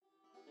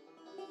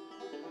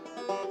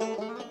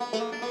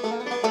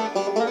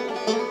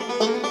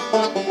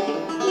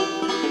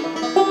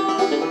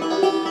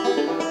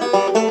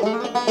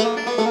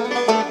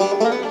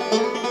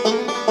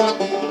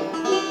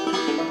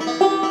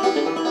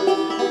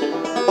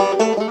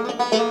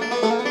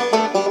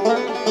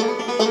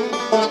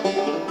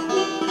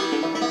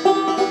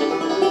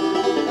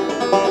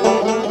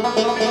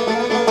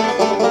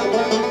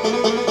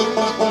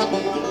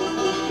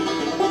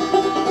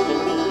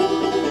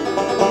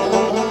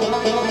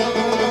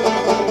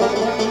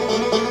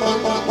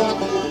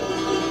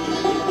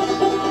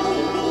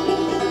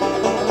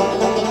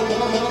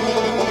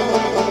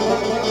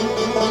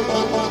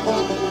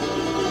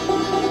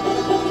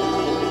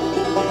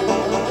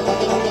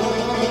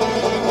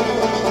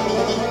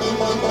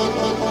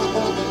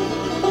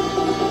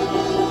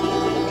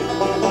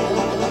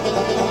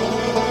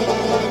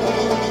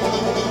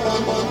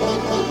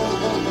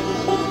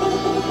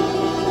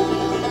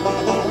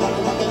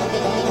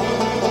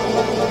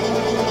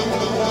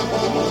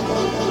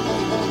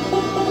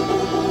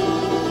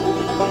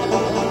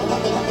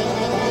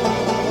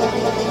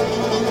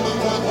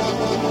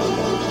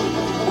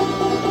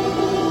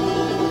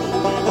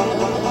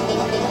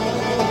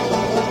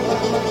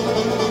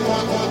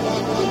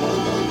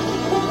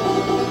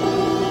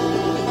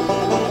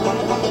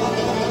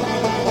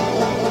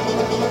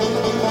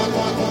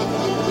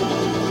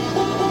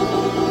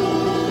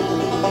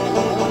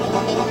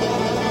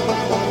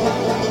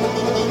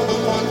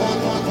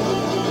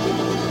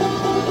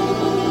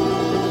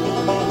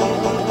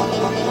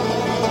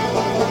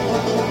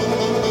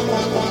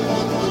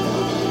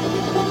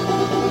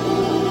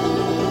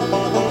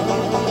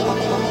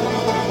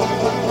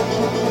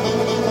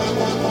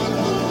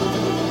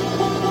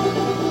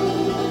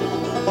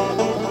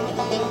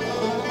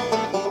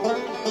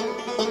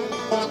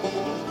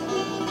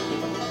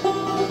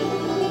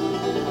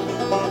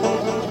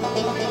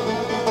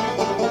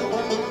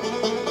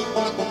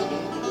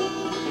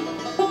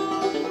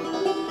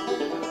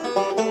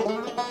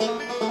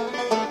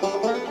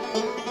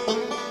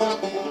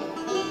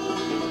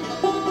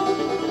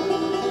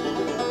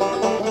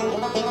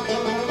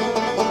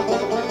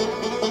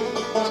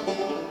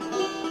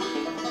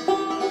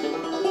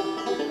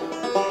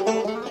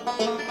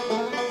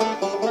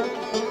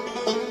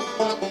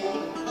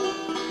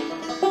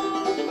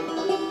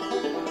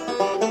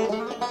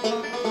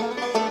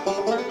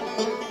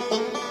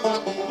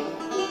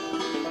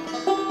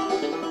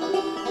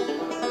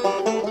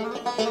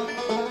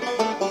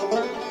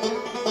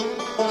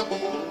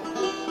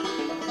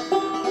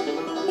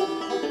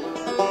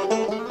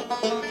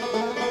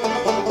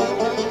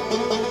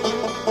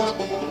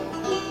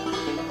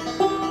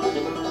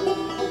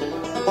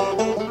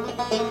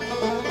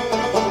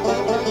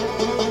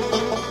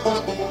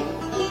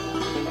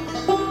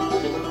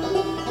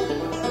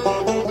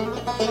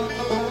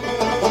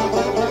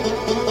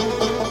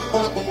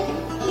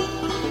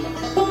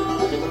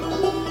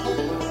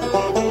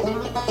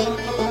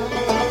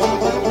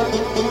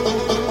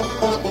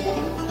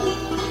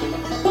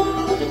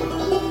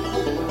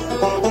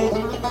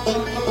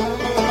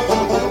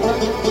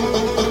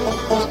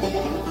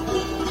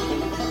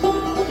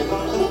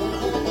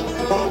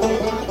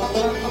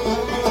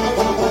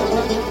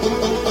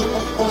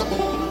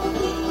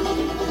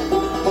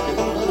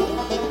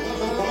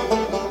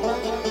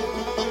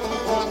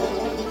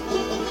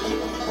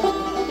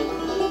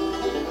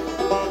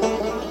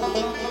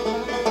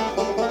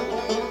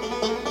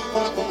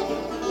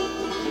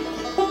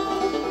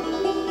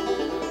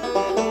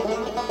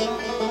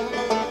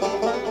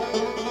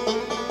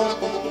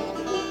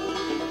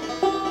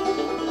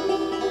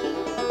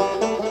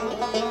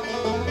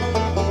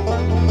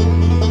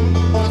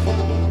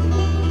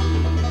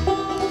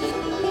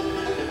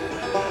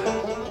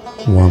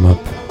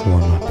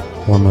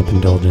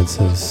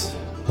indulgences,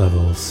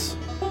 levels.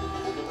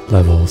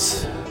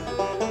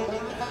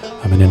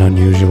 I'm in an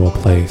unusual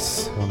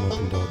place. Warm-up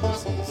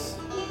indulgences,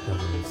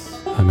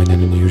 levels. I'm in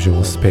an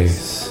unusual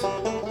space.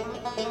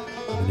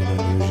 I'm in an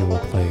unusual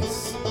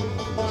place.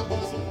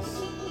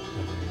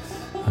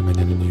 I'm in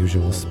an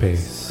unusual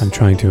space. I'm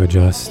trying to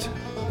adjust.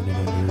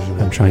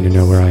 I'm trying to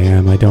know where I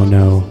am. I don't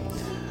know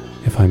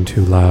if I'm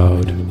too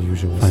loud,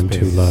 if I'm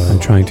too low. I'm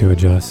trying to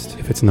adjust.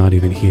 If it's not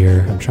even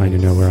here, I'm trying to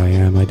know where I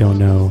am. I don't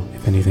know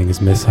if anything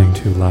is missing. I'm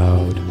too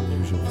loud,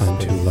 if I'm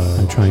too low.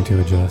 I'm trying to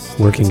adjust.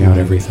 Working out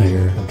everything.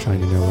 I'm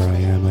trying to know where I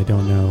am. I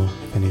don't know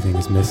if anything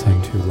is missing.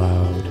 I'm too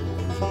loud,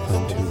 if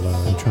I'm too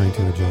low. I'm trying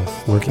to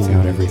adjust. Working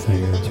out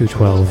everything.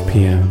 2:12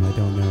 p.m. I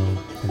don't know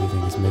if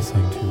anything is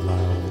missing. Too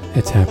loud.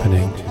 It's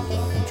happening.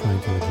 I'm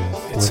trying to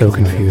adjust. It's so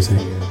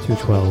confusing.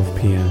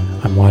 2:12 p.m.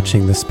 I'm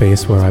watching the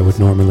space where I would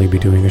normally be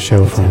doing a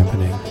show from.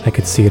 I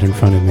could see it in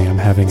front of me. I'm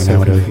having an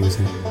out of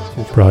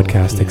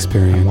broadcast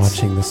experience. I'm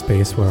watching the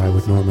space where I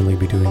would normally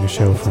be doing a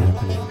show from.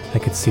 I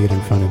could see it in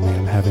front of me.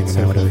 I'm having an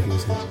out of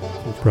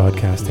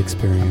broadcast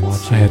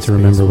experience. I had to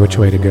remember which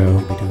way to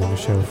go.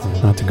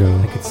 Not to go.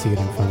 I could see it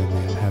in front of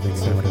me. I'm having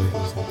an out of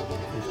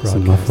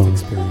broadcast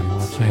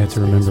experience. I had to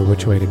remember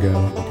which way to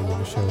go.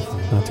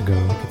 Not to go.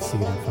 I could see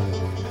it in front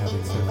of me. I'm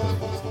having an out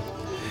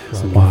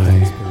of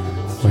why?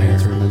 Where?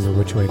 To remember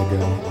which way to go.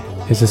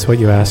 Is this what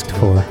you asked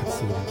for?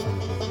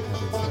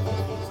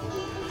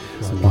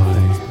 Why?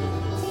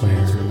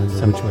 Where?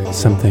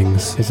 Some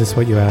things. Is this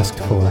what you asked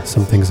for?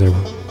 Some things are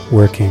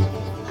working.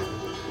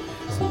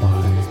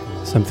 Why?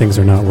 Some things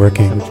are not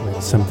working.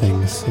 Some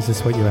things. Is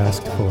this what you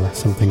asked for?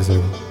 Some things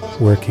are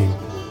working.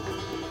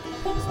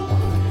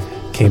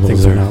 Why?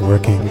 Cables are not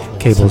working.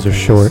 Cables are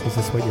short. Is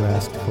this what you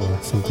asked for?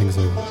 Some things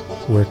are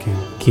working.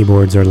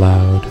 Keyboards are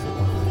loud.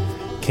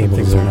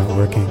 Cables are not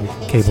working.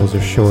 Cables are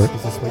short.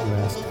 Is this what you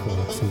asked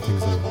for? Some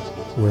things are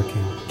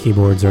working.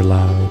 Keyboards are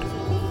loud.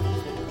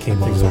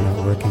 Cables are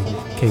not working.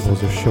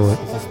 Cables are short.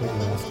 Is this what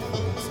you asked for?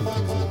 Some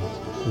things are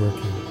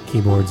working.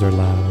 Keyboards are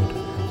loud.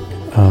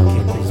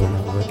 Cables are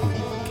not working.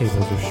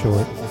 Cables are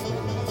short. Is this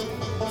what you asked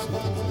for? Some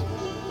things are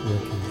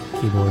working.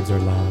 Keyboards are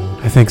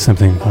loud. I think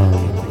something.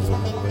 Cables are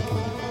not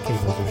working.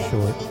 Cables are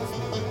short.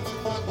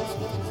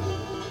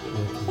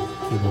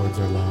 Keyboards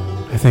are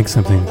loud. I think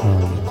something.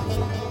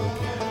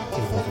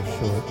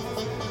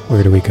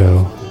 Where do we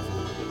go?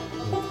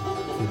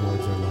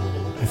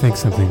 I think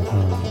something.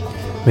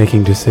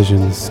 Making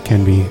decisions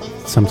can be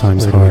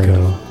sometimes hard.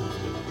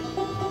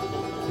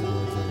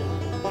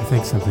 I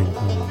think something.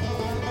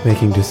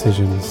 Making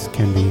decisions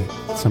can be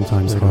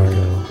sometimes hard.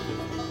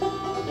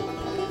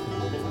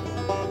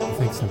 I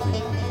think something.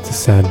 It's a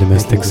sad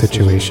domestic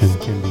situation.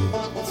 Can be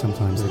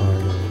sometimes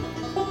hard.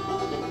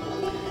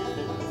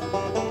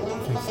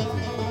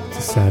 It's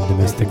a sad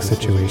domestic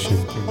situation.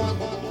 Can be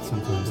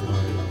sometimes hard.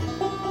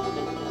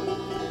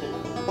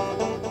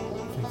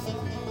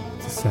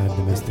 Sad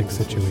domestic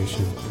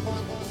situation.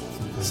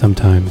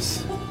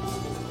 Sometimes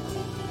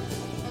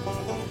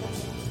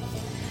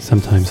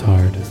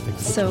hard.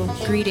 So,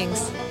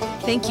 greetings.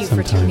 Thank you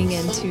for tuning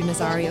in to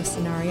Nazario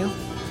Scenario.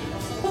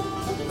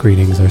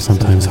 Greetings are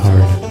sometimes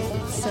hard.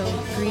 So,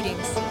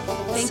 greetings.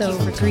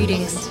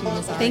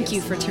 Thank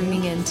you for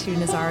tuning in to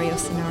Nazario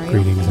Scenario.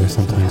 Greetings are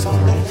sometimes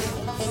hard.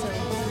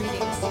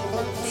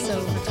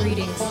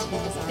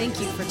 Thank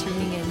you for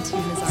tuning in to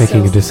Nazario.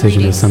 Making a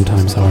decision is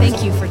sometimes hard.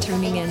 Thank you for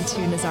tuning in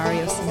to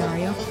Nazario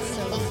Scenario.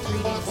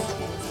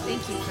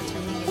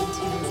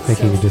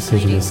 Making a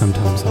decision is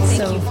sometimes hard.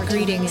 So,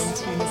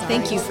 greetings.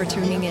 Thank you for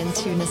tuning in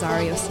to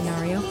Nazario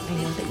Scenario. I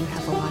know that you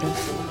have a lot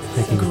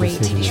of great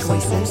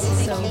choices.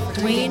 So,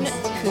 Dwayne,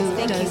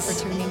 who does for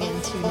tuning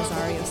in to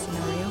Nazario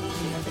Scenario.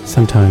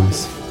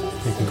 Sometimes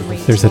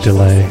there's a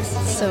delay.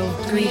 So,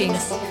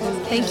 greetings.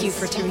 Thank you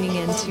for tuning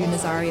in to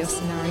Nazario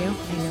Scenario.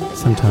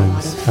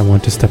 Sometimes I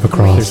want to step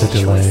across. There's a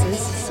delay.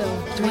 So,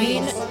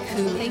 Dwayne,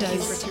 who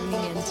does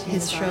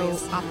his show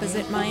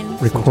Opposite Mine.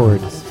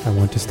 Record. I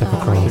want to step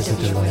across. There's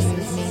a delay.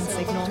 Main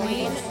signal.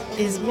 Dwayne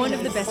is one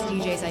of the best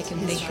DJs I can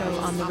think of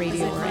on the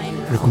radio or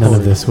anywhere. None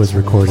of this was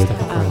recorded.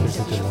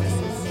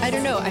 I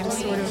don't know.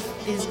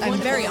 I'm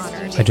very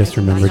honored. I just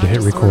remembered to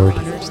hit record.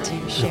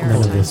 None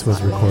of this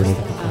was recorded.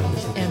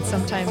 And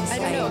sometimes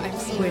I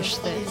wish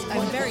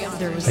that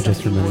there was. I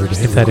just remembered.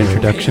 If that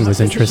introduction was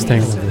interesting,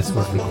 this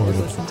was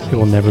recorded. It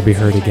will never be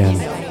heard again.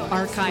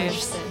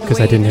 Archives. Because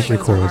I didn't hit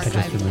record. I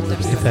just remembered.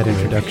 If that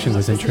introduction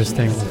was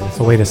interesting,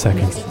 oh wait a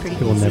second.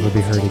 It will never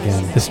be heard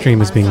again. The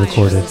stream is being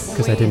recorded.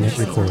 Because I didn't hit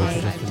record.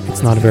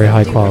 It's not very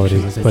high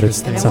quality, but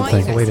it's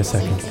something. Oh wait a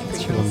second.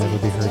 It will never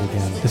be heard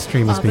again. The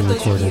stream is being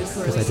recorded.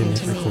 Because I didn't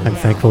hit record. I'm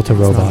thankful to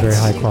robots. Very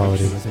high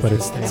quality, but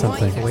it's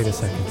something. Oh wait a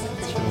second.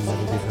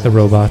 The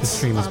robots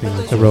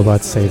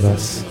save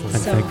us.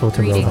 I'm thankful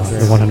to robots.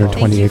 The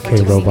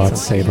 128K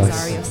robots save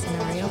us.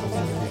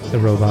 The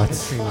robots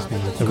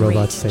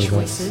save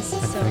us.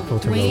 I'm thankful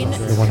to robots.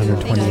 The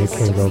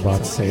 128K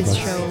robots save us.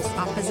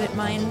 Opposite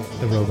Mine.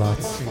 The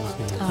robots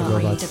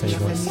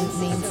save us.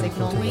 Main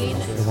signal. The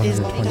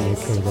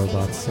 128K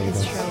robots save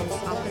us.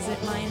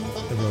 Opposite Mine.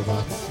 The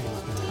robots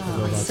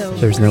So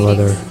there's no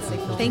other.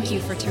 Thank you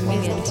for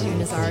tuning in to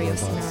Nazario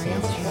Scenario.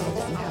 I know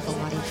that you have a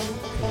lot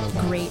of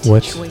great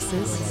What?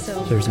 choices.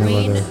 So There's no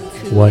Dwayne, other.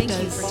 who What?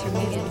 does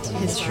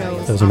his show.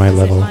 Those are my Opposite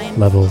levels. Mine,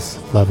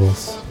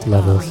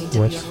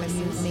 What?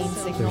 WFMU's main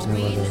signal. There's no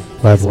Dwayne other.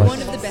 is Levels.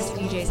 one of the best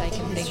DJs I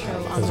can think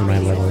of on Those the are my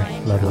radio levels. or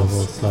anywhere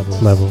else.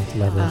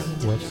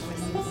 Levels.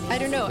 What? I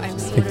don't know. I'm I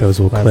sort think of. those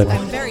will clip.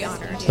 I'm very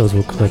honored. Those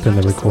will clip in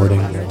the recording.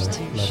 I'm honored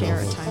to share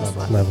a time slot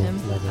with Level. him.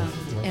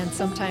 And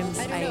sometimes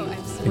I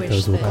think wish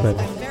those will that clip.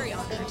 I'm very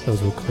honored.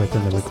 Those will clip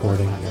in the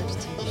recording.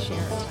 To share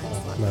a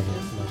time slot. Level.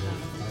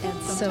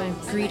 So,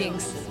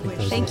 greetings.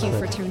 Thank you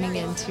for tuning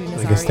in to Nazario.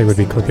 I guess they would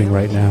be clipping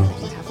right now.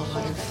 You have a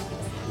lot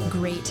of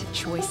great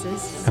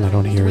choices. And I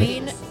don't hear it.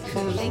 Dwayne,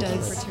 who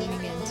does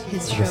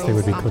his I guess show they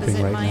would be clipping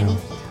Opposite right Mine, now.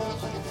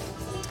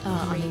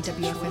 on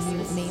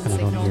WFMU main And I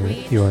don't signal. hear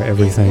it. You are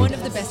everything. Is one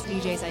of the best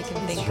DJs I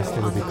can think Guess of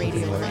they would on be the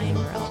radio clipping or right now.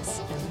 anywhere else.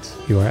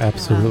 And You are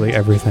absolutely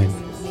everything.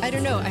 I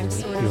don't know. I'm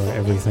sort of. You are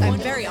everything. I'm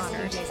very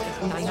honored.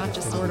 I'm not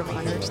just sort of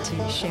honored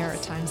to share a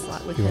time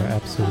slot with You him. are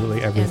absolutely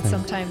And everything.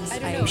 sometimes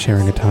I'm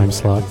sharing a time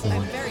slot.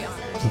 I'm very honored.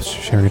 I'm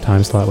sharing a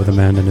time slot with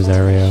Amanda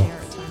Nazario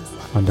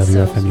on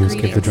WFMU's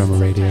Give the Drummer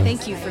Radio.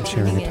 Thank you for I'm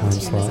sharing tuning a in time to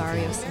slot.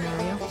 Nazario Scenario.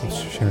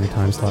 I'm sharing a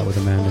time slot with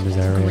Amanda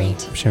Nazario.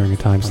 Great. I'm sharing a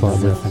time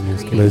slot with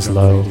Greetings. Liz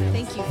Lowe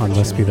Thank you for on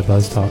Let's Be the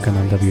Buzz Talking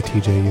on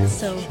WTJU.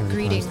 So, Sharing a time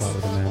greetings. slot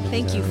with Amanda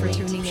Thank you for Nazario.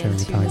 tuning I'm in sharing a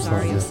to time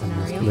slot Nazario with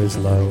Scenario. Liz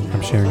Lowe.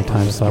 I'm sharing a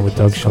time slot with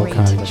Doug Shulkine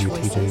on Great WTJU.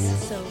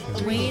 choices. So,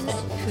 Dwayne,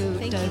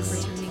 who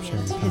does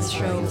his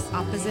show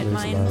Opposite Liz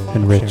Mine, Lowe.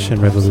 And Rich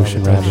and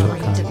Revolution on Radio.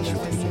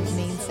 WFMU's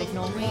main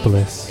signal,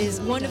 Bliss. is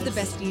one of the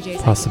best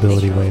DJs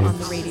Possibility I can think of on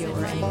Waves. the radio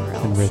or anywhere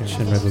else. And Rich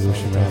and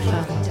Revolution Radio.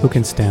 Who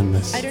can stand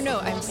this? I don't know.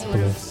 I'm sort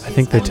Bliss. of. I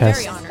think they I'm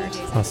test very honored.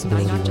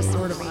 Possibility I'm not just Waves.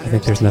 sort of I honored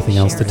think there's nothing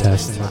else to share a time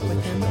test. slot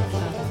with him.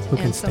 Who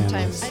can And stand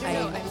sometimes this?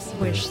 I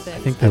wish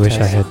that. I wish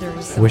I had. there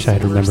was I wish I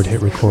had something remembered to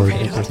hit worse record.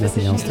 right If there's after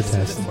nothing else to this,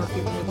 test. more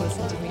people would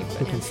listen to me.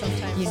 Who can stand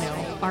You this?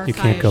 know, You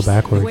can't go archives,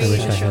 backwards. the way I wish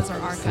the I had. shows are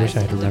I wish I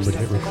had archived, remembered to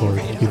hit there's record.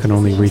 no You can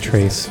only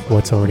retrace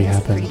what's already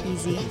happened. pretty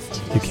easy.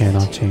 You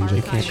cannot change it.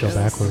 You can't go Shows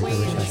backwards. I in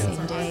wish the I same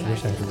had. day. I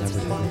wish I had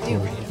remembered to That's what hit I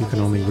wanna record. You can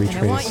only And I want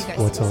retrace you guys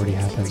what's to already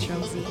listen to happened.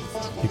 this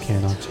show. You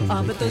cannot change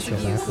it. But those You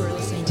of can't you go who are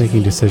backwards. listening to Making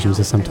me decisions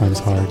now, is sometimes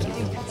I hard. want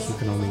you. You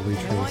can only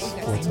retrace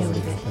I what's know already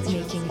that happened.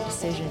 making a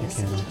decision You is.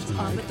 cannot change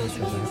it. But those of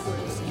you who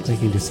are listening to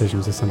Making me,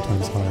 decisions is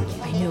sometimes hard.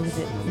 I know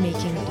that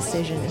making a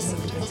decision is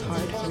sometimes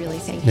hard. Really,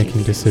 thank Making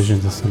you.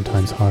 decisions is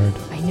sometimes hard.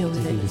 I know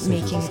that decisions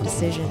making is a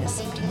decision is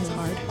sometimes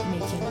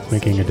hard.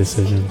 Making a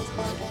decision.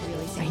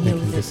 I know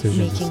Making that decisions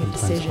is making a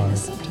sometimes decision hard.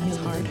 is sometimes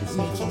hard.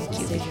 Making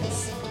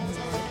decisions.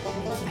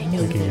 I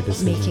know Making a that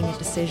decision. making a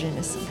decision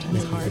is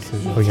sometimes hard.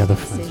 Oh yeah, the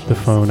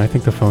phone. I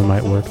think the phone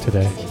might work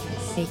today.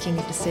 Making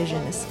a decision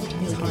is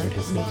sometimes hard.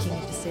 Making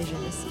a decision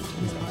is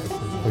sometimes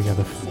hard. Oh yeah,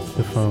 the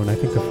phone. I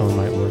think the phone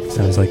might work.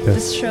 Sounds like This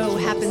this. show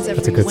happens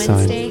That's a every good sign.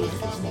 Wednesday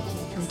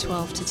from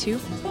 12 to 2.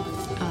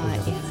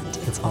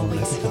 And it's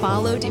always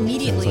followed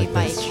immediately like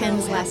by this.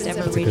 Ken's last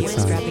ever That's a radio good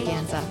sign.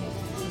 extravaganza.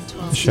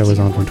 The show is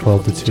on from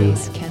 12 to 2.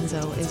 DJs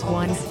Kenzo is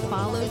one.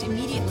 Followed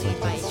immediately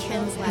by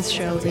Ken's last His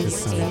show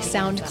is a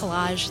sound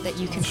collage that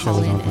you can show call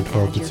is in on from and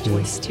 12 add to your 2.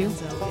 voice to.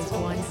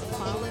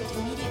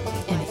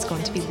 And it's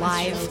going to be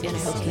live, and I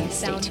hope you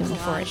stay tuned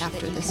for it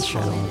after this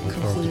show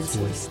concludes.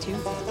 And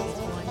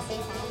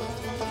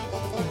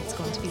it's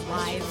going to be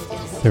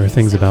live. There are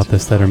things about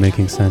this that are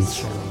making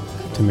sense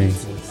to me.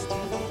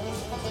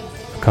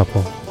 A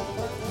couple.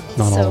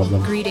 Not all of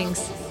them.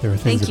 Greetings. There are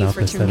things Thank you about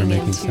for this that are tuning in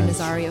making to sense.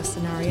 Nazario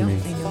Scenario. to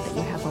me. I know that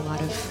you have a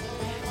lot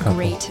of Couple.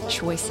 great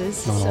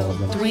choices. Not all So of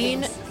them.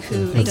 Dwayne,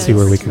 who Let's does see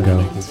where we can go.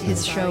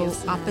 his show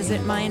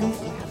Opposite Mine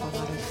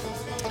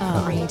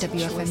on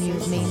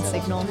WFMU's main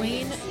signal,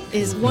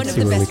 is one Let's of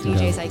see the where we best can go.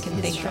 DJs I can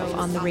think of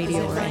on the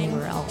radio or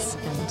anywhere else.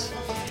 And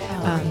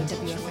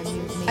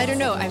I don't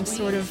know. I'm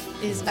sort of.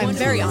 I'm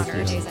very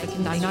honored.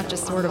 I'm not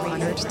just sort of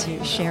honored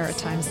to share a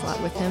time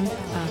slot with him.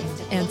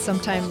 And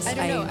sometimes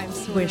I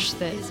wish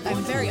that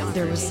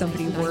there was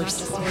somebody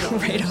worse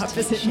right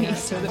opposite me,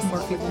 so that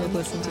more people would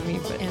listen to me.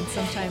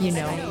 But you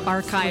know,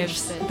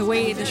 archives. The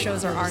way the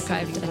shows are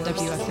archived at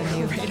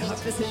WFMU right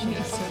opposite me,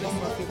 so that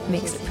more people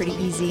makes it pretty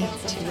easy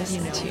to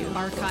listen to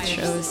archive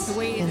shows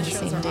in the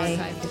same day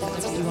if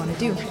that's what you want to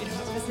do.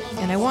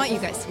 And I want you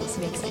guys to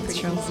listen to the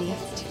show.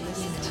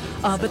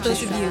 But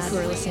those of you who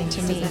are listening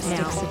to me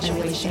now, I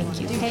really thank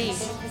you. Hey,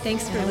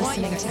 thanks for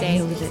listening today.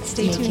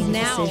 Stay tuned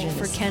now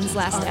for Ken's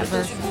last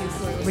ever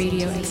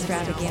radio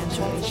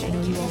extravaganza, which I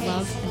know you will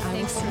love. And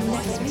I will see you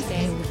next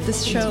Wednesday.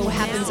 This show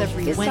happens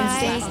every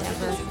Wednesday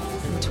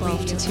from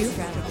 12 to 2.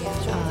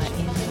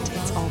 And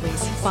it's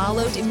always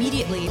followed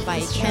immediately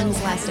by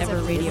Ken's last ever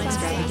radio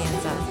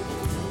extravaganza.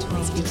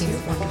 Speaking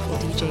of wonderful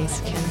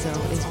DJs,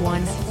 Kenzo is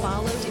one.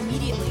 Followed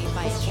immediately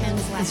by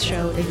Ken's last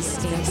show is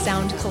a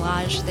sound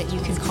collage that you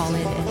can call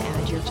in and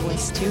add your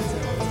voice to.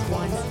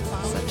 One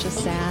such such a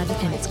sad,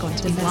 and it's going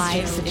to be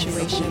live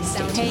situation.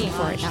 Hey,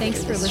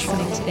 thanks for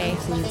listening today.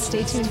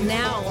 Stay tuned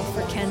now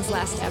for Ken's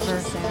last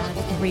ever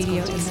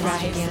radio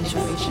extravaganza.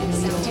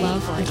 You will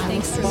love.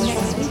 Thanks for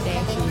listening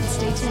today.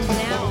 Stay tuned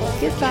now.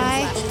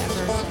 Goodbye.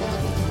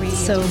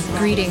 So,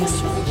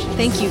 greetings.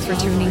 Thank you for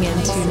tuning in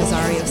to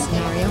Nazario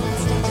Scenario.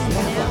 You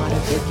have a lot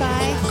of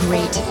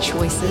great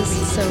choices.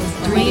 So,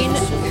 Dwayne,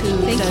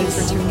 thank you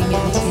for tuning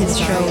in to his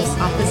show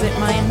Opposite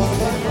Mine.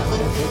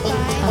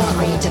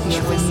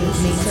 WWNU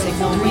Main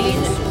Signal.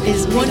 Dwayne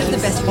is one of the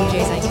best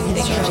DJs I can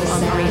think of on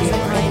the radio.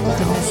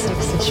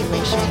 Domestic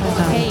situation.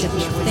 Hey,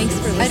 thanks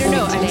for listening. I don't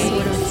know.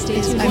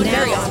 I'm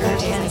very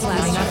honored and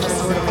not just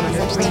sort of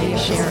honored radio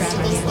share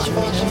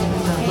situation.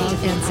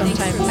 And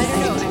sometimes I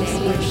don't know.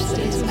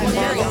 I'm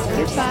very honored.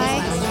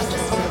 Goodbye.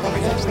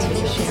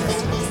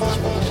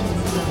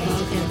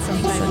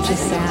 Such a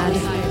sad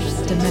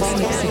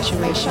domestic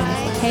situation.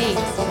 Hey,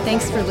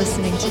 thanks for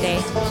listening today.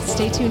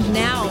 Stay tuned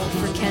now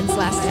for Ken's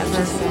last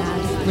ever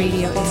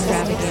radio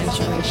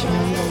extravaganza. You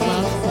will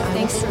love.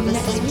 Thanks for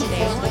listening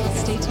today.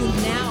 Stay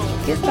tuned now.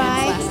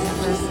 Goodbye.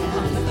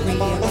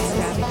 Radio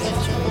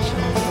extravaganza.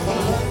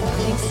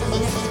 Thanks for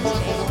listening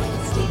today.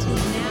 Stay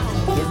tuned now.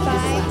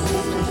 Goodbye.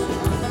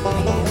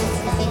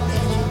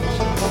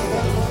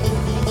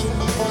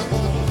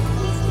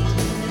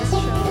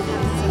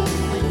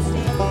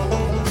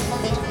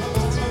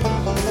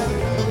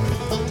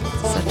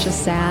 Such a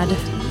sad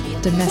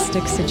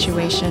domestic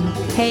situation.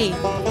 Hey,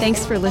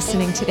 thanks for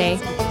listening today.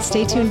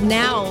 Stay tuned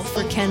now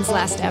for Ken's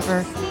last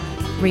ever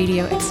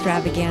radio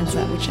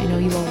extravaganza, which I know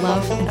you will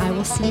love, and I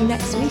will see you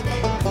next week.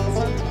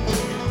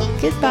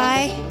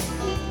 Goodbye.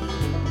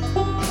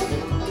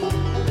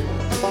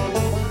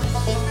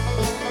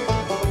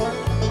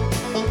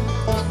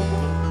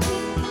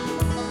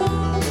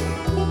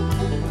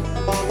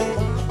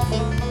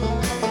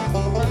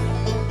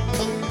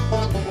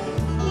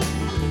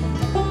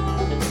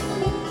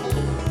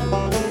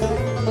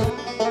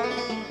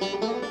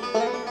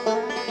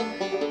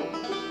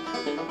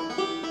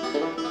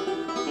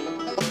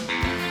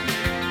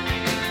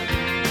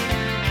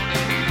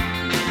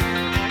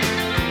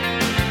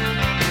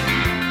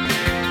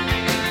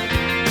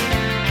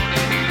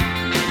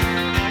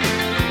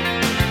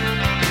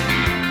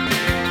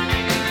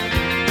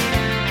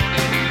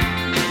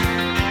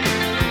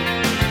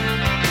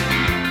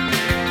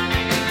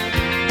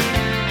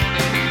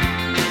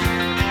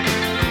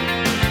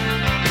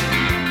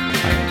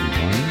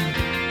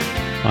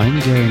 I'm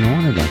Gary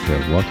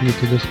Noanadaka. Welcome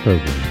to this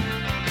program.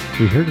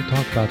 We're here to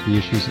talk about the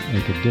issues that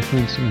make a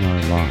difference in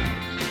our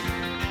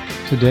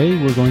lives. Today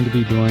we're going to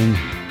be doing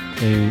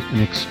an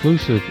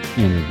exclusive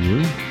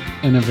interview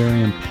and a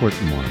very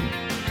important one.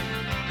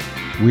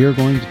 We are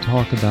going to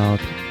talk about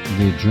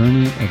the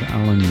journey of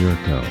Alan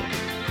Yurko.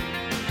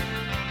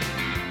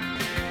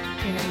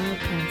 We're all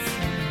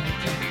constantly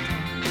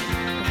rejecting.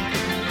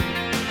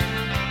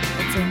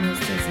 It's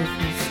almost as if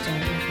you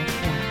start with a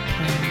flat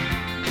plane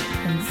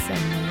in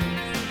some ways.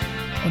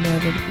 In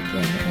order to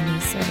begin any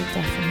sort of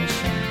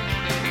definition,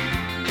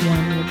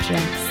 one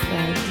rejects the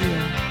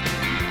idea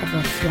of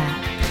a flat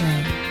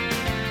plane.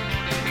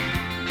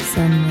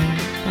 Suddenly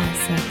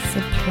bisects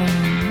the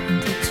plane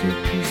into two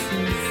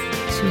pieces,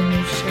 two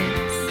new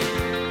shapes.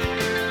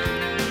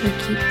 We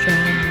keep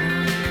drawing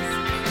lines,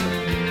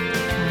 curving,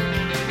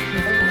 defining,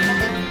 with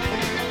boundaries.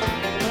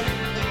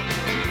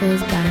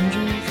 Those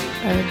boundaries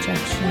are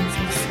rejections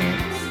of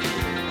sorts.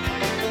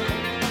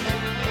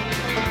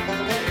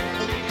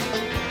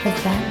 With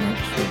that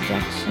much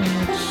rejection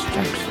which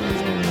structures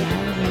a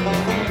reality we're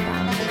all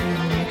bound to be in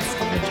the midst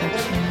of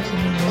rejection at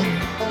any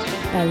moment.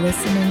 By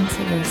listening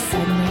to this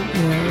segment,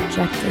 you are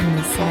rejecting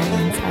the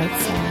silence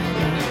outside,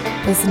 or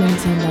listening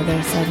to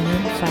another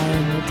segment,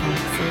 filing your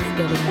taxes,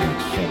 getting an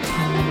extra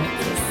 10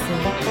 minutes of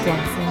sleep,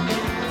 flossing.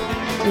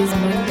 These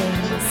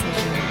mundane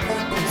decisions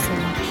are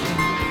selection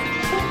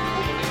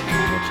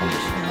and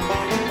rejection.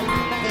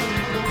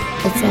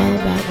 It's all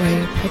about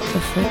where you put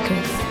the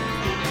focus.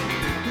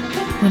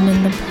 When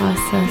in the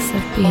process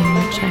of being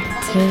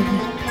rejected,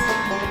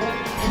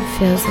 it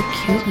feels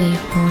acutely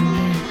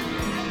haunted.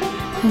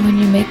 And when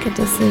you make a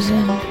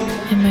decision,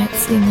 it might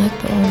seem like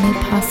the only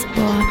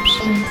possible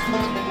option.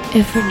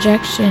 If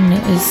rejection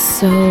is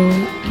so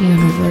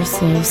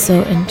universal,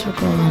 so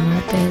integral in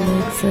our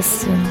daily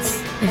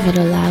existence, if it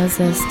allows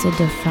us to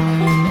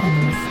define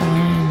and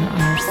refine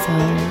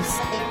ourselves,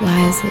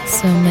 why is it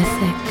so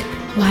mythic?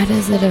 Why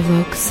does it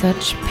evoke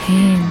such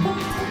pain?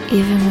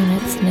 Even when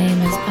its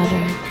name is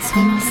uttered, it's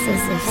almost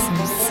as if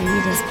some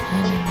seed is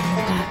planted in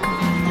the back of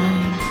our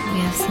mind. We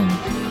have some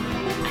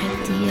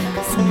idea,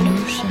 some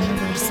notion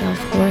of our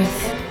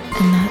self-worth,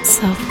 and that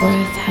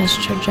self-worth has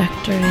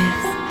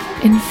trajectories,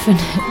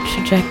 infinite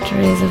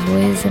trajectories of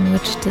ways in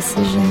which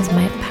decisions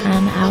might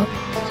pan out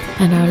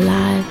and our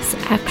lives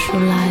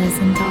actualize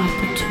into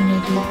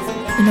opportunities.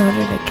 In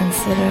order to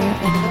consider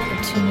an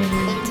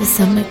opportunity to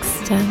some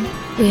extent,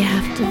 we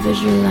have to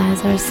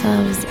visualize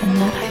ourselves in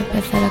that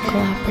hypothetical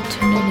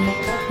opportunity.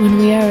 When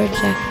we are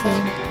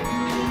rejected,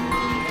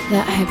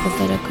 that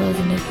hypothetical is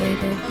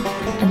negated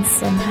and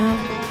somehow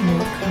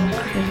more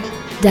concrete.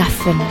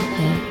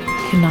 Definitely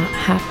cannot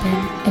happen.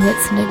 In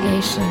its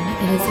negation,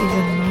 it is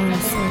even more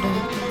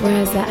assertive,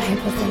 whereas that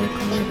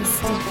hypothetical is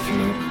still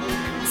floating.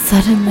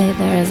 Suddenly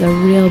there is a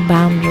real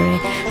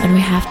boundary, and we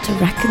have to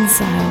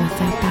reconcile with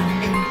that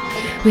boundary.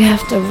 We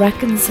have to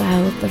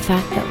reconcile with the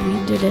fact that we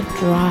didn't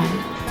draw it.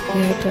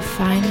 We are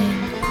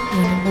defining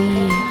when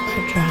we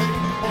are drawing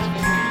the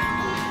boundary.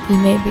 We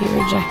may be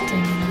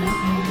rejecting in that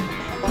moment,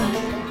 but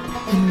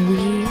when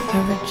we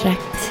are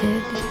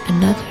rejected,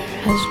 another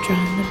has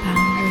drawn the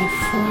boundary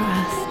for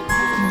us.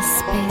 In the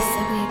space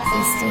that we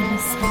exist in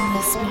is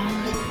suddenly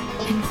smaller,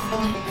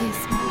 infinitely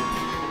smaller,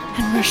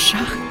 and we're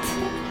shocked.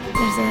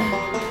 There's a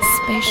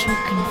spatial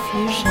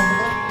confusion.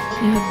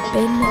 You have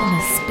been in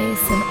a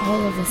space and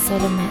all of a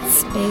sudden that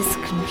space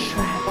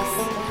contracts.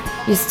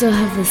 You still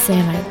have the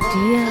same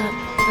idea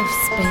of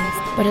space,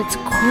 but it's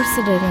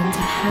corseted into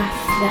half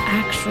the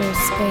actual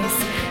space.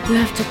 You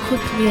have to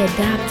quickly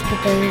adapt, but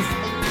there is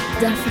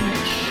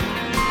definite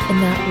shock in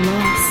that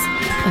loss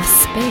of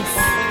space.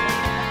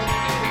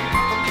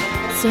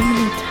 So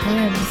many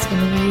times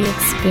when we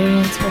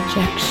experience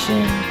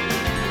rejection,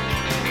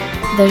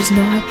 there's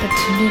no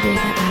opportunity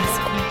to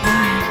ask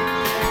why.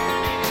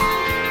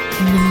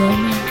 In the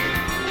moment,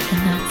 in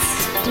that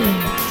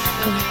sting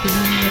of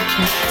being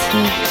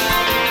rejected,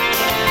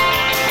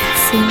 it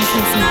seems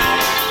as if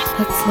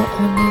that's the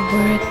only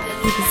word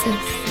that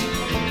exists.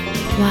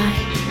 Why?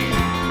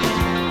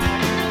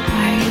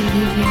 Why are you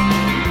leaving me?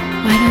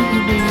 Why don't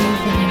you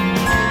believe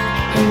anymore?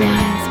 The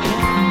whys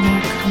become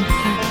more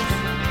complex.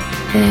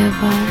 They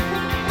evolve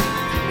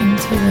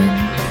into when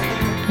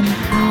and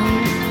how.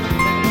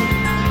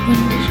 When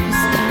did you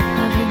stop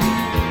loving me?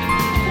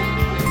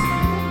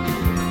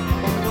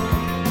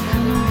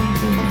 How long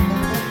have you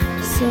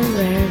known? So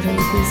rarely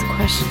these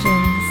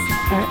questions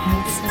are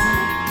answered.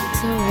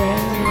 So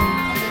rarely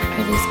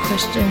are these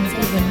questions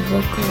even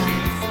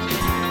vocalized.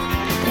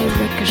 They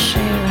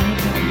ricochet around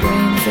our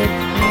brains, they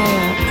pry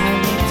our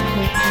eyelids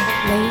open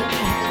late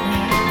at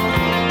night.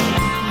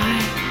 Why?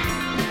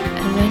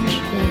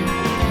 Eventually,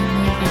 we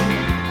move on.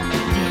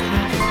 We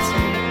have to.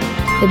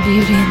 The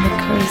beauty and the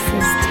curse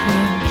is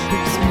time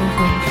keeps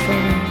moving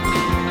forward.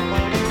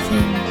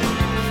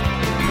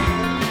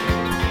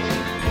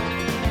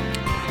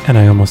 And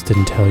I almost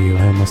didn't tell you.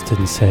 I almost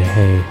didn't say,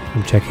 hey,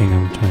 I'm checking,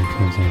 I'm trying to...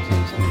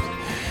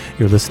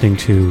 You're listening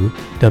to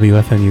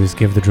WFMU's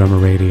Give the Drummer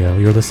Radio.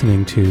 You're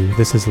listening to,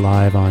 this is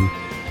live on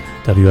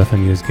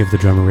WFMU's Give the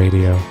Drummer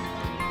Radio.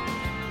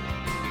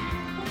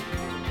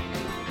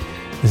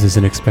 This is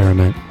an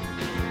experiment.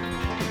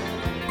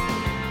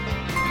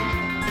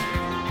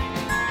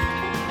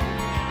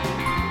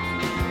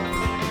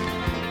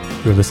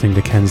 You're listening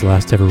to Ken's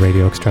Last Ever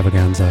Radio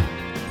Extravaganza.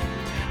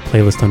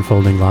 Playlist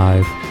unfolding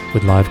live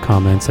with live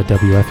comments at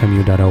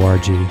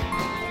WFMU.org. I'm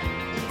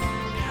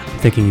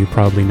thinking you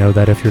probably know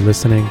that if you're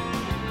listening.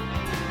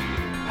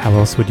 How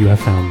else would you have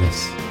found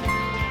this?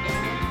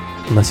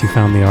 Unless you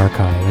found the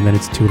archive, and then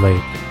it's too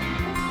late.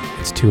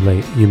 It's too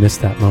late. You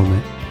missed that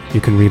moment. You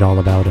can read all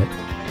about it.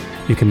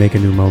 You can make a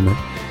new moment.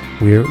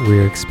 We're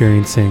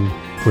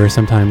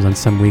sometimes on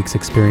some weeks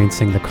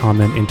experiencing the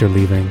comment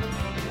interleaving.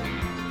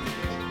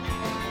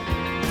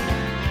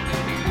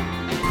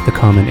 The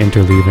comment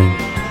interleaving.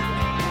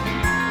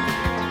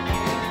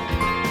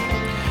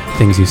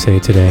 Things you say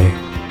today,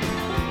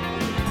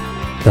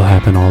 they'll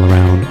happen all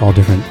around, all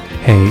different.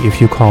 Hey, if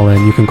you call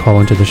in, you can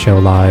call into the show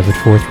live at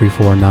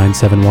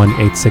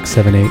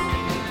 434-971-8678.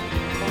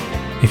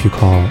 If you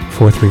call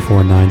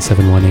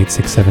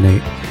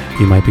 434-971-8678,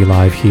 you might be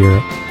live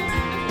here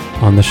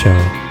on the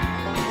show,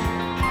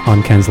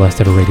 on Ken's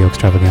Last Ever Radio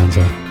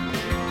Extravaganza,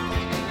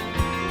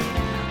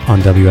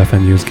 on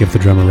WFMU's Give the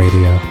Drummer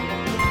Radio.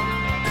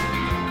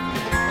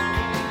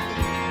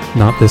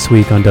 Not this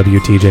week on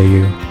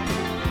WTJU.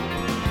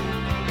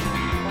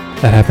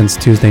 That happens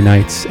Tuesday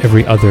nights,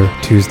 every other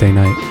Tuesday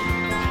night,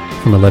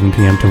 from 11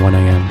 p.m. to 1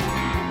 a.m.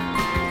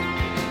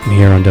 And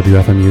here on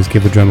WFMU's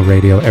Give the Drummer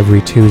Radio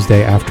every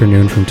Tuesday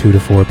afternoon from 2 to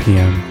 4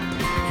 p.m.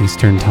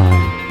 Eastern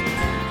Time.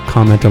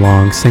 Comment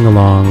along, sing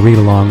along, read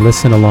along,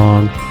 listen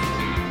along,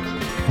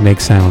 and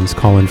make sounds.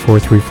 Call in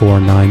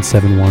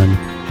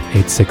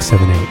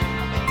 434-971-8678.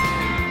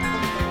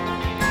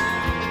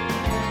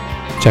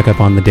 Check up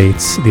on the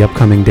dates, the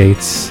upcoming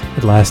dates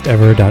at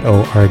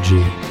lastever.org.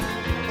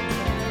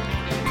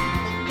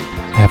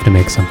 I have to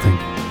make something.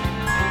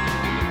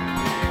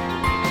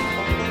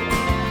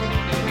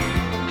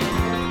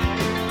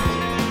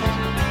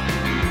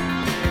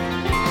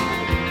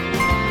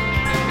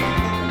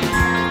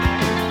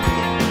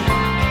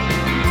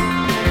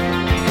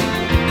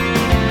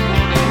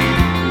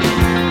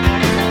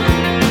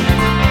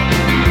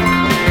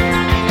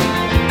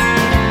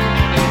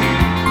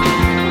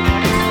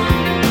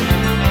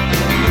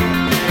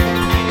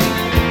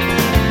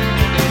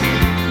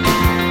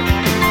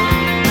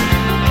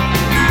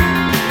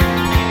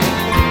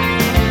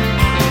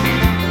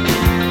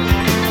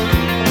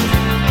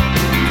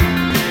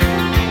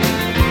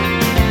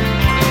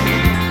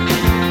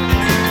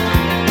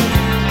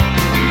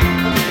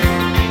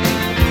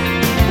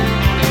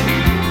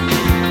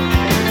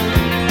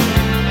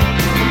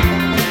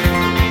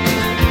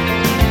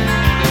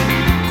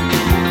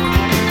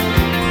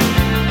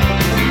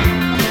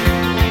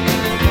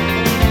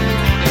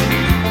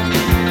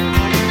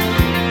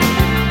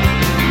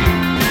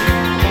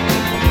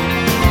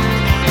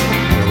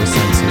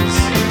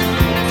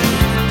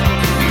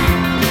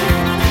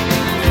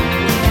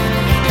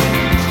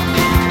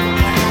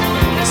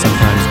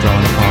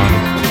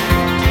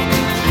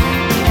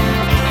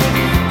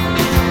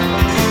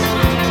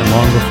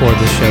 before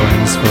this show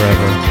ends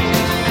forever.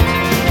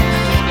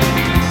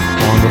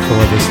 Long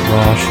before this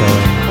raw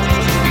showing.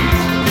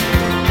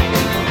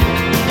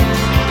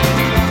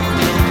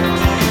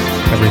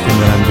 Everything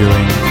that I'm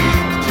doing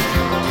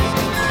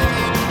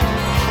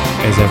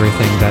is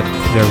everything that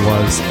there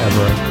was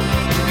ever.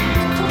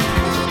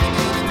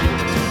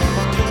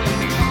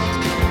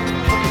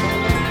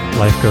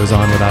 Life goes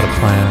on without a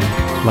plan.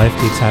 Life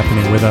keeps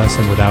happening with us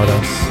and without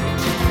us.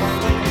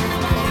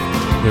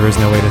 There is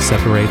no way to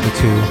separate the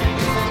two.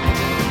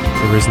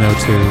 There is no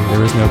two.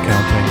 There is no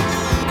counting.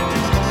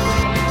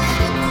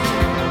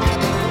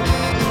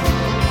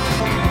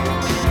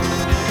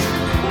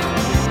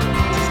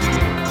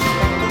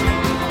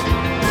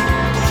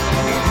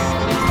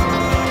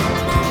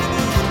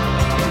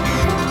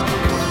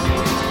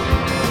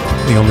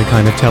 The only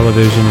kind of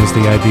television is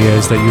the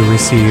ideas that you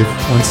receive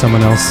when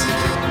someone else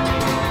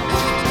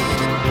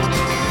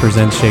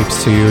present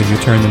shapes to you and you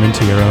turn them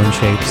into your own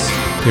shapes,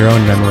 your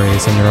own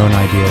memories and your own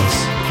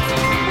ideas.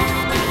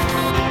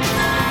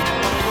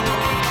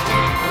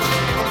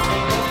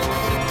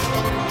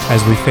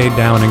 As we fade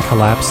down and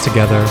collapse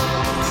together,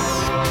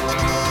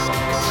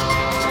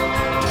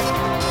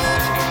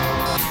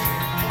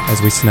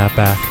 as we snap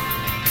back,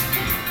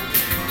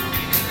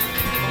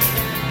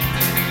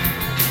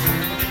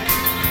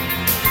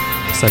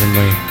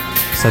 suddenly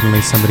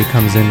somebody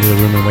comes into the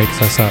room and wakes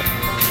us up.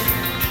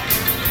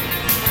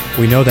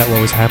 We know that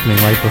what was happening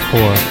right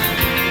before,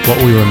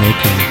 what we were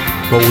making,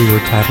 what we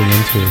were tapping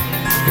into,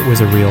 it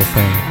was a real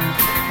thing.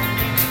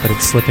 But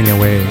it's slipping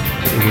away.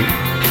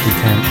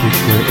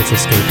 It's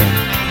escaping.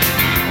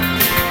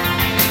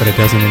 But it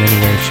doesn't in any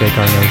way shake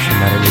our notion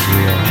that it was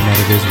real and that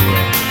it is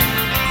real.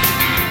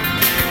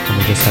 And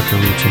we just have to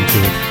reach into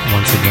it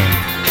once again.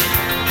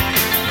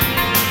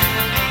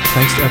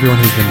 Thanks to everyone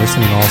who's been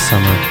listening all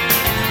summer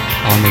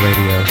on the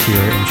radio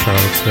here in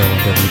Charlottesville on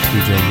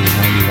WTJU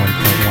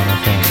 91.1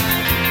 FM.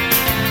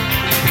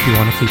 If you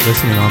want to keep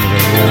listening on the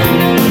radio,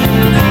 you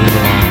can move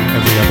along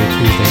every other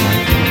Tuesday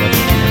night from 11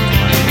 p.m. to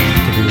 9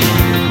 a.m. to be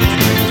reminded of which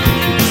night is which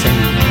you can send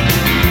me email.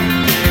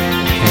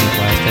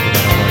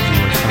 Can@lastever.org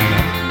or sign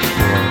up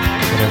for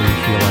whatever you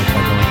feel like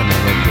by going to my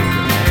webpage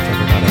at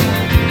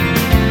lastever.org.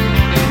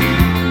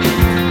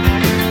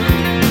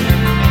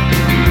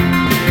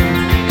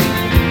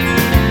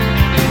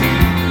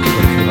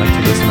 But if you'd like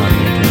to listen on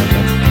the internet,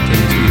 that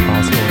continues to be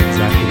possible at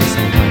exactly the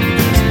same time you've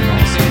been listening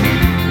all summer,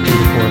 2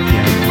 to 4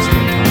 p.m.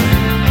 Eastern Time.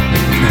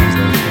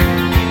 Translation.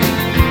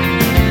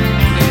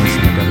 You can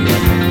listen to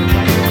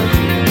WFMU.org.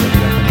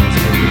 WFMU is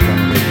coverage on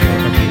the radio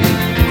every week,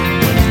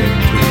 Wednesday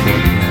from 2 to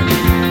 4 p.m.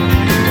 And you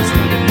can listen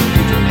to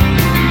WTJU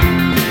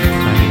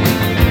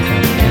 91.1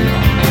 FM and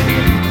online at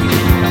WTJU.org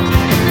every other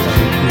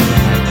Tuesday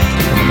night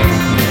from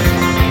 11 p.m. to 1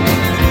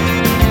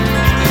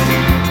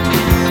 a.m.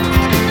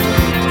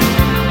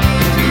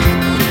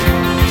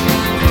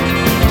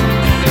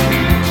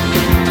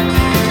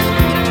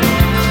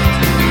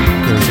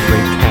 There is a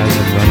great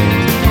chasm running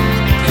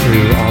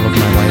through all of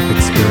my life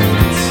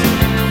experience.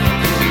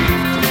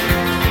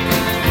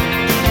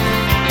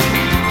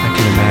 I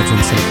can imagine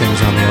some things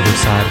on the other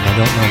side, and I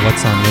don't know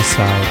what's on this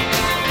side.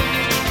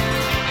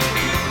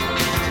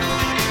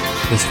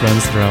 This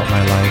runs throughout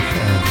my life,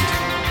 and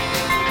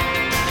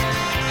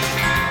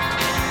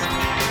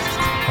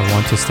I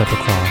want to step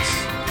across.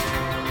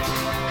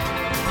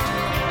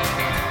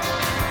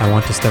 I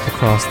want to step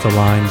across the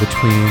line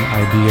between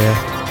idea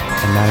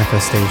and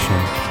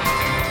manifestation.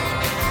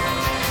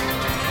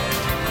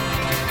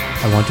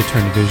 I want to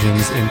turn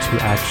visions into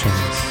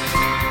actions.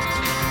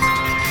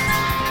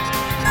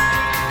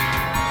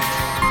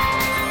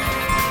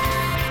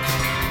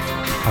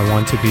 I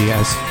want to be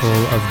as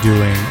full of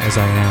doing as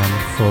I am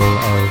full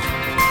of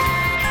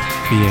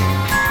being.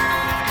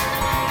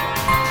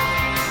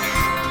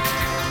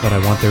 But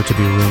I want there to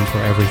be room for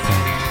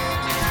everything.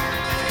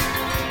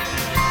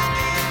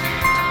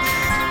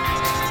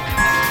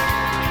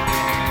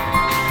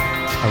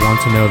 I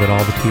want to know that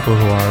all the people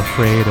who are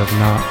afraid of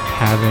not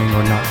having or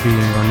not being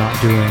or not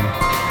doing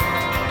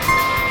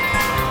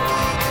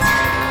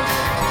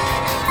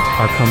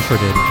are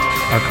comforted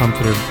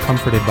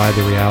by the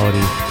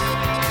reality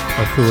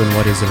of who and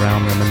what is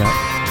around them, and that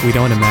we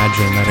don't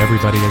imagine that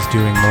everybody is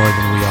doing more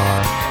than we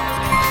are,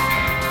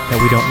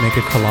 that we don't make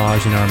a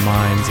collage in our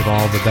minds of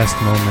all the best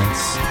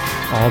moments,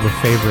 all the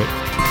favorite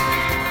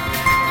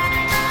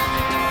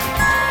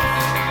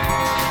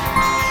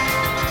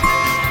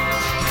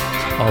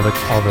all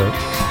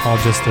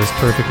just as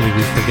perfectly.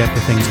 We forget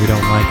the things we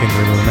don't like and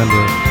we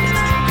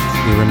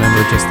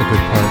remember just the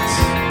good parts.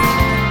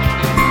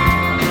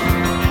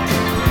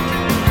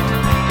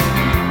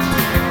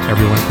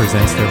 Everyone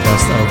presents their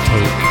best of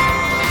tape.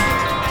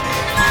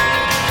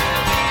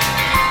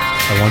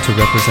 I want to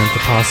represent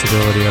the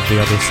possibility of the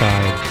other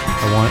side.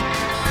 I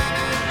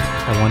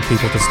want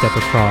people to step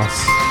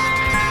across.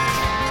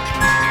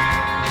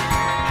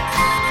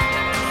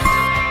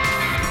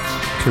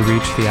 To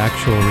reach the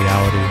actual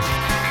reality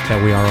that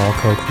we are all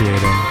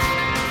co-creating.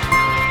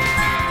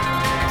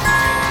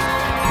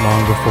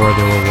 Long before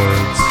there were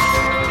words.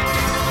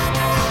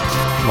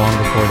 Long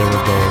before there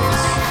were goals.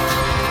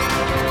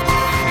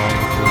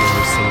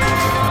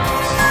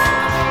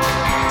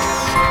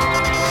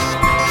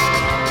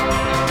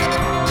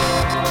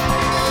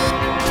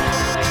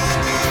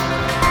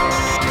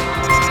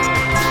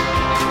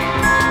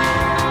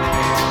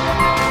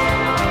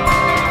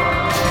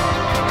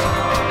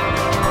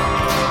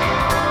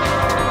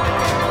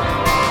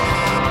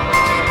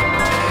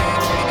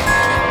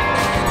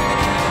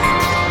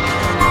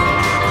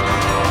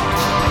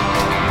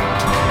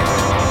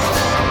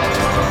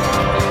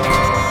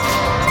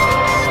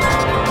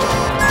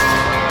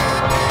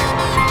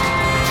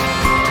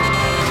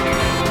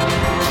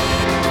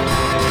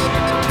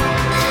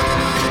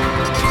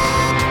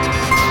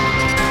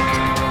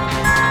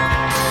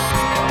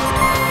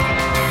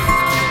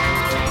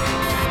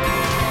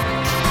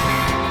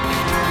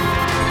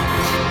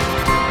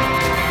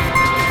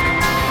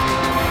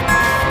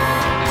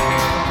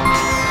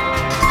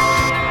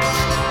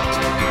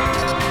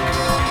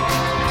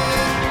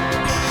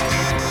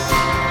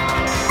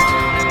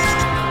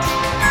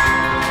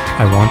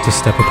 I want to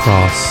step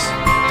across.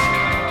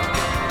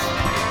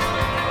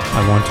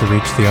 I want to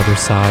reach the other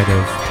side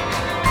of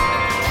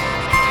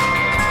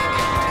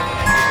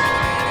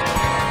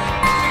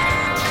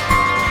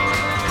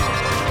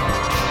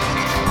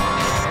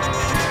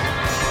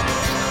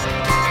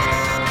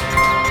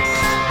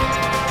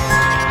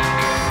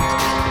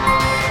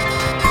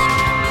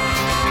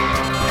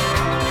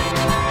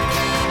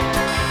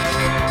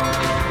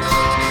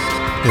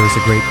there is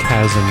a great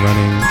chasm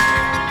running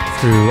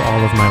through all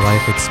of my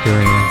life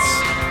experience.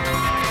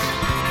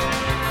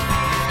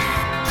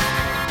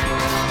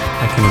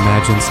 I can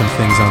imagine some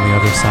things on the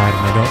other side,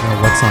 and I don't know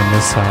what's on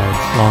this side,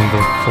 long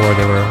before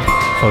there were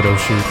photo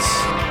shoots.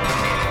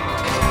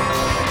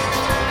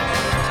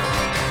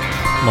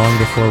 Long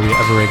before we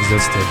ever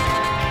existed.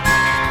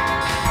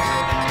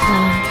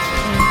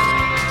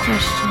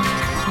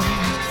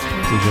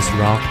 We just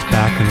rocked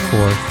back and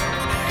forth.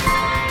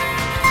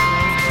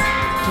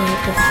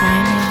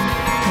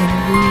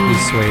 We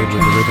swayed with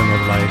the rhythm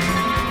of life.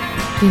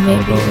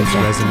 Our bones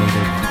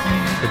resonated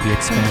with the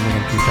expanding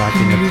and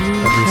contracting of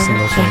every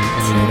single thing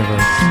in the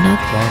universe,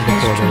 long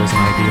before there was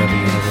an idea of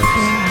the universe.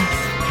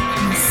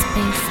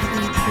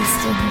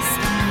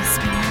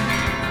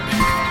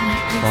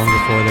 Long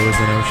before there was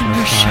a notion of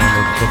time,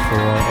 of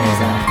before or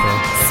of after.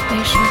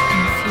 Spatial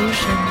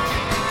confusion.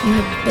 You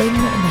have been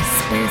in a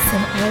space,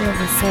 and all of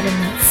a sudden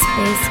that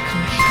space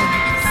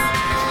contracts.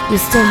 You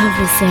still have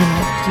the same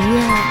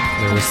idea.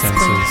 There were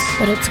senses,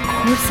 but it's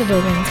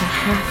corseted into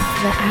half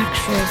the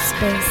actual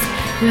space.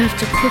 You have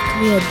to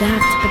quickly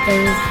adapt, but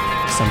there is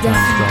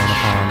sometimes drawn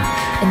upon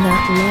in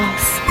that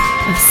loss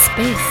of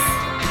space.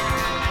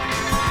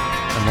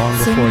 And long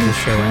before this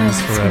show ends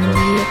forever, when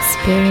we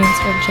experience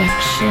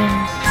rejection,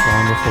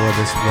 long before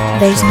this raw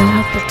there's show,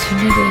 no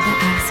opportunity to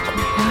ask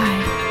why.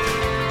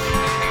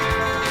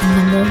 In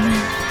the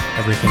moment,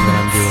 everything that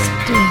I'm doing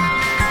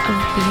of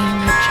being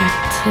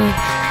rejected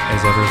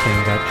is everything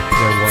that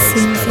there was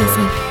seems ever.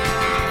 As if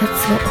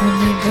that's the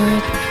only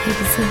word that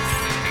exists.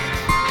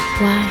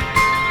 Why?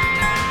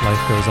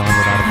 Life goes on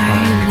without a Why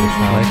plan. are you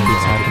living? Life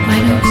keeps happening Why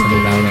with don't us you and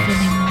without believe us.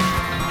 anymore?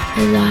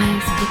 Your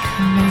lives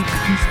become more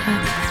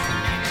complex.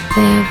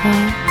 They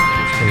evolve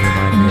They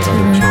remind me of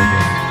other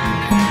children.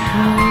 And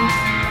how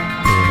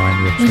They remind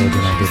me of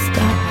children I didn't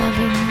stop know.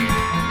 loving me?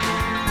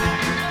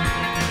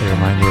 They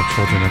remind me of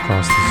children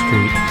across the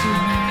street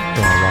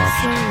who I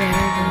watched. So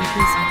rarely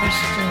these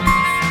questions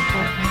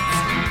are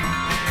answered.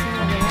 So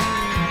rarely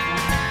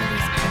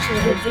these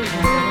questions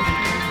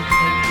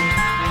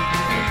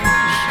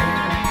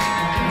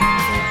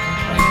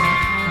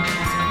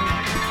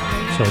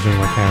Children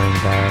were carrying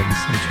bags,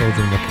 and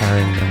children were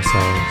carrying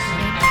themselves.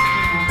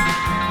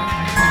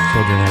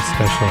 Children had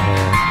special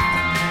hair.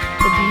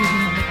 The beauty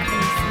of the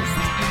places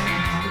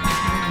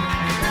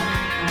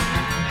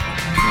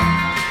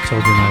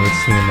Children I would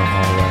see in the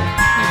hallway.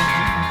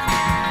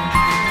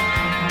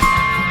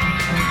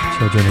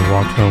 Children who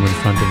walked home in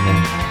front of me.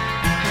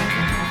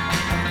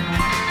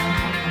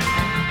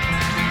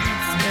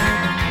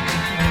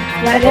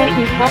 Why don't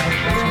you talk to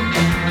them?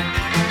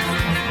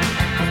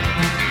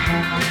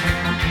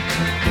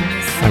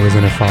 I was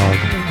in a fog.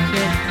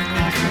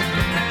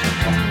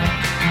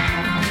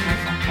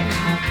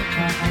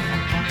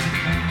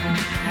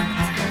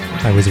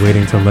 I was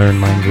waiting to learn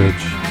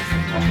language.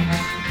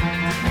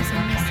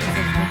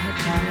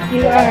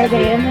 You are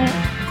already in it?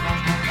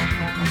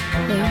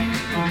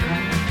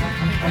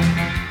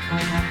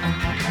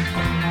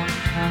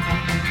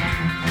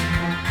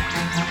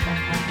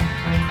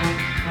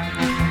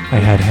 I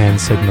had hand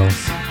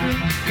signals.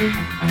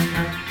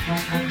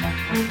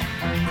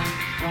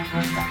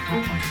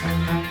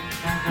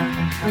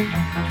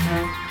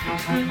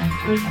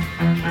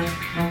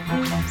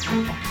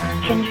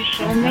 Can you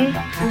show me?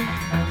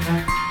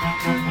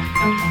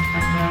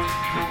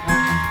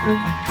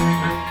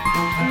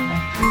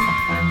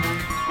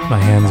 My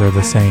hands are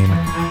the same.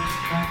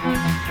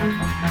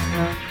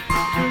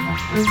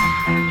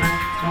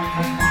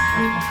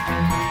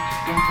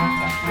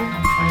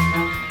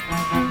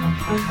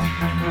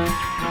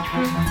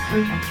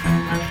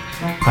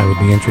 I would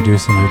be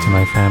introducing you to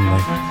my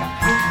family.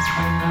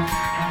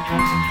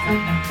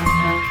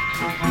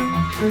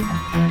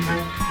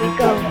 We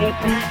go way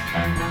back.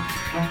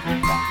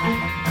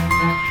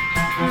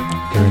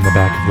 They're in the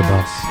back of the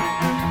bus.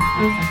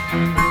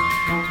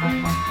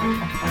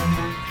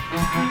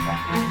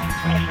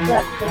 I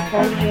slept with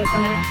one way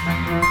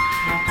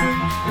back.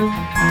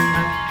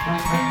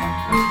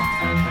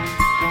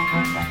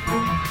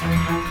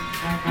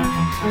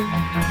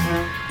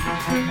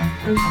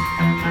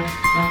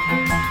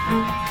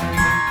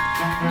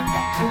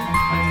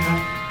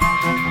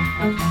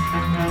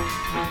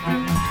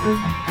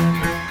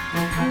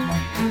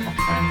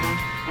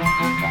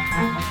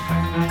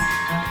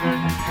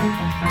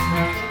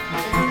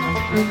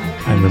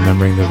 I'm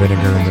remembering the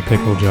vinegar in the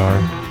pickle jar.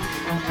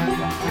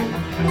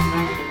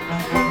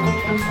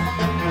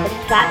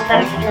 It's that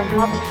back your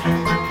mother.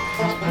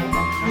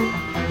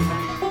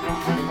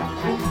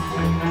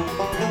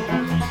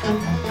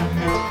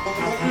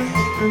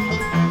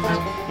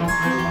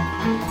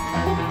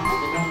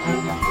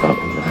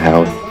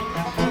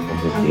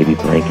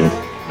 heavy blanket.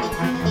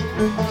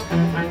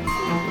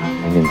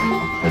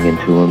 Hanging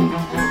to him.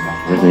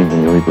 He doesn't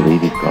even really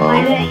believe he's Why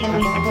gone. didn't you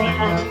wake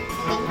up?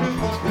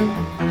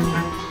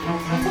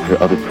 For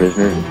other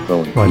prisoners and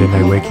throwing Why didn't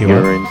they wake you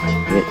up? urine,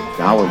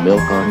 sour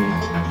milk on you.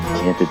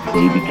 Chanted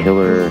baby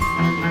killer.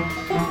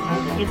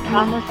 You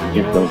promised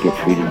Kids don't get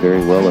treated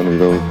very well under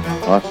those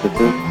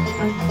auspices.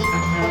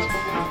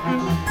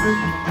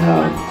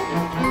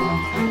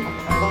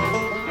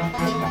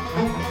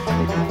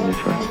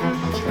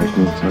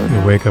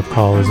 Your wake-up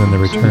call is in the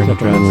return Talk a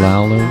address. little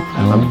louder,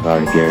 I'm Alan.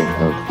 sorry, Gary.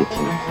 I was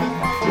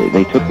getting.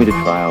 They took me to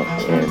trial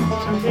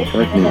and They they should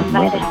charged me have with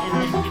invited murder,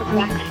 him in for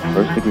breakfast.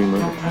 first-degree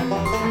murder.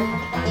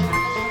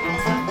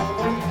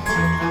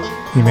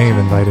 You may have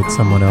invited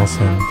someone else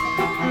in.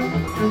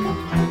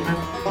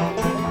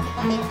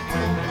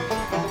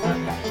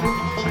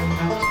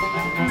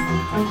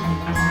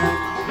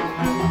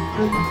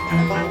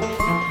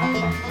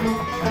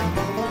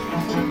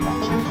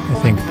 I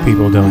think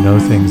people don't know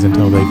things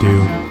until they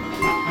do.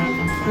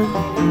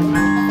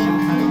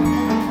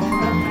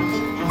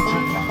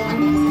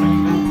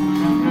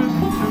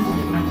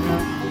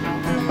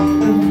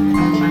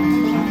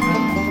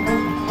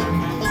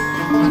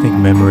 I think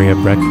memory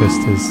of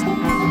breakfast is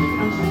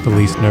the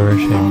least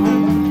nourishing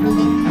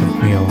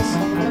of meals.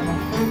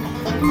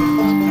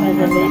 For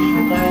the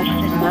least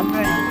nourished in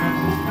memory.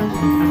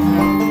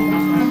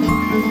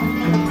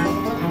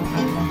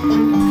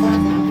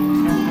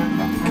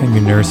 Can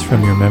you nurse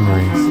from your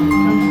memories?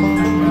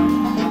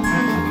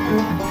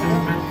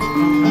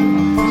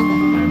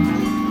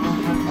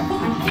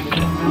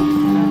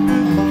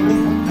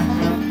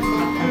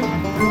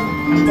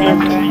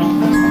 Never.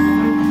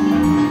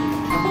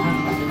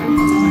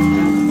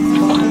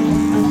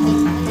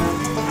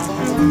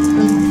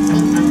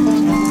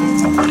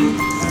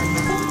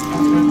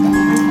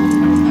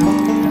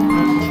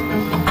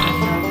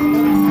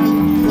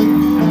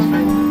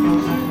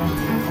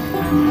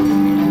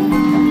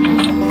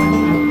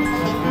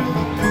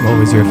 What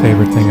was your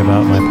favorite thing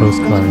about my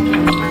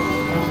postcard?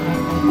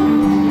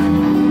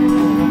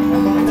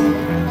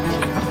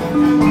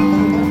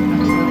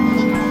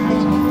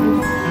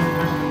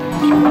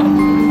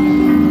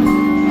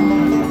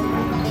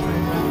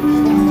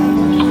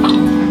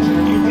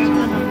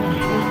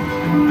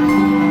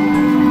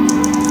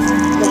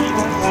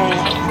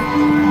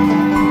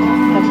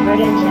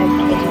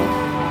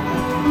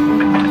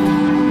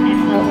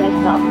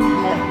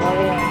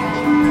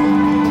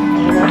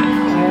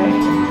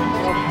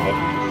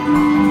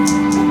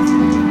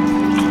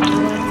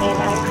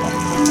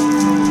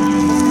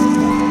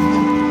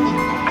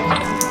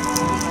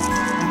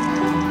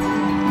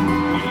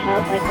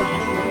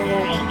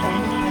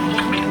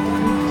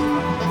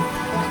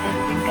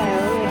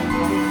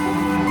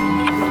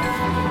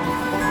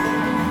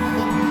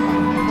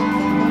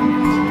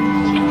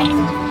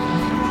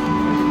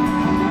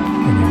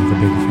 And you have a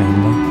big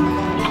family?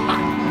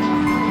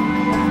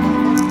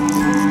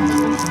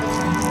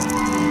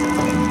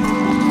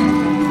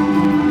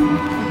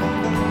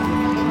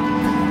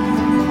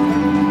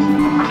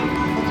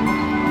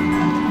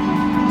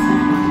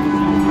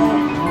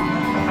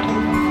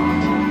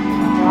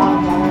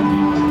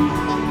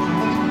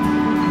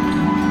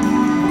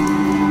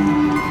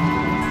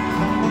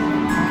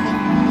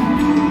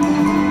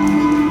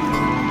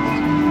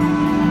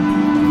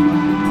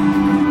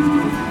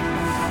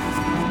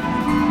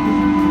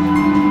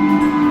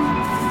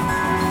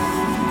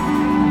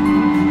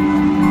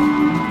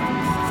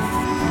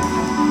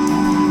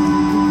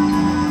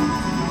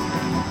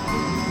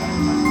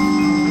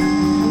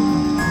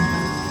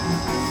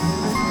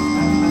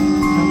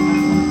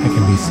 I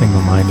can be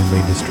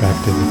single-mindedly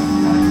distracted.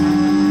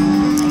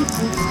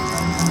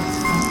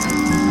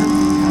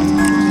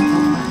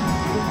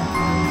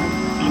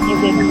 Can you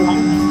be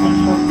collectively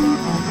focused?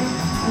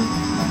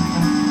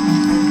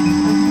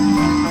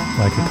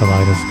 Like a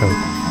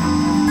kaleidoscope.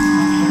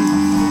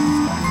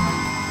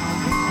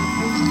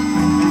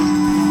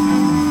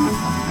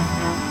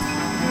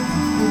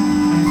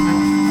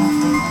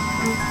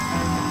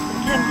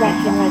 Sometimes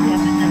I feel like I'm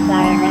in a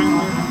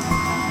diorama.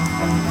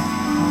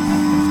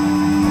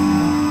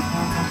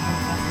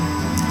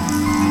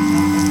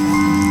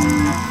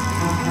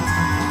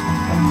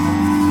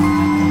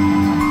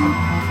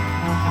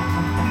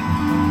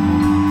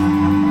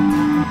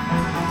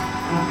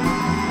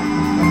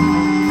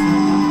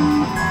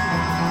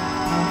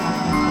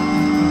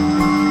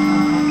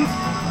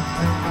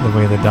 The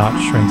way the dot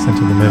shrinks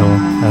into the middle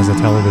as the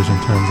television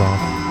turns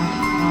off.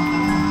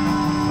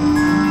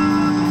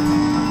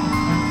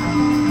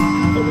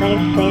 The way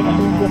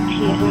faces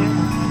appear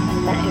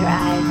and let your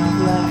eyes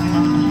blur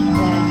after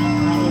staring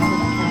at pages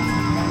of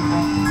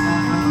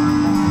text.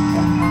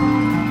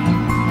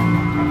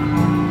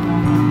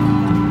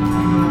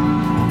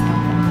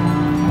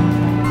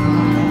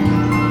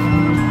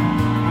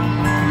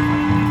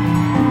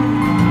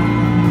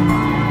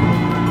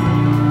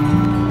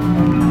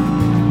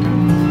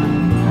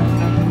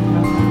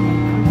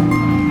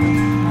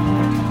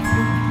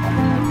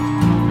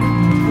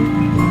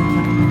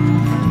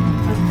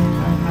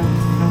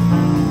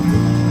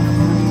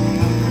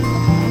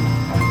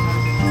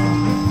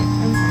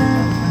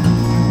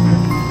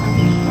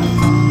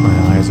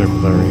 are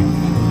blurry.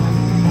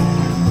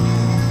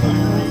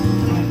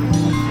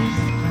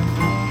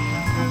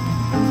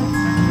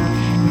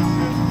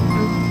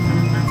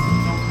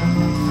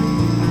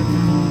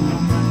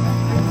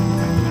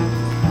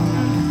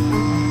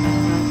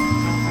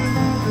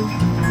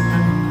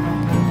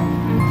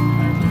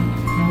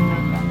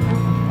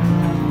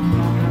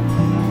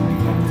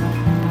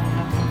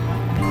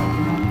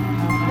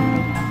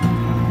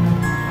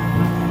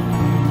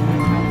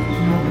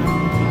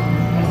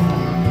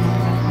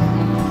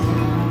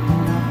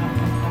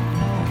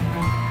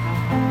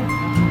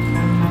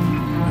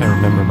 I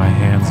remember my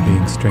hands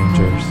being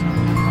strangers.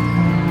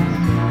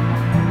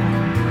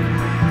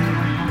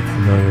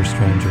 Familiar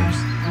strangers.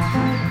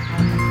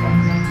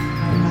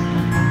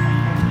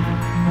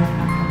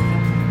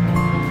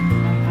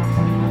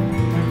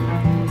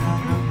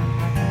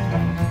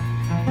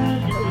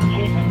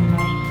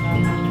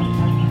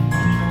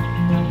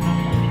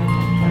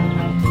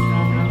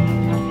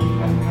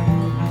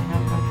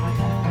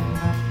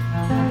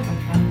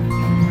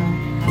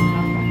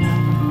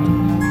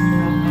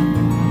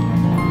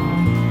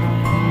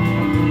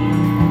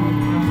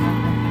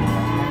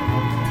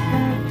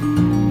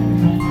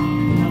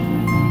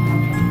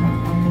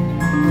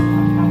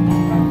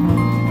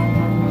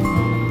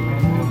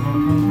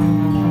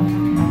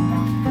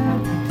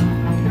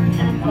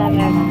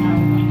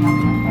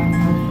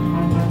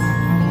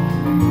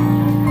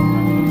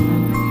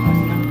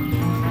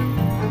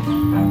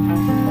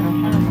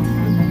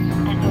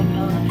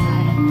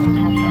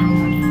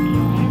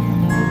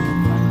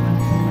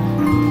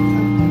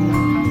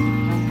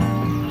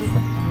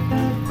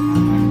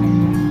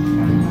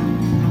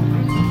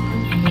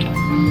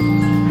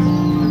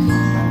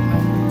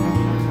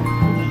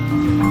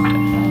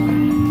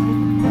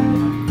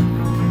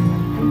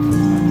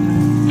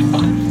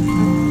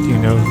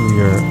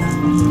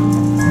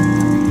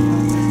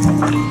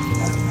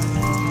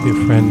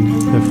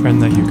 The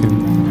friend that you can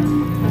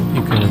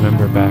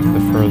remember back the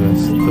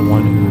furthest, the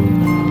one who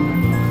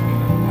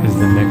is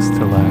the next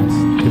to last,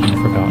 to be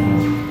forgotten.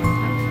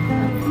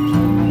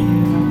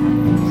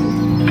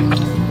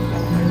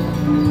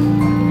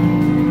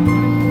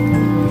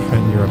 The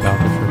friend you're about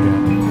to forget.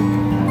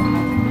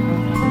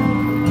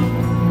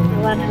 The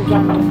one who's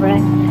on the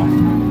brink.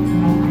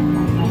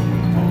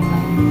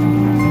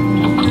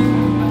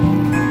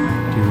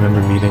 Do you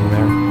remember meeting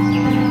there?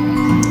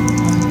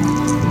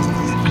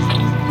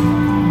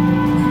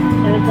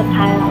 There was a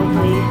pile of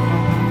leaves.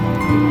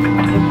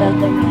 It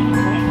doesn't matter.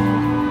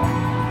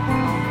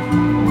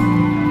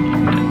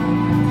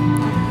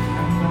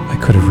 I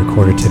could have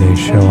recorded today's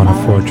show on a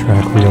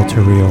 4-track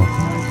reel-to-reel.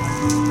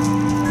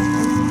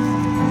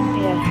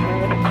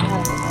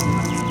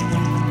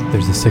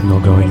 There's a signal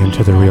going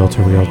into the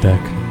reel-to-reel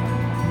deck.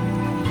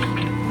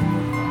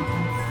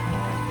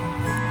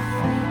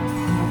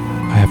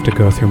 I have to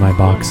go through my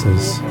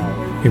boxes.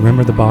 You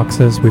remember the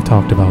boxes? We've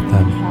talked about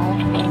them.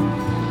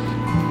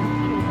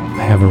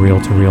 I have a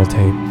reel-to-reel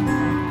tape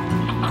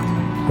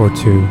or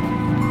two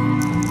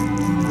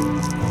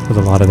with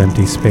a lot of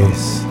empty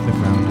space. The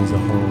ground is a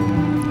hole.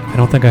 I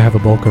don't think I have a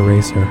bulk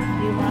eraser.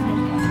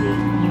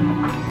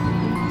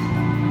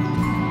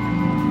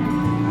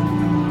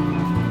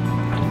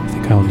 I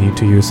think I'll need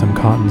to use some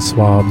cotton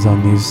swabs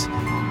on these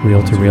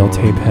reel-to-reel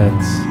tape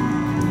heads.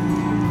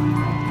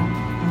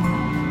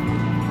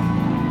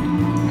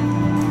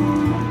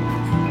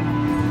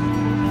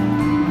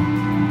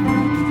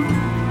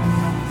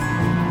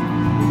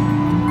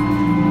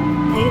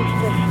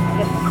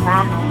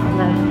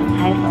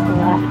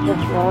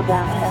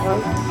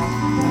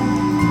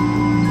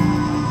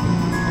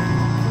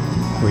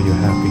 Were you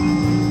happy?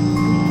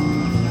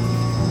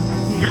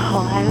 No,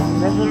 I was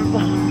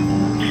miserable.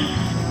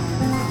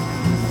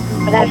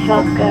 But I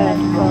felt good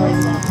going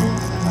on.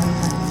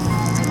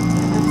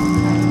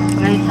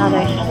 I thought I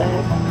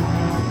should.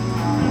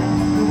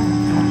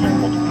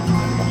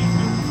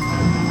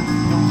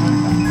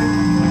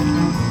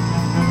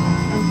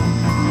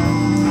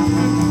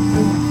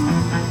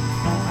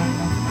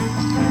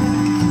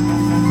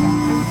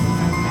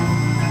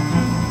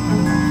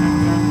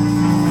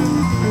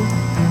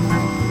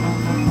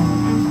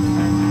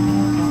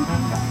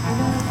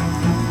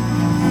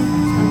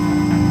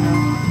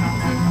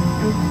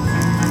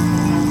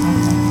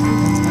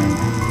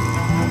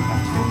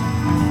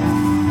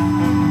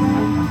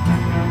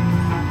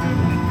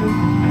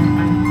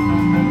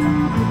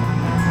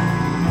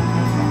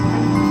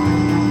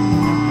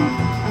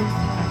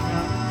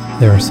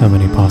 There are so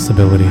many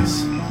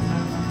possibilities.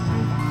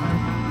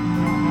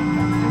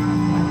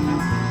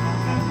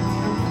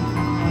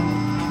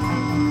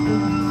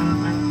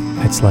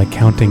 It's like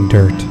counting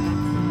dirt.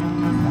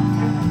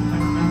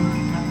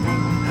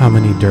 How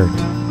many dirt?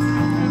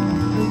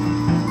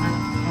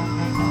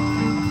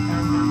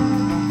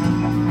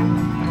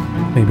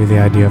 Maybe the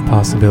idea of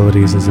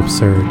possibilities is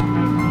absurd.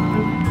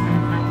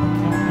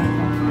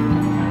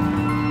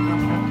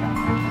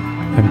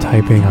 I'm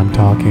typing, I'm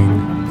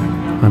talking,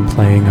 I'm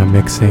playing, I'm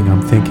mixing,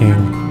 I'm thinking,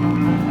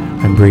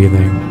 I'm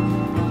breathing,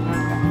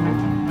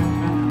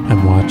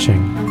 I'm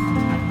watching,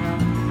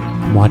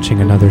 I'm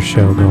watching another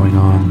show going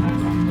on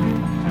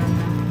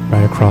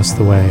right across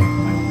the way.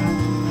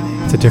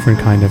 It's a different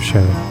kind of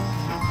show.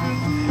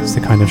 It's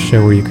the kind of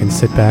show where you can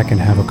sit back and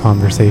have a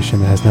conversation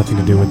that has nothing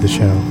to do with the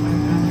show.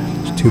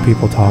 There's two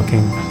people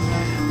talking.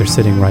 They're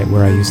sitting right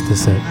where I used to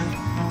sit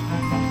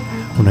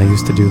when I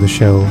used to do the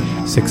show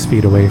 6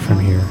 feet away from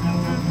here.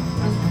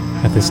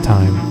 At this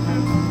time,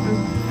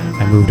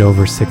 I moved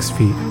over 6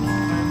 feet.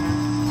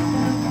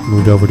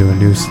 Moved over to a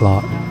new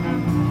slot,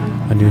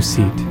 a new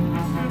seat.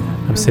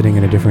 I'm sitting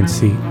in a different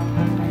seat,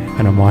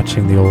 and I'm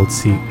watching the old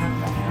seat,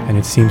 and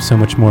it seems so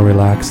much more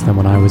relaxed than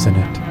when I was in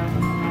it.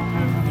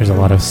 There's a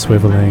lot of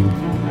swiveling,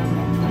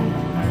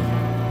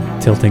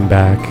 tilting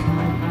back,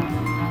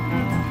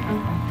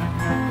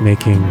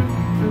 making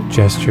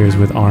gestures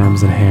with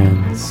arms and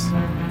hands,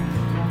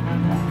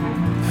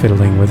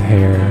 fiddling with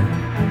hair,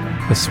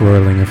 the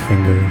swirling of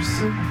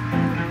fingers,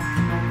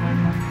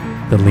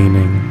 the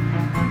leaning.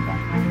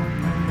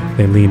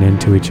 They lean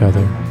into each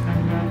other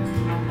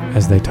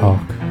as they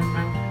talk.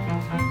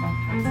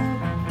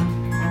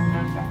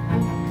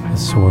 The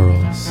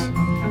swirls.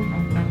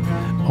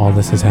 All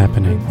this is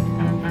happening.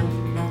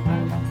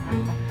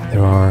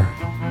 There are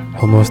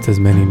almost as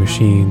many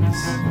machines,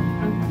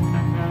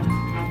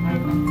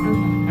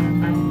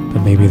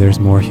 but maybe there's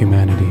more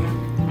humanity.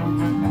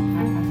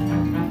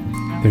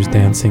 There's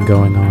dancing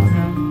going on.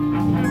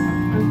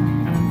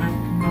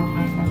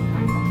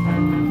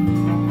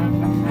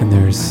 And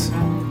there's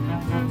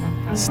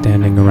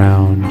standing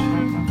around,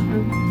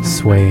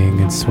 swaying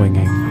and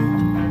swinging,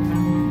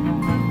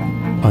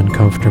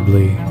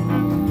 uncomfortably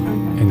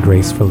and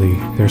gracefully.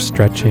 They're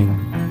stretching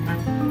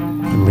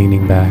and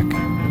leaning back.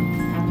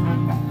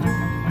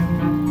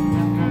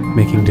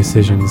 Making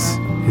decisions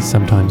is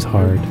sometimes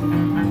hard.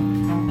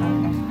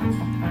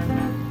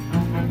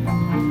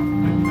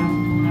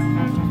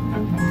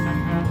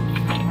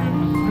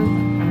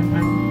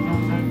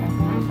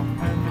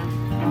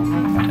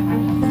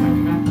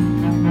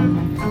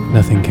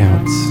 Nothing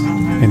counts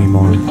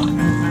anymore.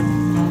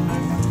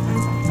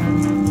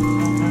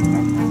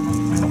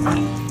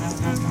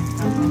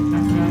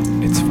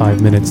 It's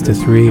 5 minutes to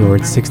 3, or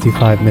it's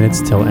 65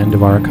 minutes till end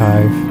of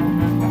archive.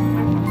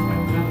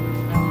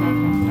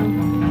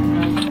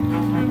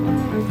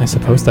 I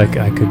suppose I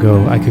could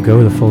go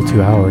the full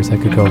 2 hours. I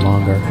could go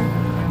longer.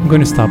 I'm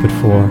going to stop at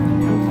 4.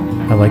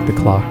 I like the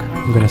clock.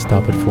 I'm going to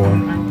stop at 4.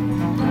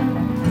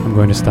 I'm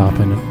going to stop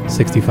in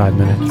 65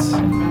 minutes.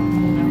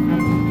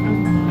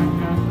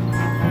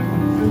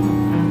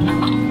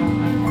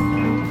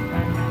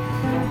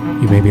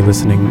 You may be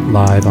listening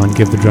live on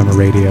Give the Drummer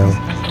Radio.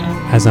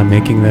 As I'm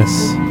making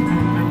this,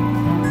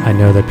 I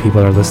know that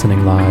people are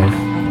listening live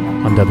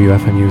on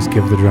WFMU's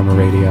Give the Drummer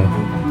Radio.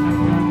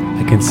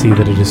 I can see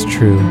that it is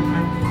true,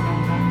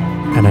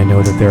 and I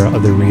know that there are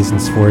other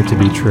reasons for it to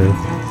be true.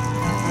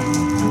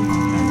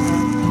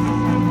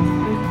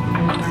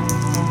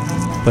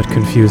 But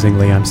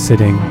confusingly, I'm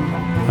sitting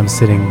at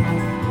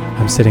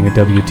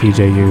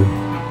WTJU,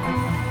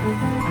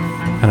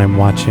 and I'm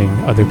watching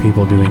other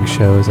people doing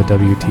shows at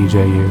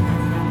WTJU.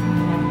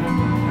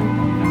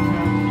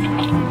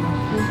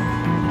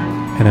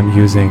 And I'm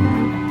using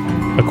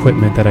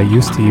equipment that I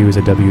used to use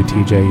at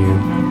WTJU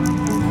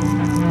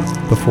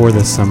before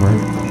this summer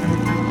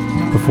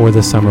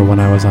when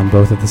I was on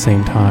both at the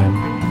same time.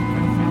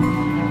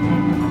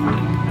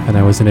 And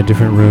I was in a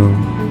different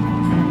room.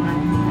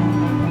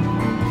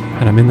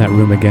 And I'm in that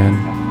room again.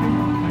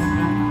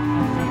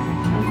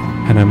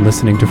 And I'm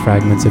listening to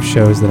fragments of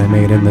shows that I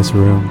made in this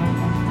room.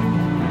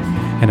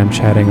 And I'm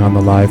chatting on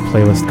the live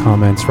playlist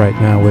comments right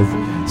now with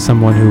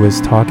someone who is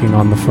talking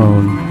on the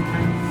phone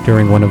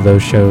during one of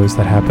those shows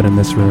that happen in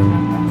this room.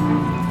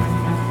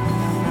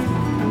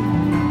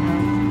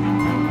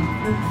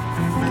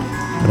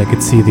 But I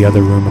could see the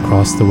other room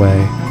across the way,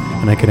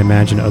 and I could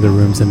imagine other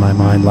rooms in my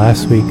mind.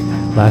 Last week,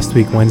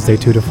 Wednesday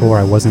 2 to 4,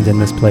 I wasn't in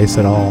this place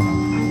at all.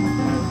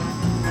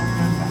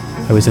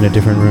 I was in a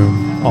different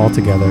room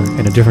altogether,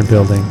 in a different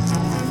building,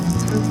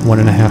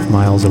 1.5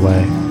 miles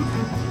away.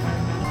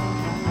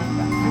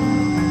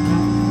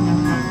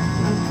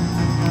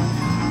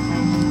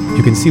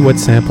 You can see what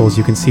samples,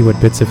 you can see what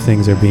bits of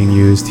things are being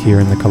used here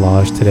in the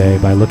collage today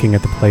by looking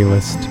at the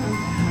playlist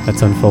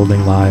that's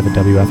unfolding live at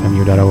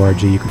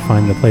WFMU.org. You can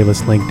find the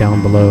playlist link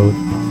down below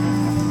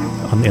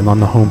on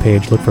the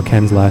homepage. Look for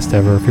Ken's Last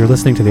Ever. If you're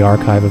listening to the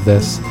archive of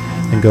this,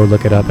 then go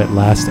look it up at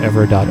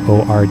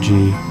lastever.org.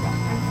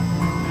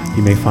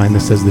 You may find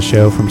this as the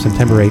show from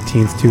September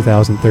 18th,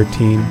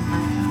 2013,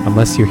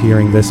 unless you're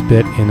hearing this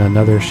bit in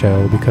another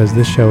show, because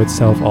this show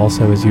itself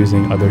also is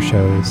using other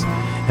shows,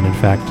 and in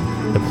fact,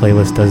 the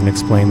playlist doesn't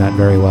explain that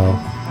very well.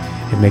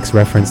 It makes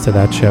reference to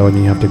that show, and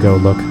then you have to go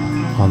look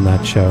on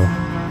that show.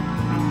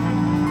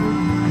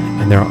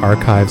 And there are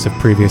archives of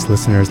previous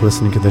listeners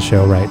listening to the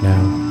show right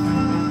now.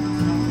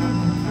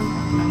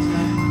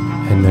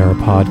 And there are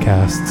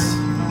podcasts,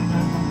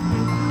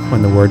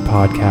 when the word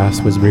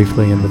podcast was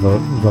briefly in the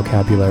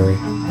vocabulary.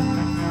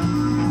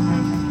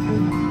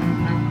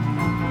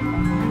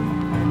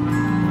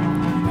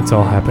 It's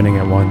all happening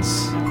at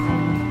once.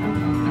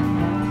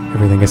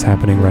 Everything is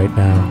happening right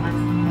now.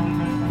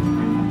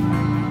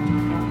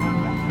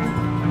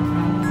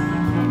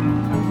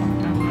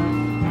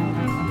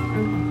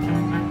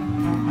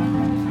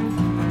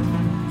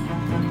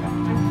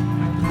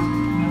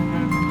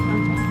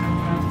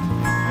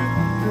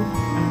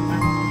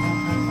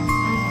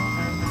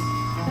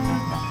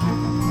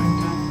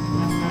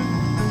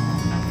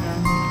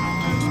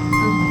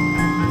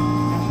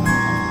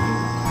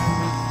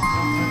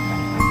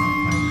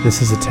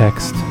 This is a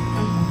text.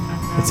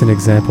 It's an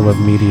example of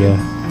media,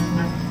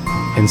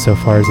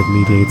 insofar as it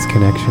mediates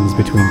connections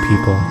between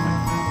people.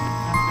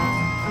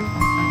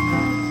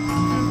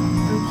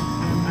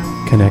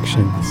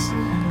 Connections.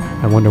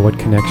 I wonder what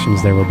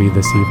connections there will be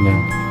this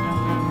evening.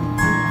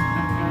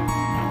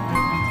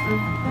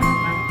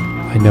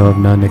 I know of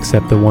none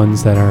except the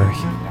ones that are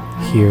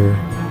here,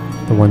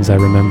 the ones I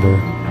remember,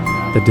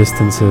 the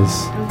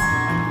distances,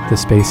 the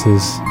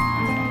spaces,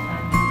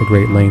 the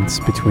great lengths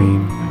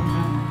between,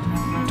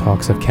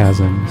 talks of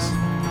chasms.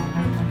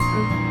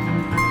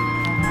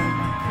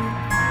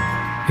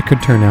 It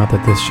could turn out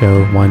that this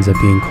show winds up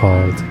being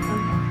called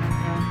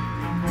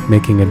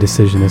 "Making a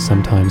Decision is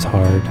Sometimes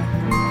Hard."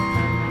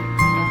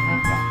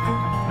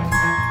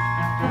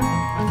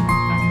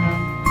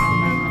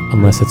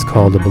 Unless it's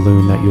called a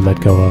balloon that you let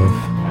go of.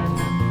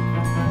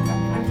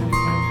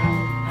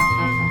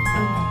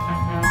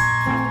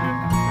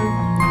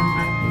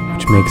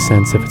 Which makes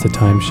sense if it's a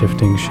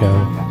time-shifting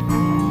show.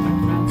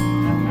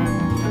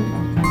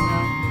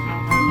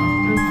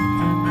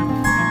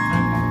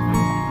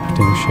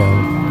 Show.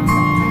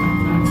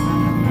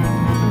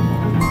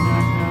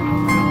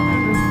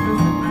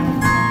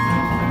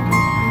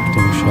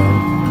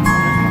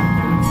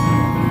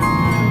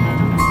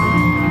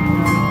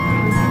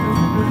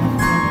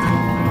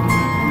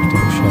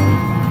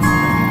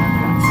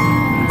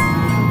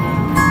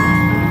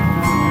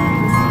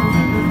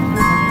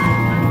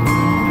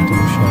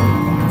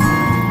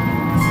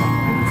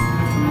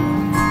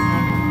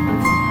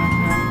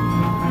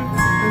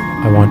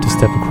 I want to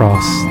step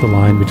across the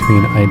line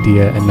between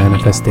idea and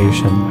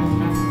manifestation.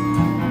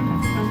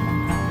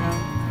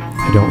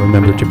 I don't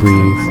remember to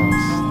breathe.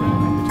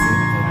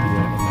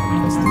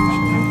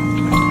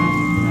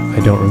 I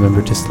don't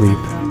remember to sleep.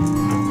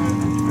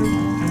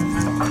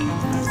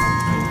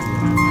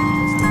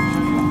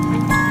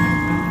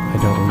 I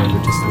don't remember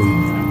to sleep.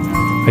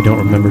 I don't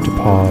remember to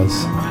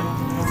pause.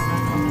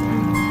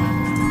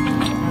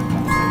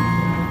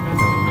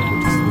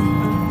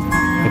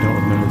 I don't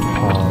remember to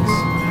pause.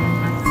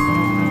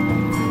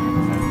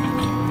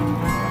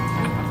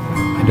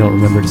 I don't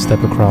remember to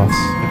step across.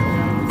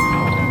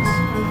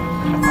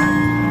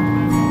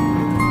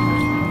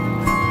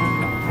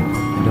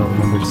 I don't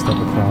remember to step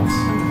across.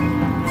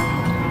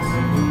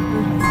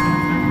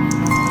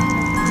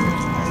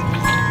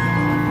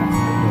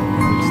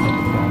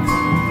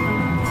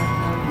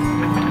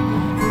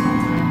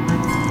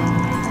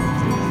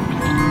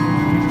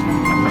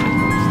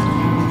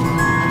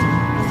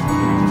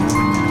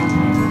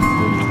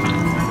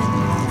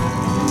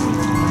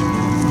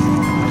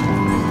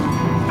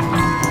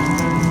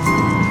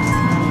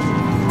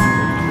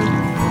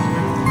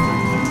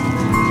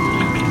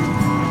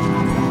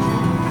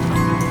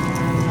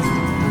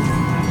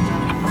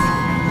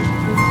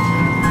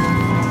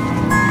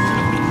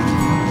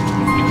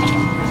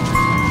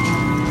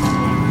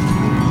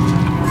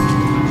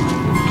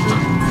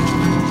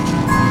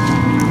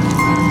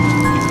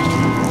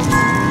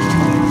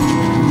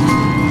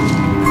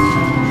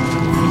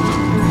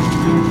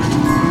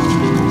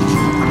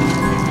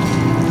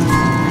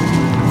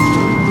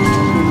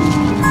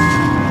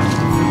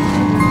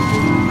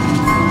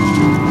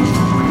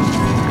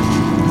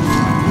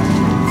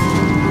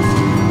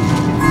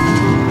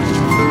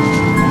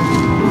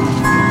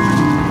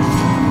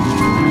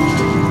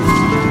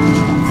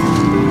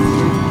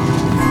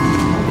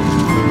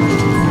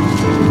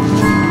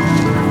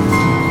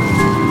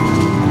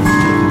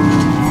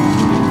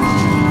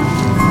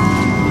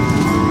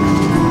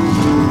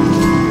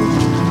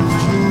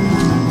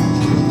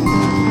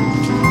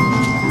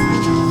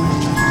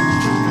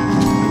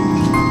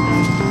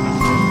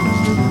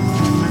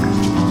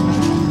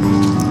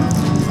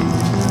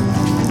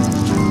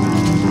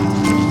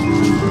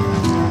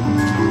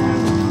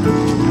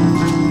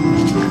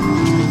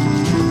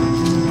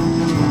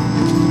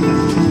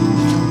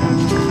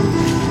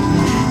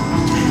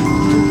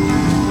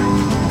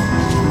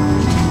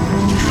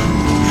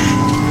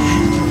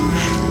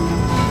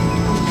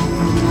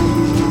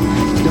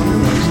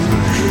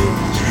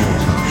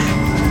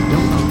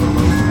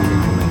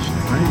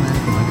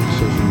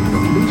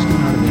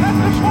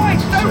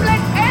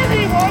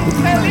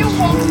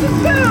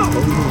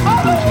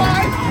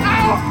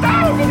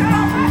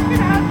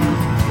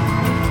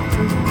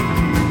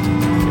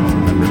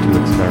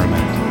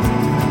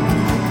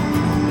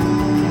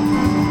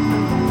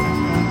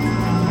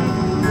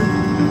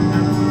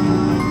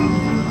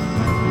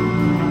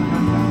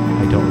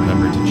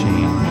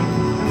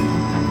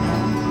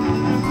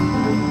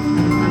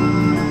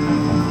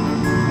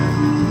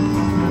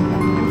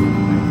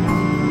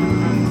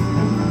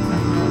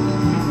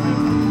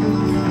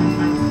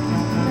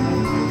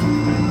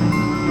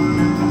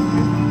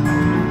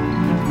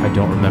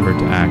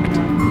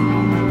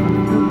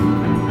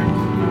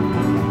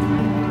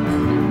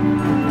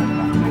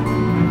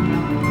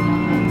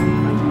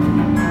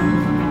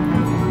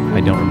 I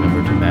don't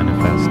remember to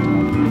manifest.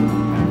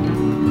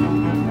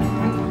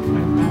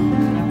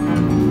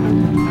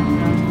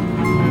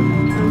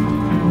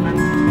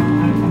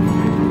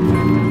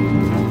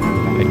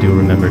 I do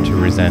remember to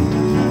resent.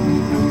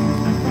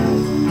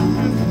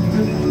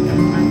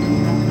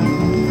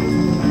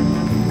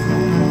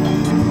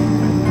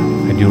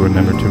 do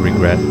remember to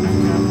regret.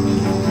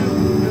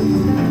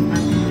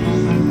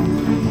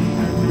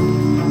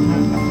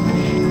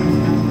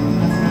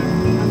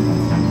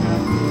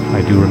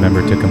 I do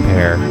remember to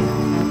compare.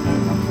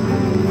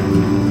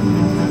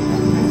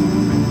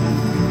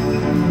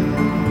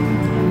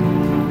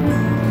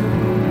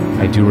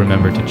 I do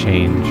remember to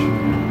change.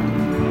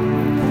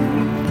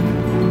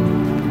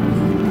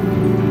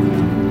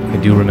 I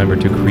do remember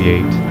to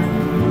create.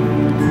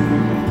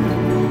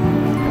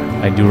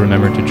 I do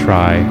remember to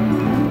try.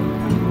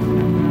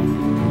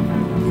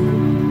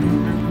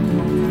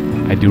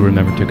 I do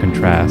remember to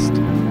contrast.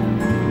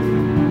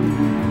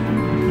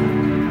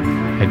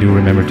 I do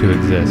remember to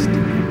exist.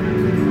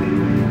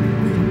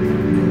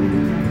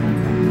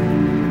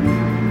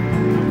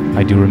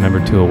 I do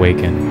remember to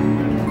awaken.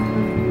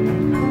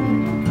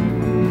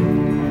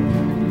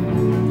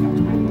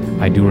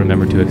 I do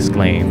remember to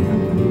exclaim.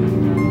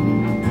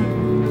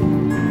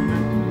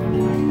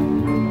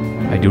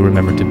 I do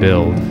remember to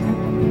build.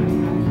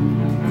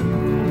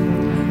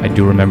 I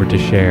do remember to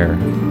share.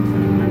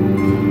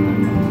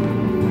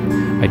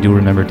 I do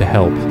remember to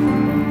help.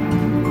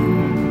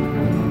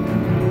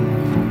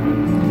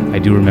 I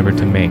do remember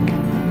to make.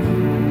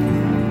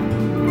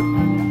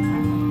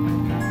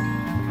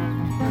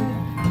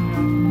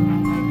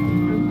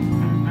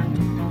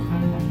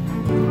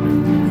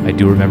 I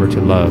do remember to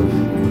love.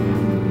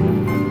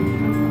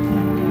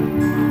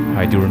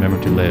 I do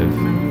remember to live.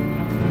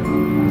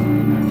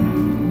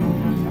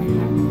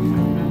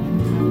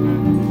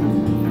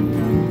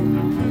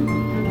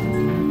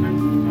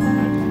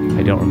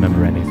 I don't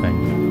remember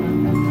anything.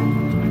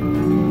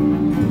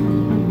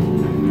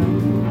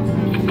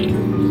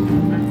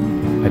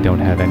 I don't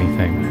have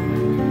anything.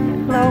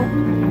 Hello.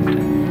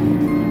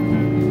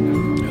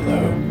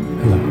 Hello.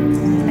 Hello.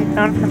 I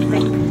found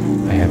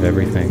something. I have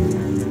everything.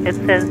 It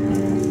says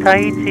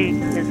Tai-Chi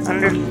is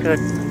understood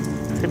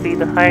to be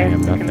the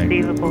highest nothing.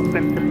 conceivable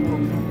principle,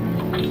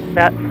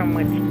 that from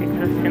which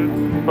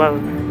existence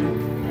flows.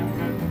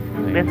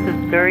 This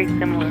is very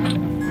similar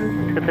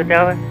to the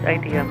Taoist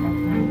idea.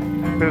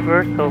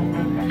 Reversal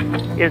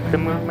is the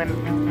movement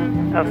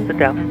of the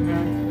Tao.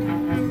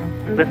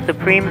 The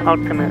Supreme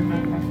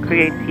Ultimate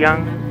creates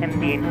yang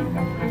and yin.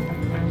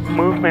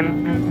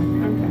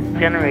 Movement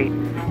generates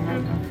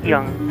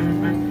yang.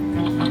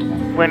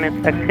 When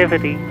its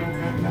activity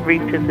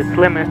reaches its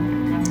limit,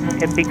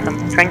 it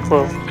becomes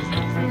tranquil.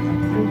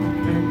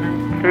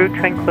 Through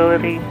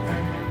tranquility,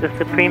 the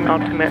Supreme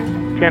Ultimate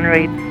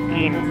generates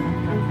yin.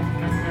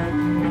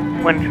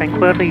 When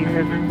tranquility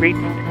has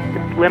reached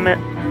its limit,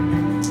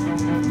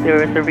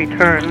 there is a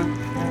return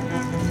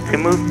to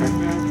movement.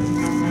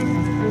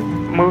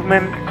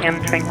 Movement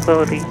and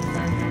tranquility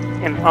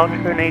in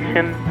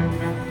alternation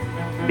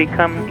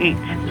become each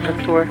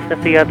the source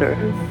of the other.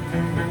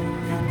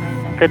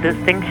 The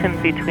distinction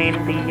between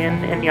the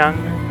yin and yang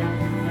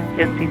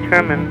is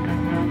determined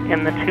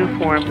in the two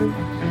forms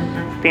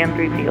stand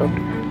revealed.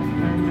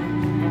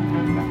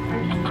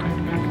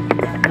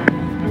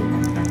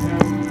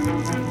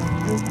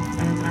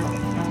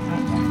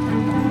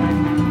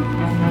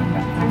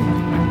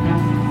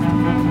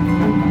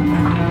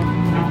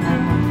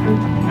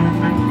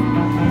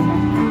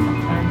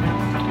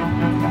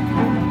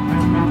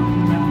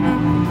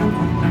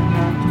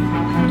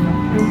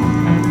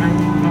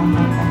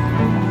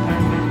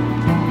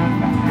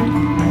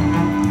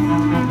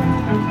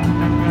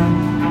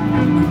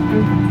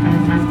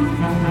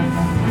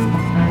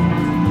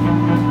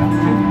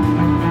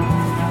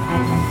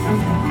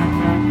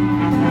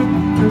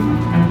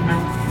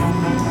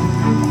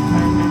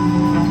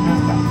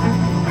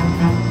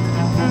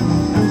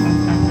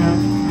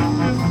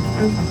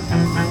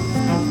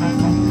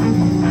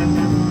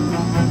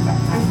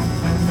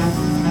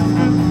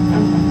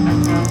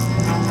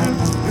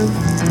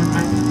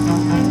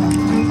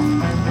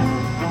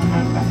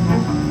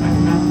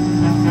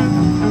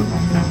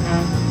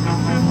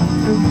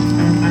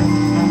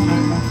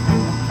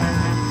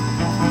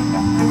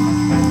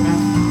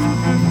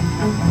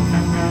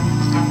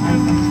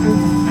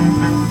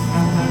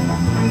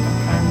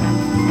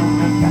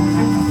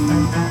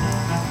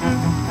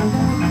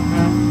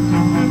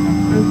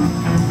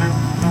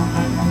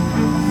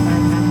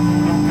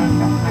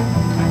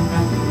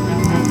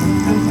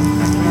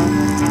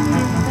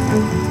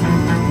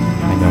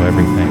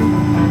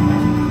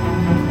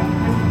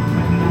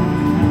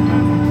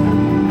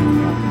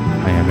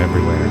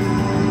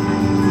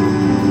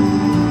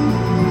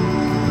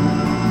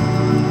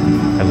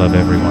 love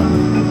everyone.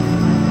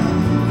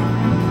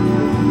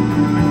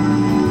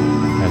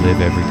 I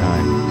live every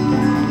time.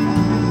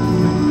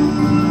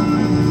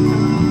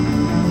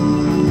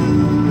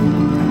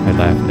 I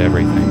laugh at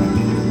everything.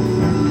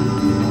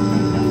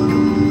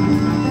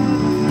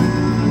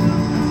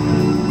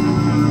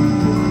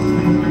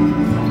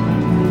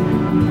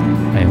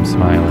 I am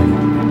smiling.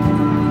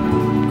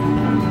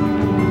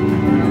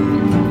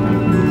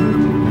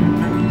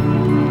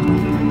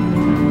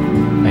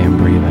 I am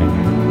breathing.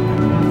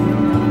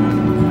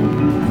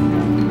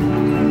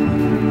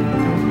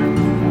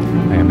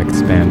 I am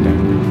expanding.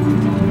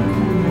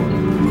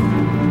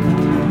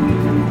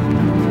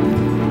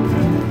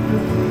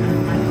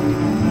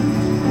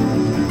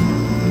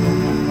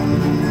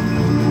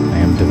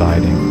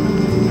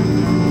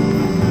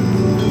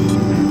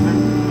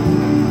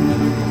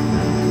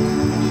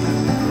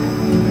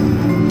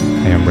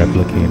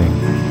 replicating.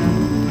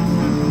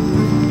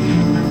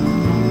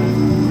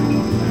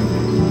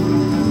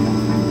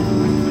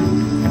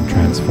 I'm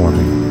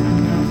transforming.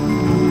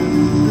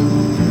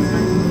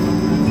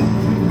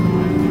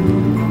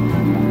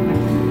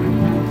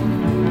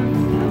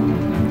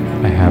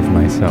 I have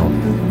myself.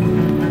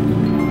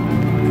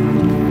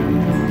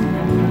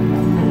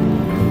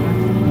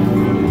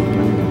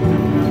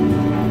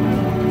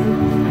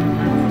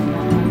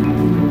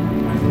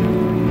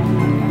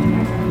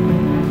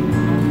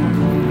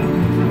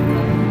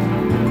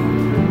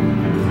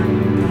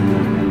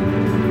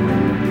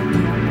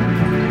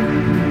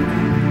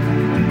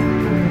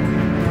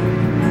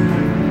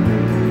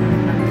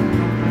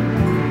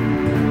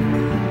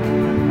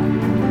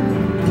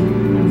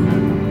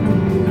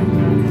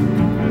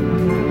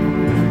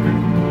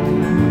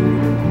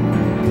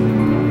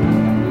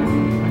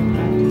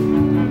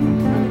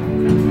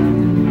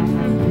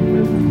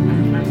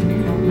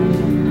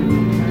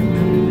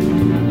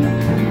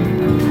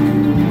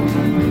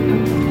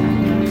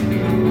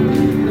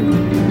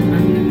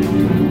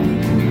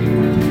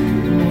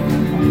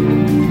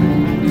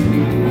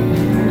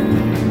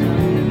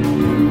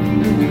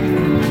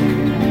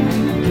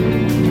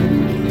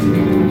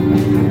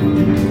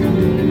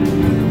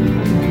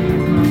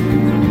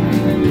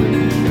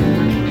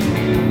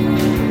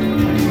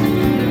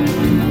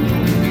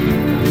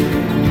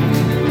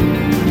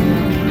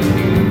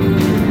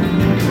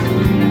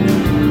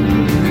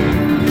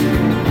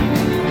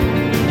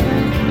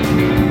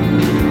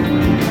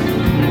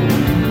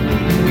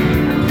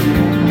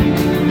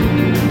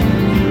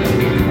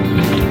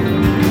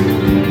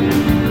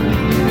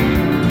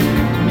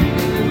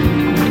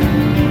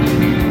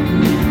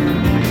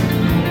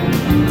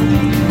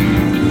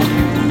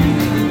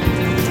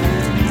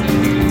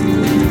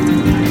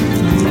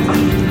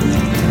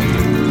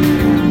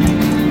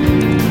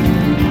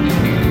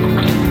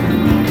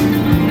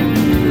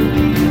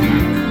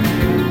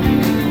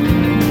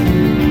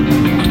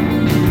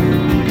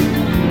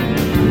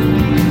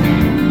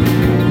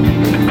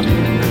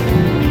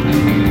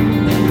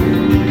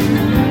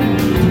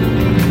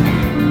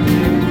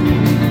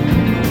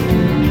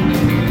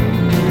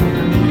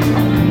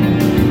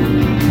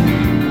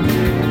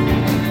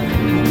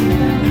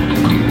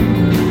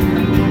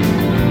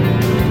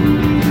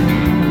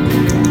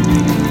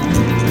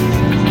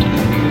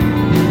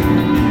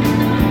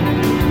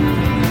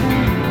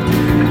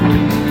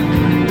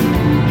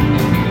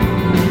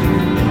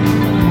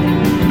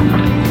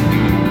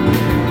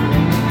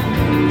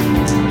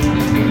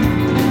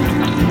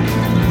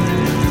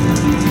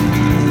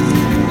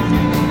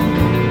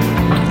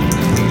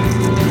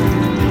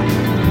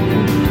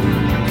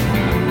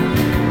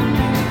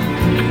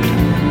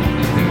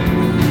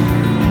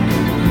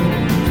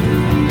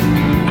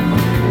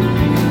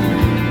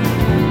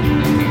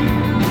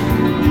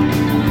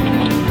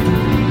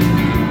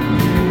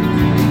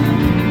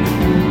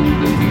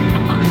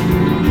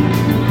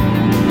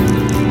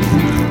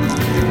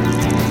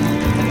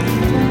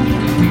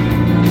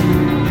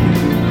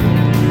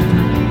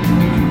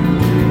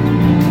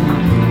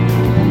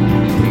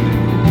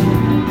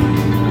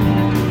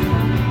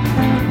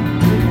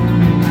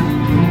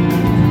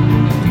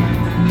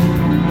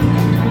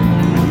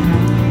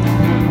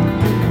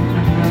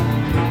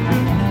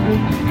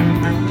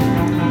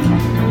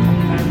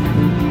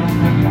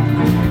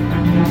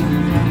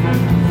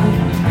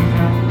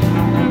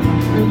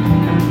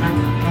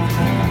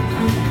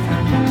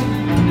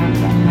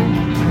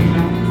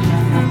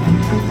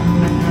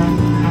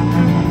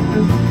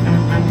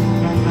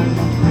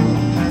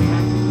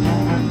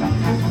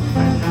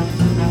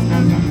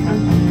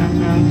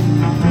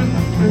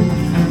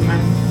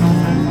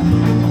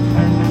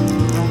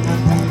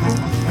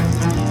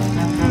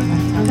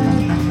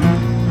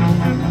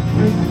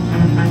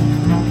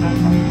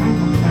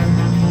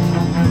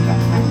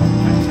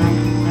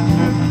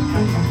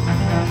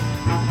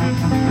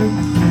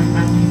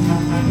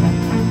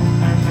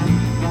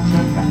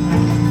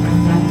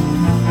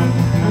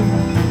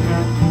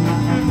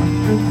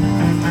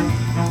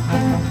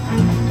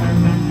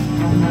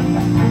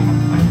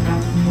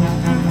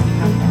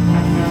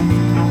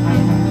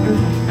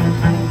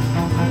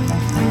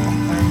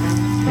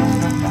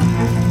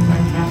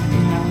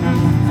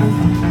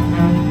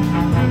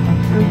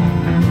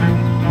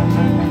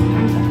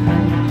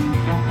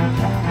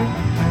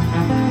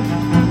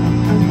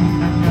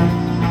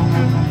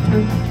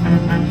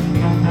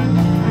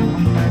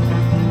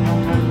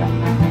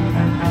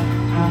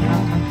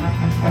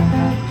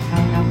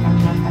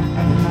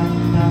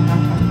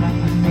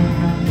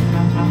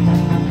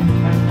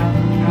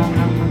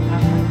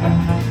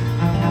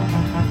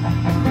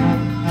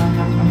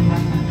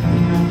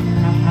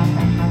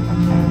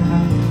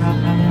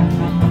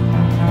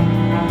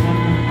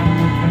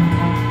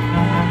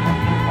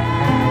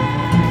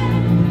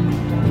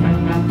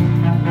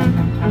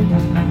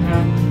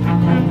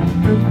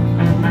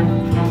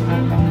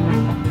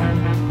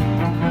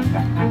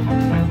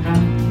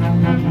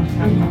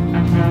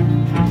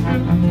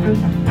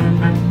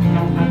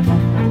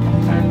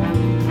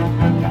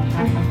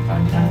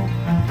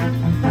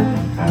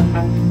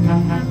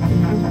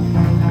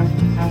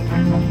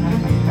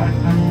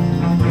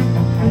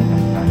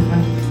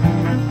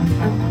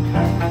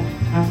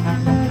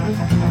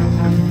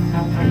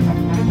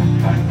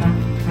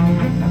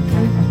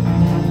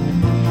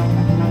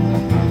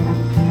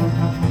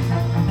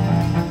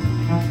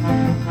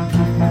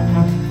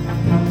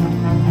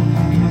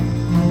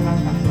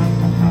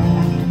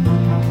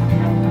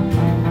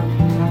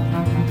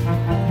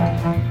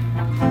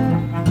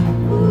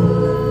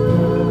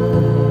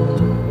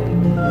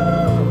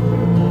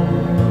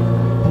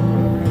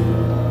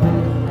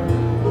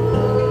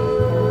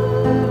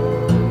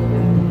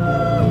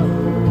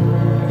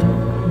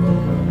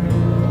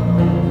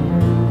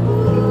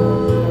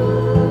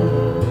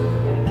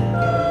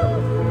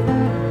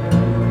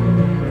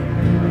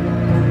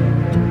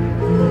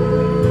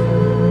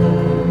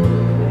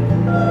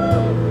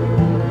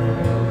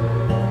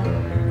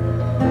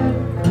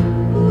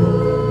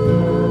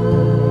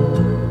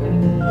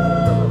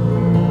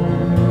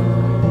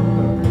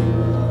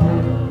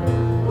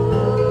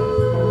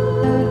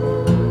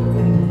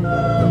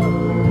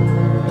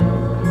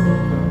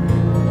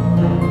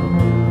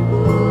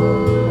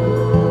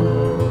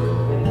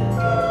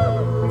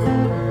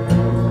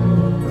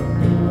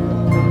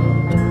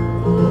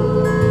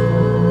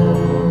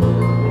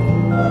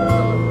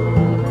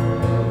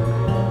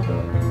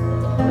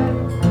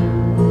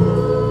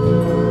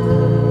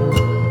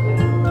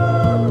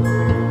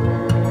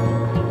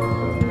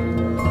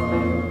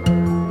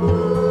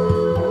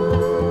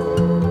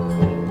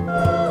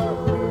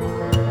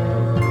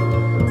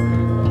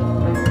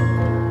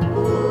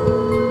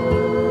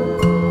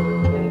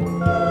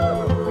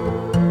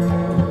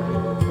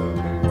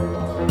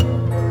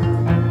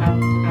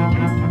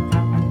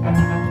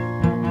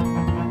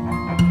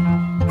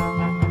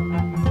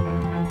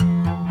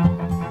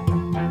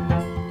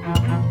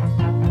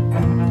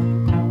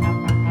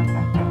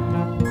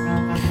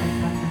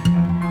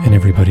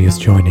 everybody is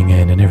joining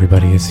in and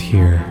everybody is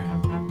here.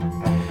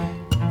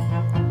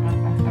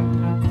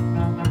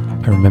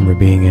 I remember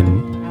being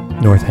in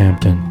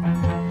Northampton.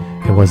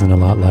 It wasn't a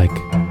lot like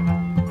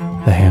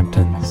the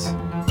Hamptons.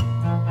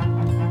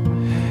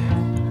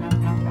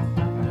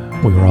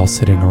 We were all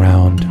sitting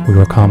around. We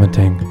were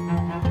commenting.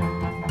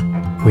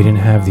 We didn't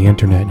have the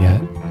internet yet.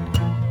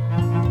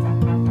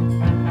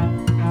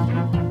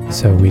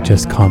 So we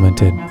just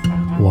commented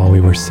while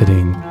we were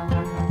sitting,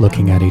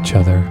 looking at each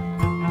other.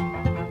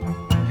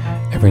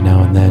 Every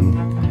now and then,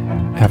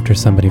 after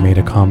somebody made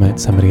a comment,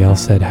 somebody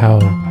else said, "How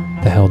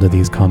the hell do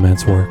these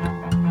comments work?"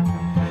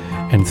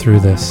 And through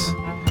this,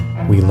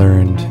 we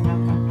learned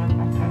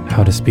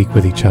how to speak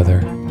with each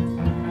other.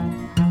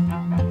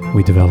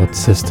 We developed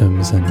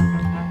systems and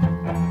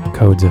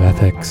codes of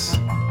ethics.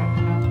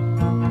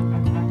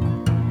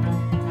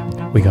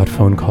 We got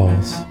phone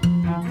calls.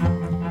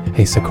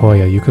 Hey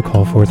Sequoia, you could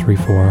call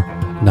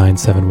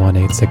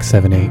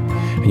 434-971-8678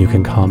 and you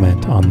can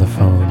comment on the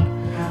phone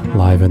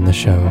live in the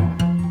show.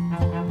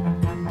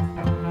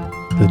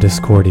 The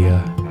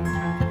discordia,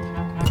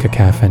 the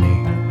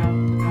cacophony,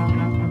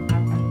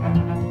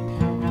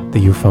 the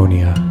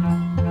euphonia.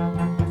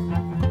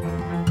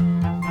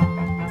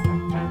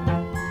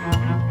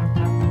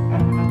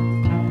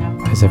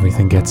 As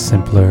everything gets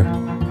simpler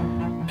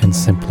and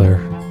simpler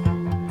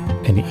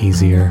and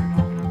easier.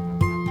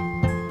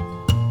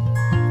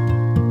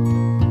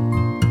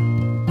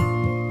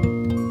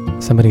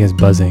 Somebody is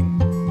buzzing.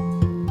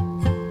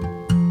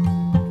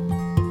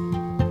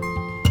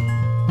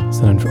 It's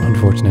an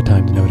unfortunate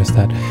time to notice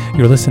that.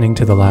 You're listening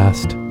to the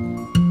last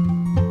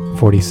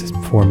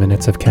 44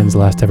 minutes of Ken's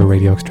Last Ever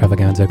Radio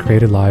Extravaganza,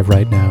 created live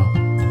right now.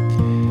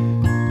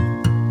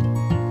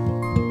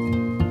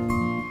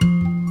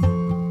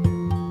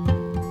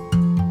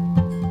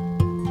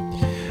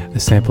 The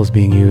samples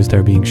being used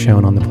are being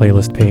shown on the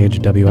playlist page,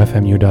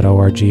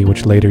 wfmu.org,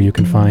 which later you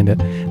can find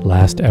at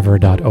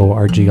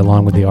lastever.org,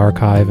 along with the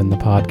archive and the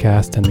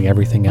podcast and the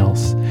everything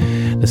else.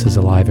 This is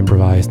a live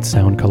improvised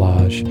sound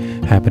collage,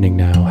 happening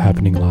now,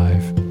 happening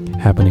live,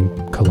 happening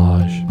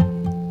collage.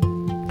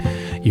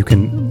 You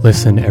can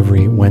listen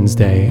every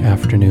Wednesday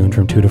afternoon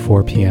from 2 to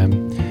 4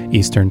 p.m.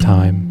 Eastern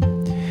Time.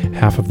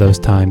 Half of those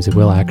times it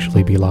will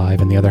actually be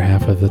live, and the other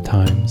half of the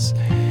times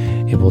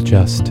it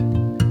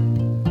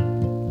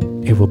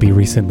will be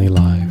recently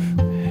live.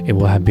 It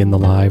will have been the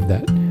live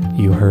that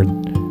you heard,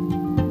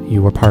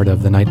 you were part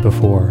of the night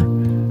before,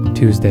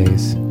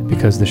 Tuesdays,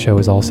 because the show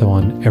is also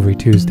on every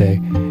Tuesday,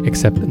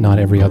 except not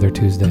every other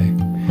Tuesday.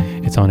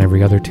 It's on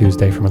every other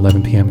Tuesday from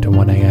 11 p.m. to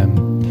 1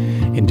 a.m.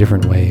 in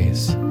different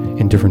ways,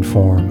 in different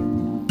form,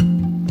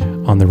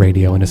 on the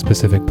radio in a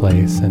specific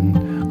place, and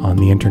on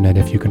the internet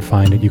if you can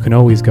find it. You can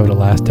always go to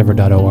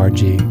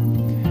lastever.org,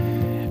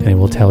 and it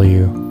will tell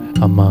you,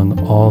 among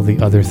all the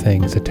other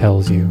things it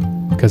tells you,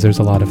 because there's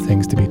a lot of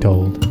things to be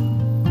told.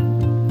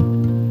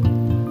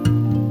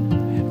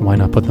 And why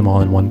not put them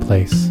all in one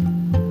place?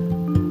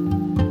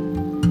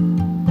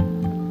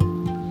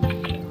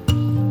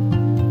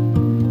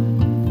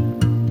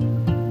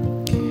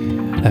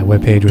 That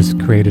webpage was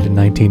created in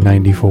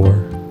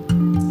 1994.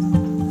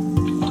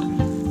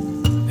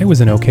 It was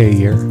an okay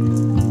year.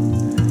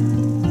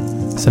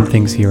 Some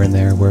things here and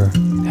there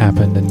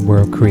happened and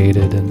were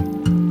created, and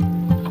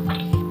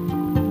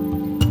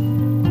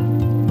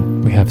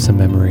we have some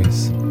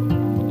memories.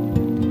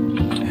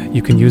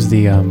 You can use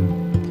the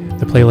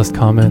playlist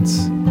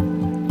comments.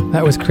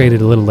 That was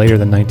created a little later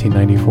than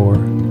 1994.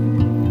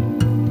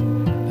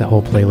 The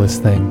whole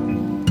playlist thing.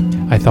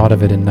 I thought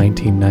of it in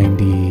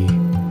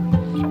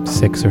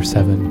 1996 or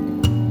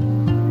 7,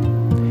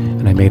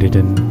 and I made it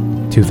in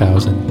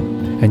 2000,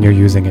 and you're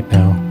using it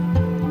now.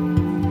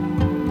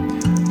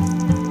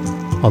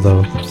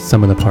 Although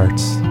some of the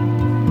parts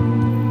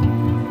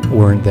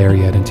weren't there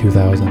yet in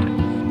 2000.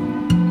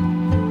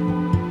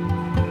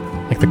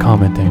 Like the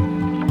commenting.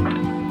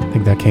 I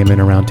think that came in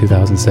around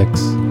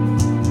 2006.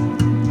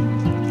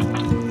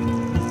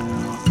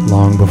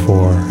 Long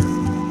before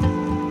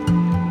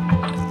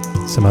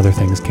some other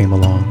things came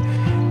along.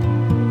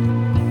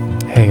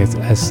 Hey,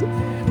 as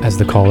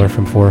the caller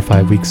from 4 or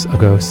 5 weeks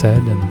ago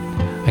said, and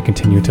I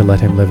continue to let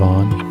him live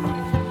on.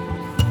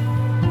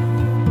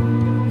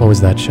 What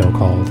was that show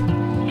called?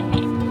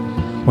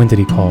 When did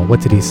he call? What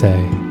did he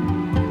say?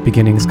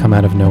 Beginnings come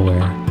out of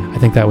nowhere. I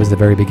think that was the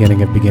very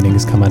beginning of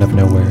Beginnings Come Out of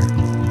Nowhere.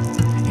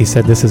 He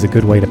said this is a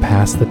good way to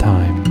pass the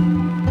time.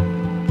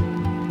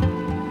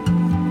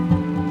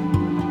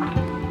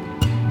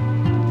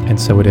 And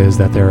so it is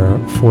that there are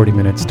 40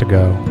 minutes to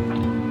go.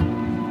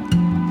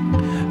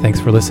 Thanks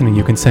for listening.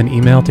 You can send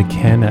email to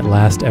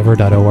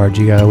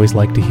ken@lastever.org. I always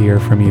like to hear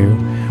from you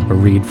or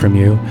read from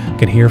you. I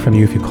can hear from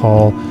you if you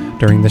call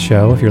during the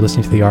show. If you're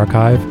listening to the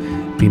archive,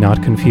 be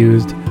not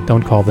confused.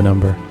 Don't call the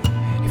number.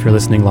 If you're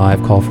listening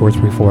live, call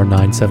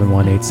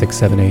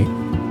 434-971-8678.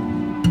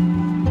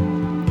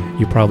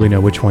 You probably know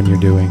which one you're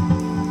doing.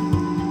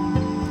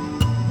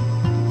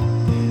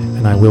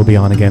 And I will be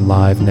on again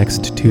live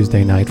next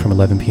Tuesday night from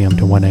 11 p.m.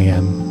 to 1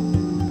 a.m.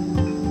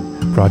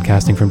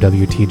 broadcasting from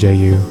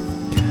WTJU.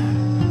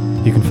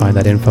 You can find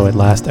that info at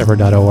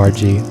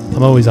lastever.org.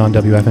 I'm always on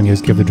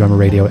WFMU's Give the Drummer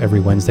Radio every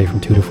Wednesday from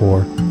 2 to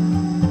 4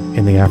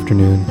 in the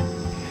afternoon.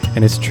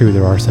 And it's true,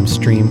 there are some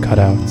stream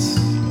cutouts.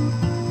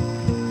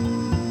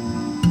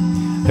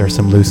 There are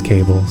some loose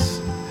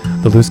cables.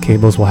 The loose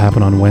cables will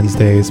happen on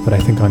Wednesdays, but I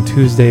think on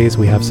Tuesdays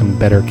we have some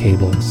better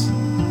cables.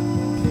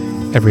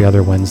 Every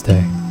other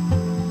Wednesday.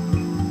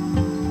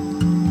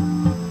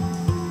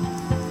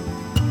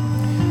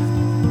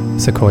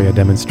 Sequoia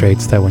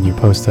demonstrates that when you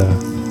post a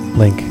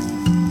link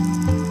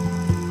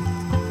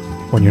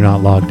when you're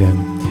not logged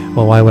in.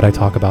 Well, why would I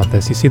talk about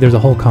this? You see, there's a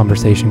whole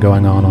conversation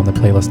going on the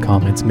playlist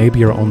comments. Maybe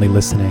you're only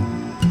listening.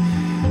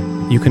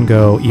 You can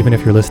go, even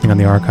if you're listening on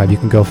the archive, you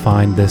can go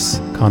find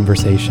this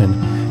conversation.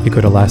 You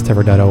go to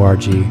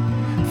lastever.org,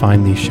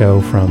 find the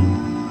show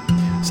from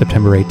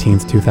September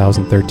 18th,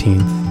 2013,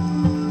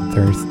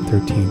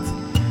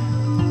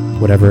 13th,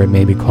 whatever it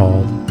may be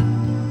called.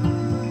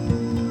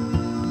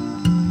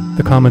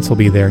 The comments will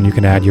be there and you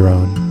can add your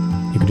own.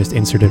 You can just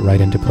insert it right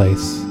into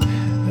place.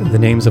 The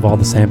names of all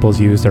the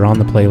samples used are on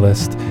the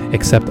playlist,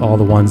 except all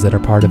the ones that are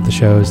part of the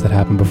shows that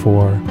happened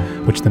before,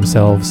 which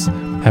themselves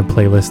have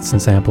playlists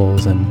and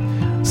samples,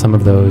 and some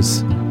of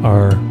those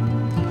are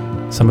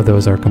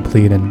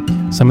complete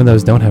and some of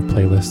those don't have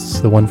playlists.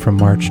 The one from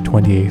March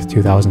 28th,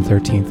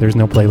 2013, there's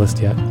no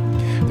playlist yet.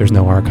 There's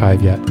no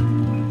archive yet.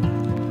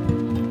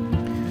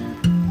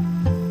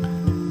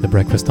 The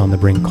Breakfast on the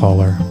Brink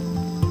caller.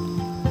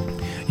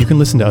 You can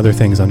listen to other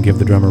things on Give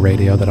the Drummer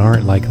Radio that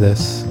aren't like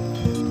this,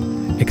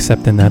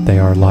 except in that they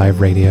are live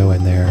radio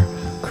and they're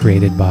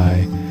created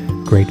by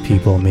great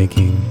people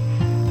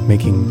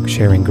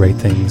sharing great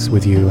things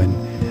with you,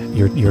 and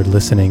you're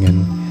listening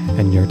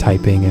and you're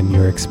typing and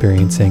you're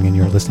experiencing and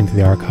you're listening to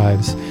the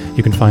archives.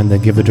 You can find the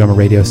Give the Drummer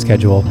Radio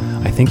schedule.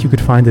 I think you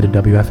could find it at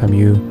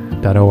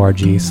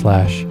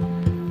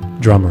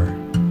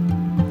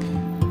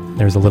wfmu.org/drummer.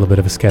 There's a little bit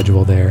of a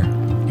schedule there.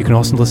 You can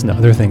also listen to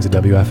other things at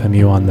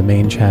WFMU on the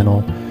main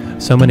channel.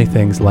 So many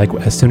things, like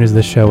as soon as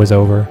this show is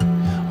over,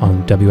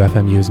 on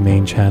WFMU's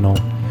main channel,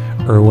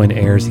 Irwin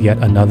airs yet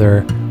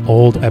another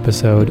old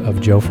episode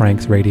of Joe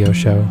Frank's radio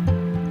show.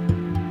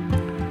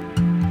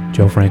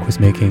 Joe Frank was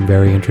making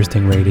very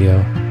interesting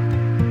radio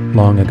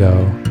long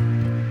ago,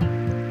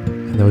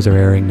 and those are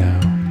airing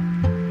now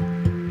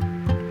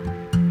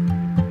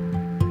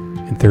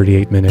in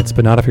 38 minutes,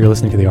 but not if you're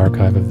listening to the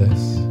archive of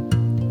this.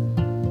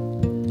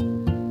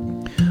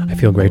 I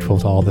feel grateful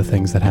to all the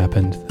things that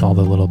happened, all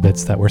the little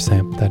bits that were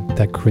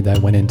that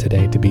went in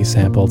today to be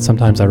sampled.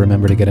 Sometimes I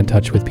remember to get in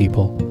touch with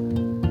people.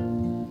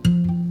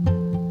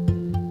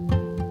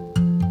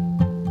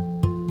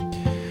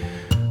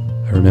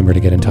 I remember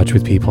to get in touch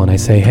with people and I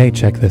say, hey,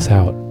 check this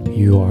out.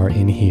 You are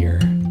in here.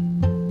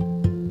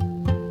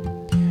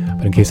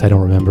 But in case I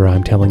don't remember,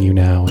 I'm telling you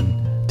now and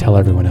tell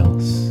everyone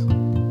else.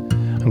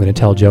 I'm going to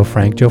tell Joe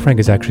Frank. Joe Frank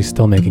is actually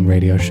still making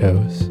radio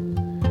shows.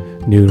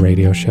 New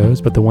radio shows,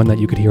 but the one that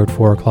you could hear at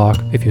 4 o'clock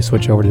if you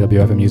switch over to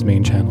WFMU's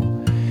main channel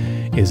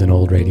is an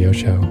old radio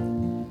show.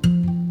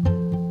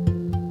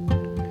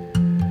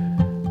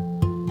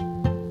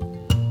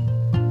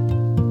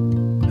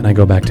 And I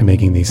go back to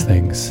making these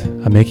things.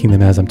 I'm making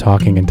them as I'm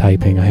talking and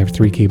typing. I have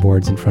 3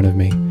 keyboards in front of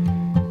me.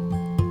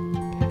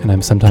 And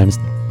I'm sometimes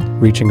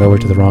reaching over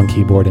to the wrong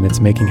keyboard and it's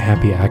making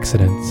happy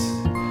accidents.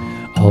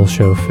 A whole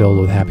show filled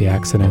with happy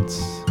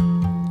accidents.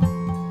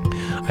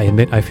 I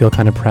admit I feel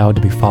kind of proud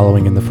to be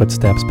following in the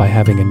footsteps by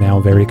having a now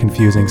very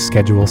confusing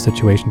schedule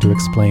situation to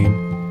explain.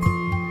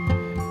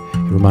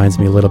 It reminds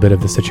me a little bit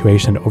of the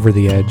situation Over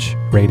the Edge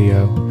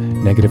Radio,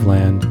 Negative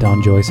Land,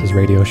 Don Joyce's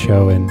radio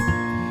show in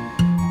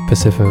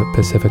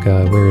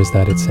Pacifica. Where is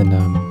that? It's in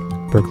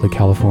Berkeley,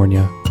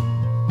 California.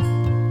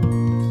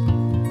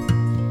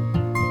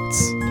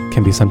 It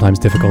can be sometimes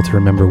difficult to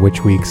remember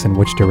which weeks and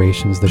which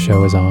durations the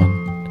show is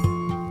on.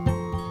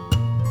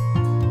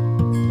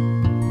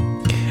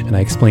 And I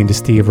explained to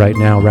Steve right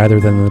now, rather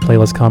than in the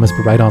playlist comments,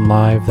 but right on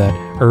live, that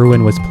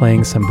Irwin was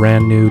playing some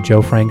brand new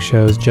Joe Frank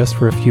shows just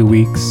for a few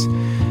weeks,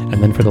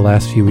 and then for the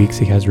last few weeks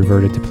he has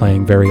reverted to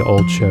playing very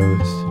old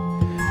shows.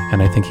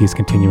 And I think he's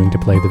continuing to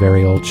play the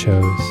very old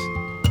shows.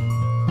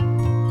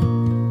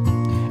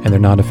 And they're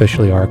not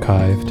officially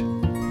archived,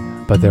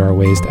 but there are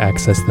ways to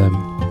access them.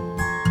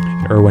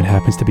 And Irwin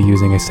happens to be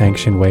using a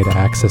sanctioned way to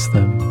access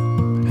them,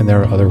 and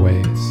there are other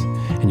ways.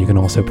 And you can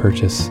also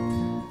purchase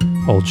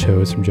old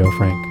shows from Joe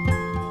Frank.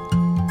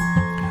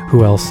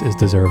 Who else is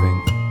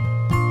deserving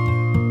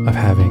of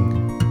having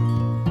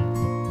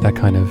that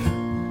kind of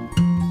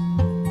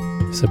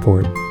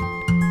support?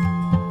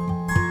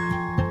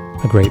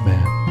 A great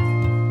man.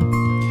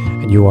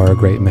 And you are a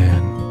great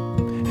man.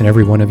 And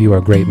every one of you are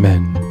great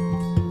men.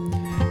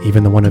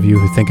 Even the one of you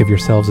who think of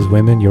yourselves as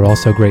women, you're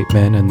also great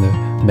men, and the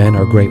men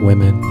are great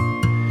women.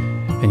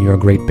 And you are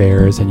great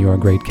bears, and you are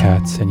great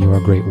cats, and you are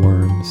great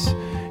worms.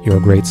 You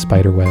are great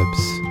spider webs.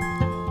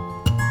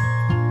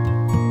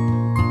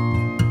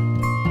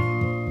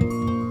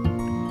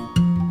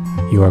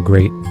 You are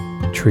great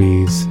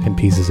trees and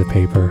pieces of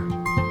paper,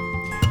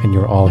 and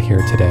you're all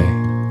here today.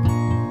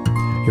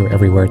 You're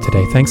everywhere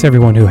today. Thanks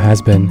everyone who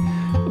has been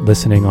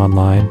listening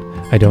online.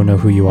 I don't know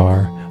who you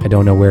are. I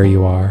don't know where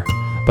you are,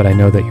 but I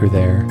know that you're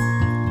there.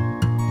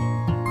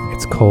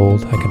 It's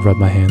cold. I can rub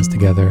my hands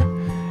together,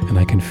 and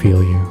I can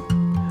feel you.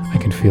 I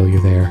can feel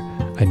you there.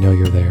 I know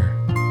you're there.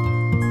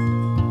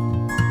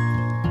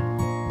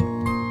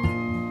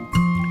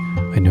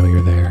 I know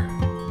you're there.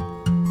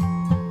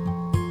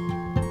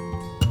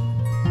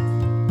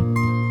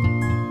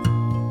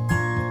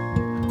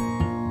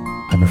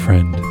 I'm a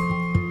friend.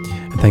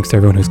 And thanks to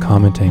everyone who's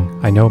commenting.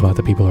 I know about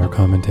the people who are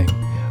commenting.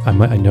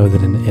 I know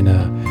that in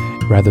a,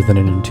 rather than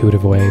an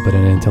intuitive way, but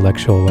in an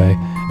intellectual way.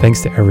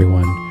 Thanks to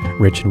everyone.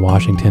 Rich in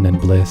Washington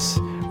and Bliss,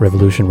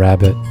 Revolution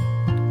Rabbit,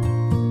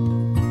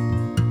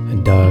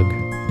 and Doug,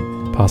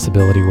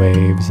 Possibility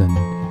Waves, and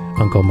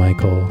Uncle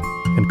Michael,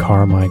 and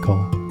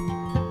Carmichael,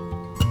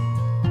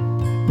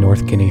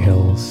 North Guinea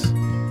Hills.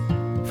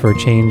 For a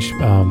change,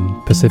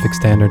 Pacific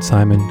Standard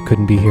Simon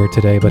couldn't be here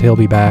today, but he'll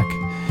be back.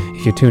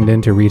 If you tuned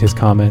in to read his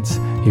comments,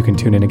 you can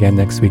tune in again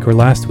next week or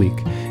last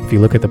week. If you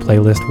look at the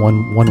playlist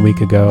one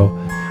week ago,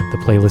 the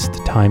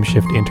playlist Time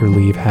Shift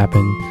Interleave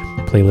happened.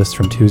 Playlists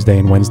from Tuesday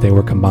and Wednesday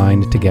were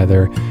combined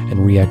together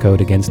and re-echoed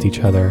against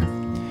each other.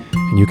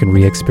 And you can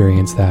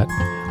re-experience that.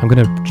 I'm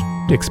going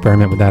to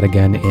experiment with that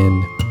again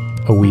in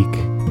a week.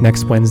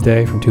 Next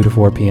Wednesday from 2 to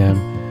 4 p.m.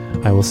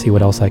 I will see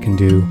what else I can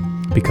do,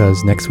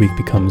 because next week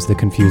becomes the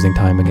confusing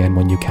time again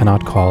when you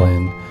cannot call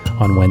in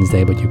on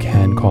Wednesday, but you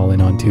can call in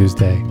on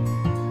Tuesday.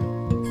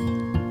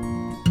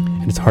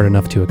 And it's hard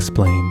enough to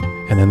explain.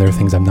 And then there are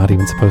things I'm not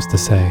even supposed to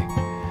say.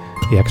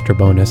 The extra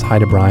bonus, hi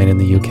to Brian in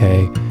the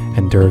UK,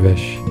 and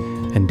Dervish,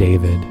 and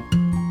David,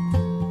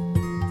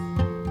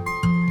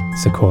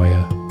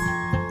 Sequoia,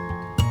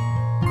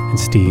 and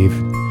Steve,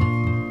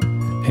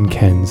 and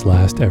Ken's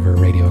last ever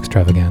radio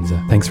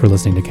extravaganza. Thanks for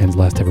listening to Ken's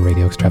last ever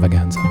radio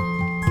extravaganza.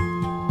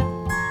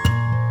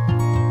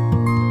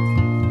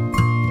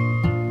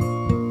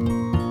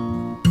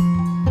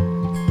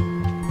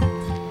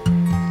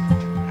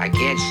 I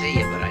can't see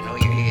you, but I know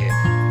you're here.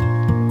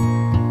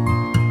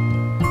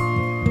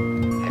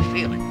 I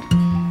feel it.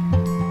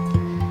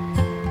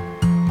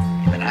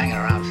 You've been hanging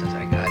around since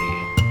I got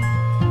here.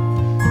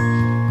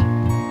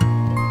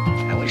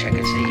 I wish I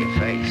could see your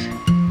face.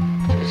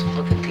 Just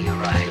look into your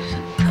eyes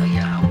and tell you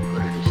how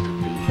good it is to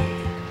be here.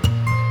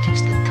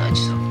 Just to touch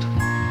something.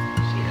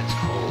 See, that's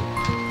cold.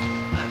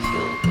 I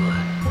feel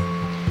good.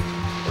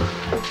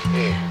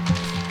 Here,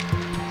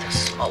 to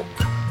smoke.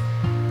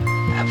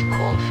 Have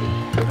coffee.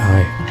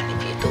 Hi. And if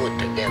you do it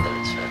together,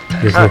 it's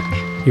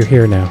fantastic. You're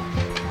here now.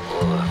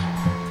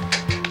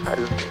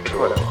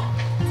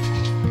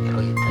 You know,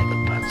 you take a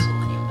pencil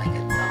and you make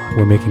it dark.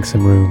 We're making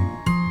some room.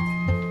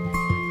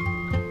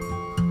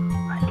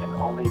 I can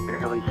only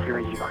barely hear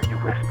you. Are you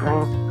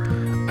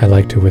whispering? I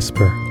like to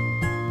whisper.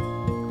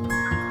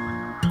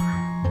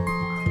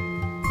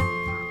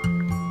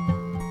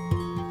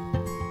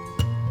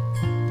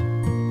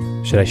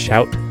 Should I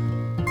shout?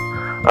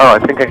 Oh, I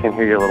think I can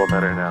hear you a little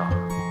better now.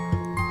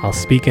 I'll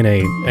speak in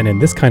in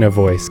this kind of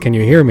voice. Can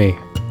you hear me?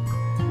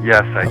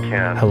 Yes, I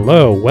can.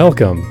 Hello,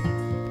 welcome.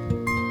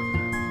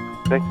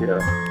 Thank you.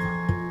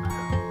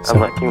 So,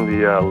 I'm liking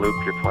the loop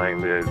you're playing,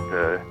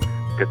 the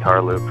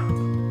guitar loop.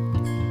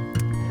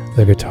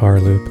 The guitar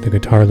loop. The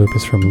guitar loop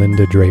is from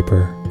Linda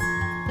Draper.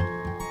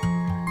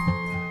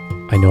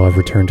 I know I've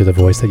returned to the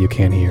voice that you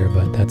can't hear,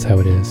 but that's how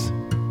it is.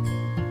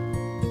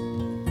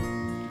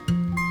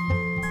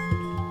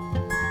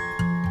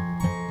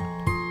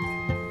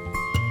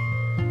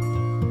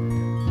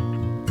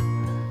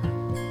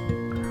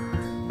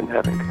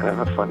 Having kind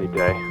of a funny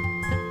day.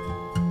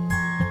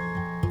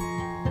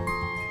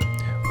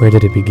 Where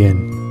did it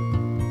begin?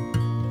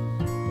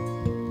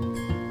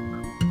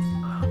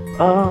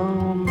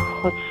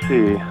 Let's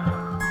see. A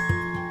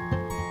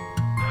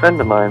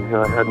friend of mine who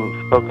I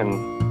hadn't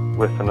spoken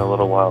with in a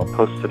little while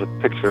posted a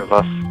picture of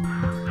us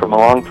from a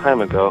long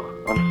time ago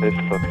on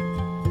Facebook.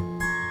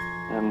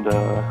 And,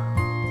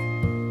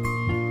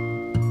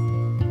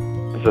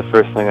 it was the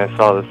first thing I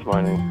saw this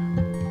morning.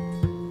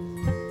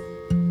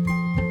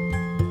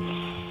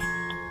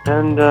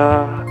 And,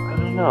 I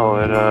don't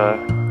know,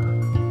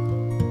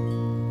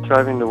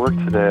 driving to work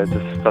today, I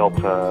just felt,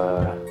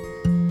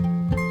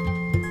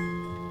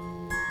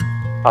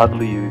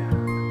 oddly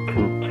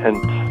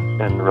content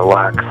and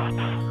relaxed.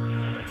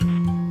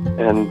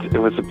 And it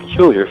was a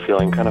peculiar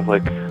feeling, kind of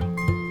like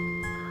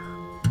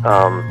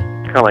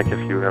if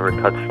you ever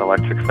touch an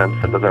electric fence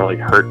that doesn't really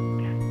hurt.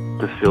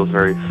 This feels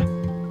very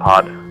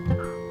odd.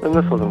 And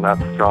this wasn't that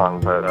strong,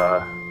 but,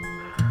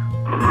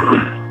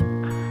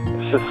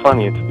 it's just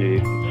funny to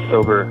be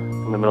sober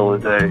in the middle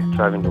of the day,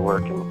 driving to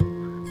work and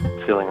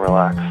feeling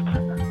relaxed.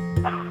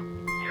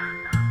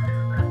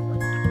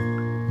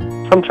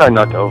 I'm trying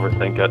not to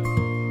overthink it.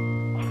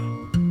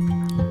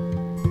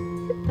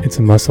 It's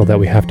a muscle that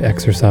we have to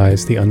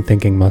exercise, the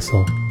unthinking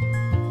muscle.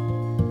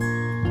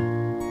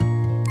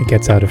 It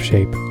gets out of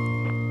shape.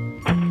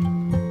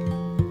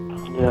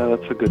 Yeah,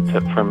 that's a good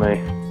tip from me.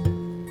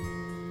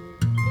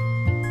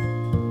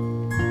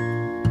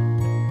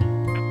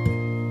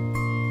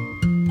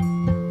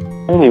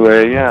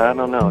 Anyway, yeah, I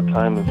don't know.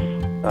 Time is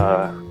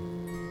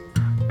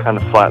kind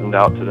of flattened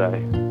out today.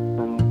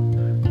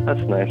 And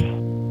that's nice.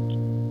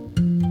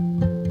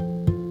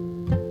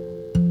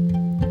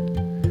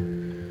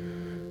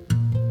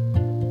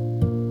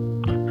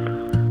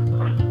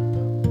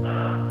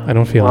 I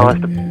don't feel I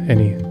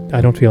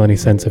don't feel any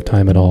sense of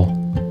time at all.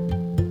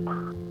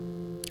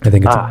 I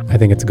think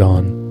it's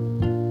gone.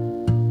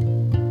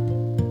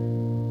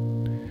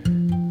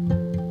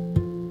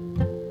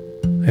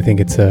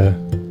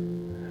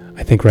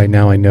 I think right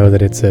now I know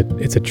that it's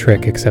a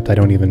trick, except I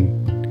don't even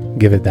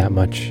give it that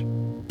much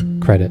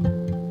credit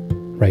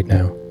right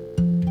now.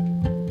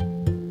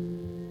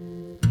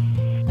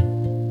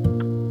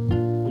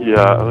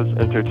 Yeah, I was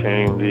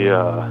entertaining the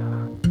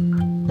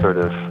sort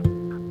of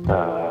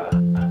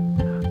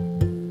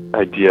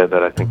idea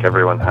that I think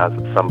everyone has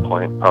at some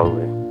point,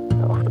 probably,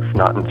 if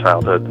not in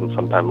childhood, then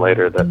sometime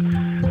later, that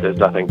there's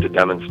nothing to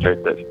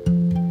demonstrate that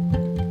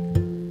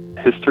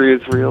history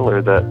is real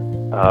or that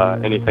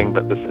anything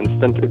but this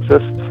instant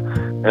exists.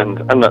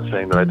 And I'm not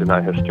saying that I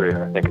deny history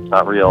or I think it's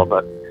not real,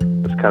 but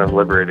it's kind of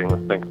liberating to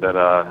think that,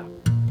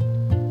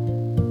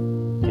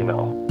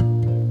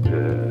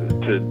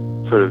 to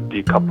sort of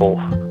decouple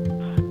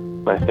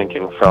my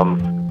thinking from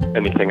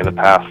anything in the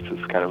past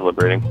is kind of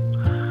liberating.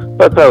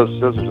 But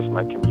those are just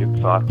my commute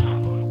thoughts.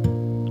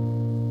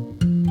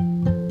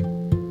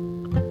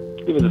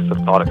 Even just a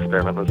thought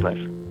experiment was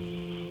nice.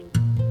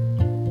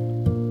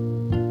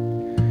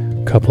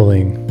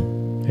 Coupling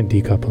and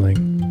decoupling.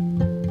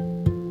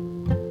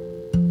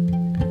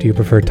 Do you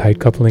prefer tight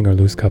coupling or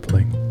loose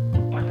coupling?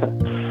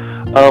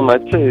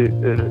 I'd say,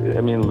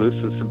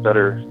 loose is a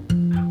better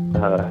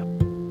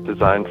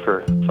design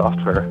for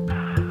software.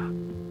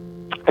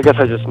 I guess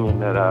I just mean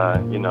that,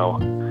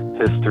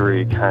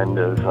 history kind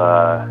of,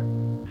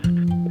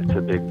 it's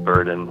a big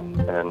burden,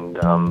 and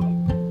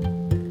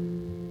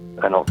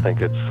I don't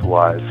think it's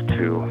wise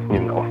to,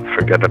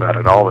 forget about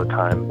it all the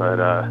time, but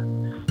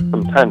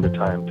from time to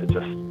time to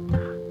just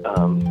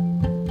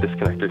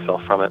disconnect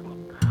yourself from it.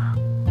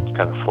 It's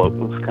kind of float,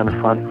 and it's kind of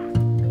fun.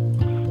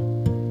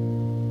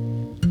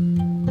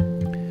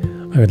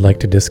 I would like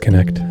to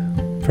disconnect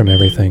from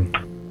everything.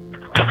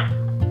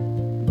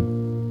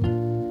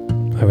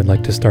 I would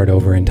like to start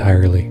over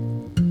entirely.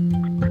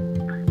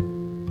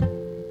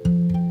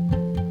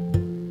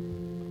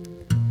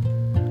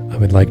 I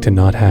would like to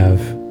not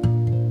have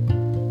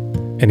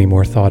any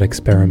more thought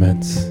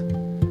experiments.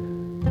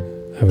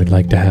 I would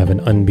like to have an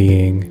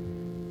unbeing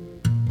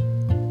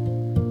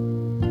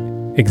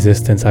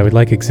existence. I would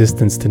like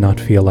existence to not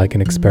feel like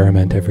an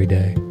experiment every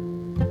day.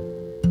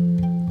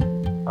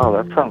 Oh,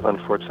 that sounds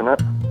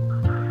unfortunate.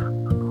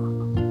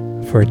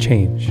 For a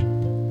change.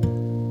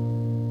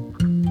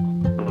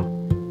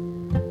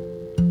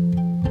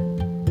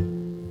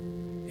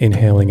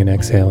 Inhaling and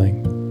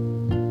exhaling.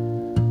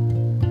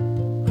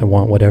 I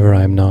want whatever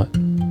I am not.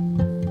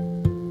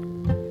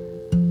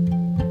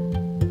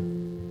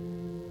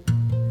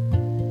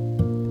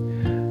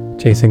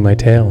 Chasing my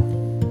tail.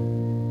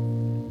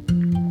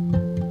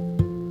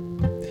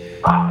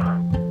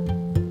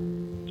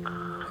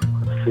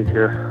 Let's see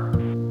here.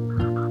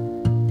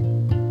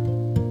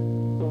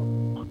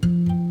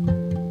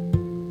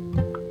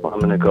 Well, I'm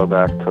going to go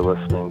back to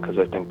listening because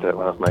I think that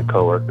one of my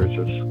coworkers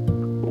is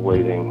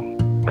waiting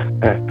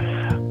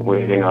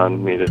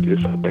on me to do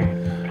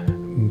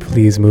something.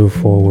 Please move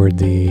forward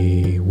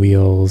the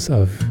wheels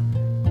of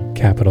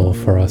capital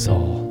for us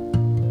all.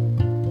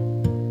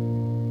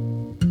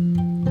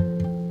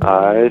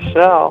 I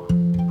shall.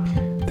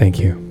 Thank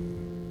you.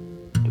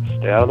 Just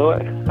stay out of the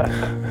way.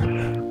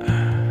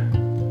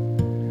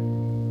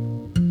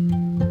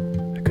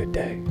 A good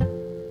day.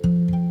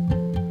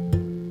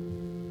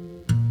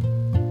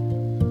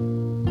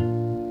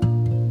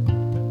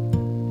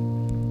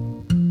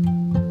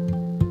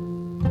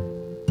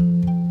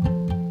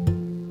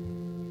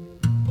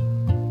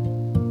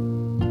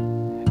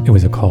 It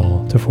was a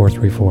call to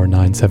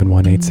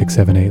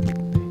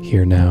 434-971-8678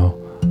 here now,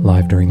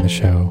 live during the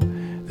show.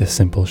 This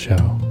simple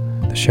show.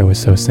 The show is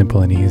so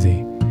simple and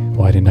easy.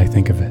 Why didn't I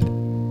think of it?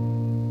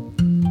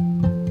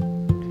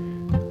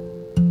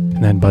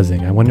 And that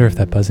buzzing. I wonder if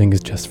that buzzing is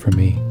just for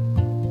me,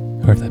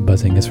 or if that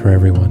buzzing is for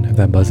everyone, if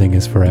that buzzing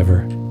is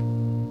forever.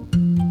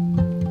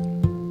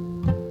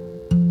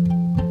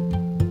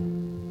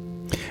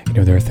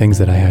 There are things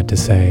that I had to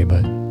say,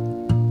 but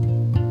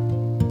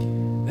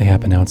they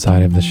happen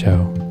outside of the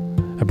show.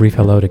 A brief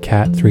hello to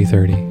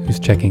Cat330, who's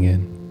checking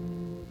in.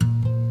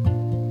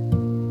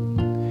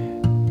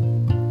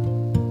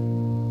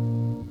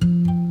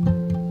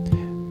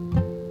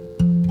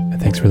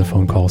 Thanks for the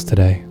phone calls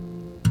today.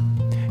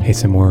 Hey,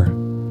 some more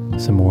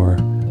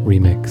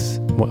remix,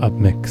 more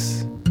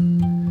upmix.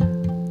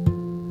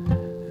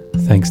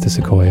 Thanks to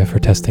Sequoia for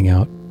testing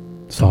out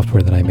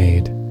software that I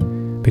made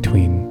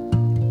between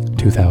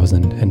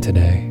 2000 and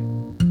today.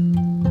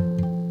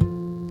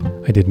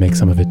 I did make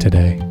some of it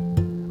today.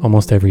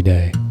 Almost every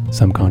day,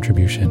 some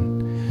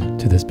contribution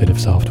to this bit of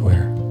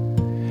software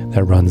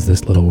that runs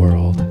this little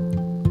world.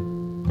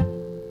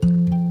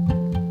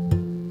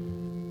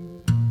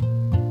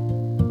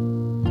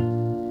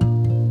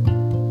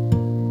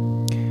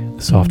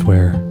 The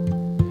software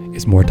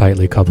is more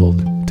tightly coupled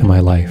to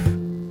my life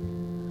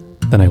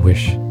than I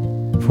wish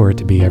for it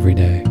to be every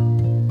day.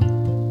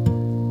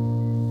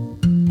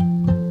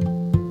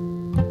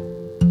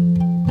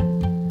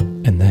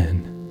 And then,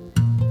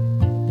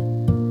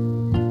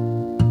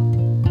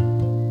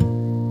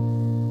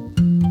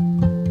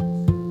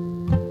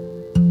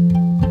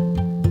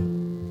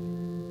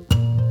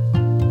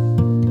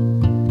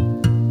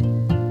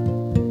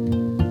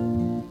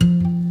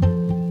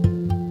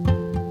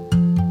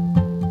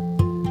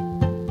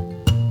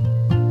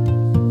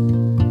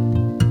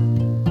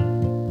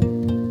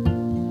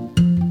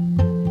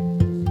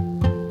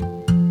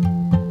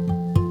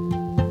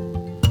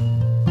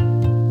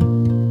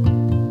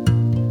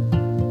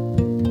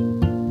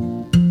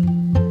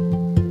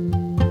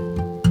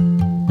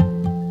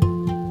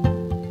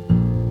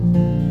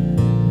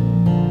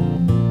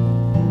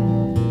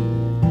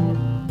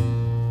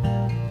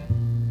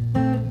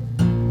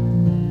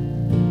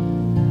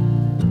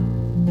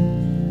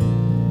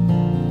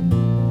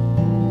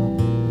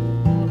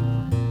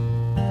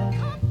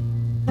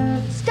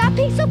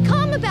 Being so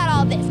calm about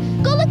all this.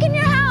 Go look in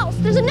your house.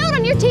 There's a note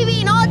on your TV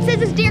and all it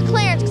says is Dear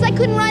Clarence because I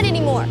couldn't write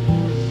anymore.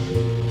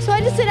 So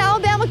I just said,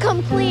 Alabama,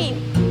 come clean.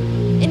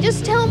 And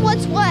just tell him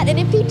what's what. And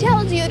if he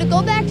tells you to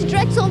go back to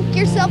Drexel and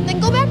yourself,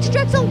 then go back to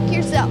Drexel and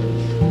yourself.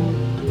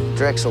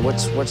 Drexel?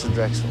 What's the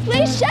Drexel?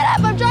 Please shut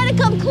up. I'm trying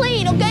to come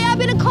clean, okay? I've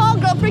been a call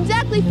girl for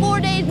exactly 4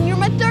 days and you're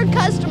my third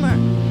customer.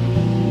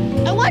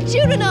 I want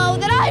you to know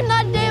that I'm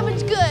not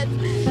damaged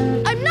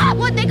goods. I'm not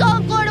what they call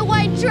in Florida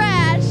white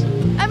trash.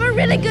 I'm a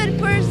really good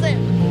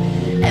person.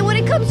 And when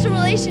it comes to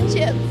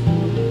relationships,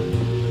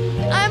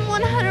 I'm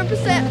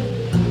 100%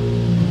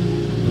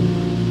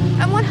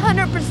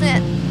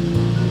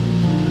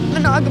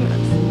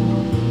 monogamous.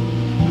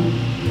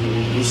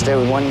 You stay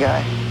with one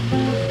guy?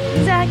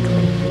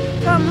 Exactly.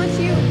 So I'm with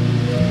you.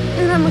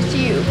 And I'm with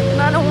you.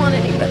 And I don't want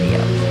anybody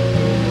else.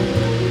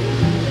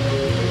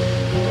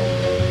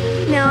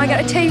 Now I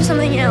gotta tell you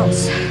something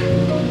else.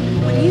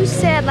 What you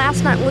said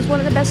last night was one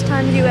of the best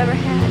times you ever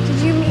had.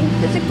 Did you mean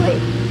physically?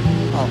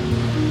 Oh,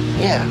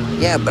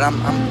 yeah, but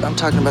I'm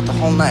talking about the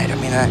whole night. I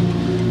mean, I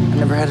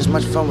never had as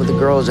much fun with a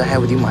girl as I had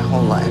with you my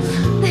whole life.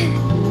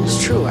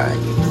 It's true.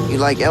 You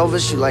like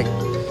Elvis, you like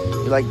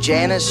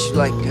Janice, you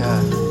like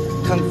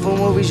Kung Fu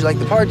movies, you like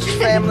the Partridge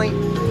Family.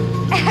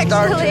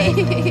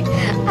 Actually,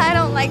 I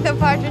don't like the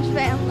Partridge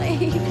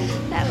Family.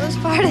 That was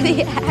part of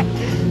the act.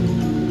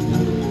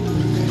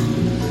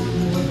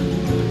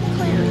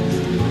 Clarence.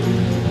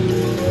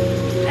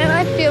 And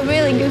I feel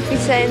really goofy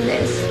saying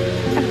this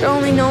after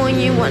only knowing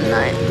you one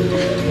night.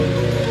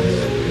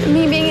 And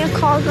me being a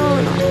call girl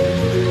and all.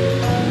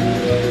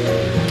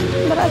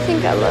 But I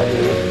think I love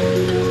you.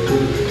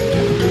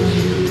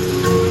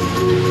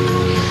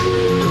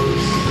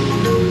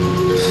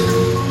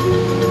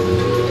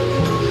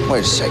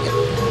 Wait a second.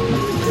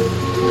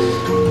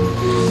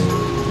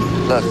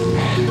 Look,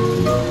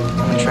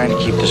 I'm trying to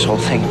keep this whole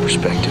thing in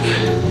perspective.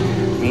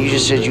 I mean, you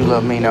just said you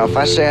love me. Now, if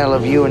I say I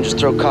love you and just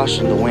throw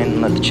caution to the wind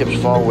and let the chips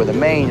fall where they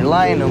may, and you're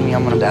lying to me,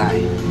 I'm gonna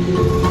die.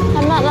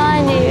 I'm not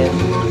lying to you.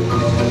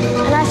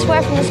 And I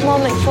swear from this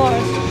moment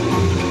forth,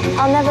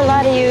 I'll never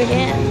lie to you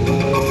again.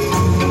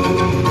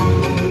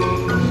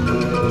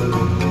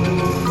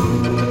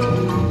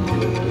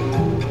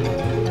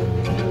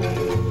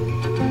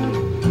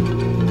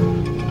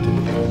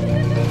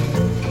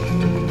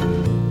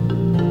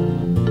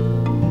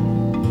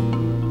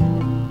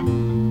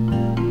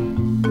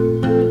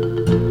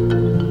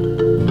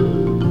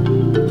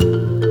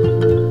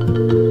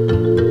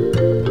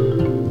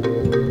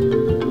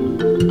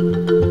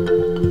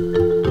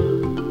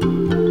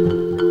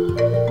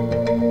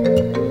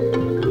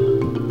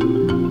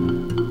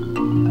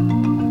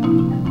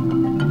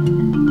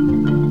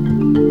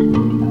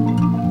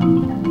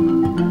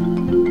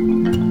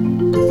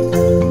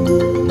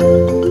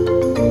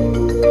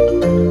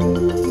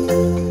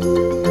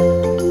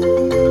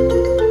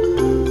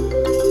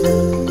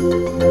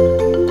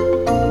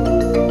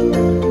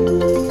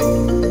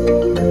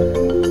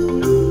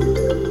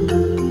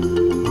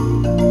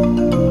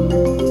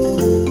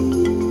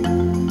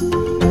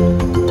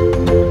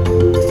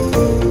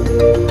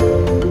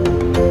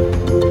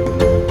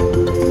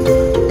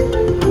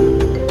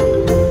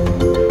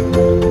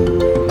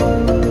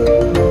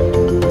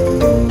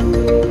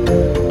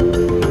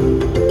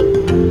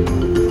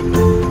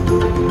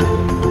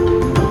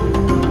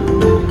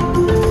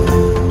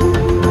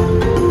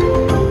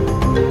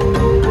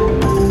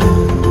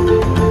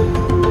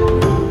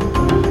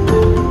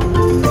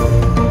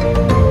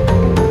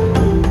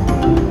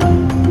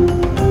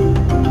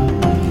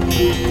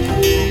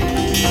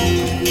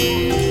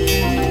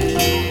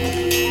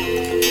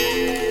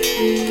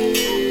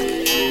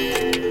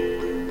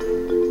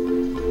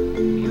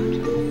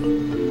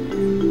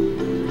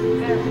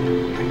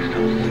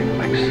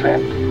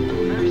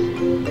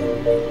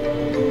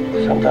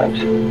 Sometimes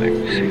you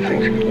see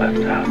things get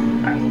left out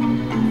and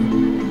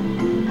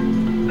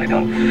they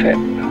don't fit.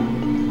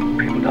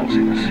 People don't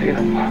seem to see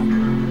them.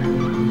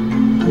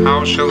 How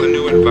shall the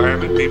new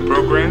environment be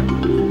programmed?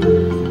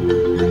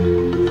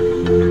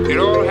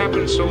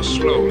 happened so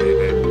slowly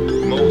that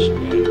most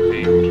men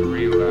failed to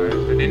realize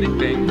that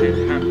anything had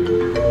happened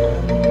before.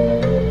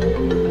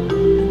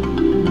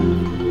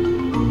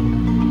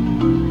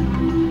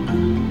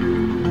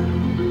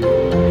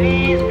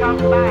 Please come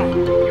back.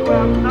 You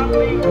have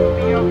nothing to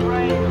be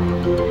afraid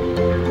of.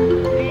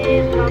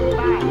 Please come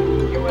back.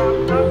 You have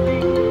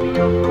nothing to be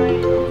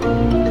afraid of.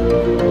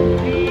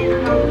 Please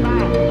come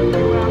back.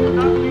 You have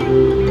nothing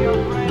to be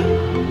afraid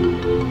of.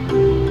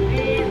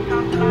 Please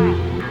come back.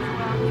 You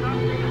have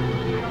nothing to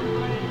be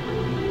afraid of.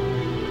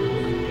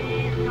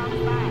 Please come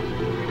back.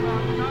 You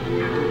have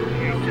nothing to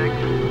be afraid of.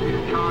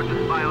 Is charged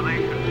as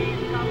violation.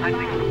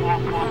 Section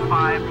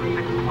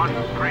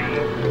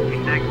 445-613,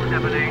 Index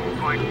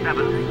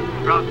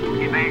 78.7, drug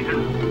evasion,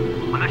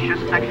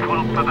 malicious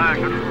sexual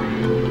perversion,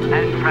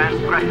 and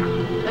transgression.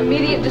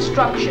 Immediate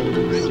destruction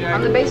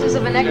on the basis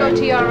of an Echo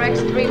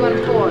TRX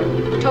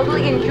 314.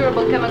 Totally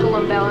incurable chemical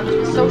imbalance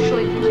with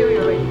socially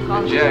deteriorating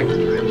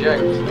consequences.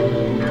 Reject.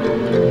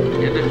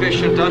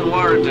 Inefficient,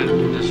 unwarranted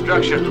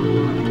destruction.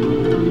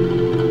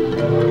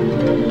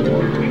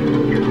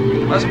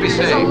 Must be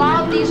safe. Has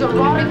allowed these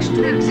erotics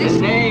to exist.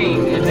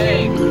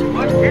 Inane.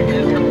 What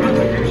is the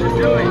prosecution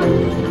doing?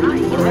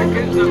 The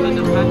records of the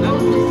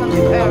defendant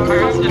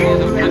appears to be the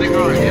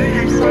category.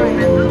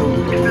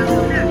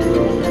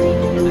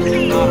 This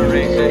is not a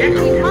race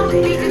issue. It must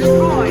be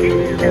destroyed.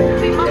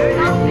 We must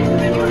not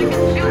continue to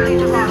consume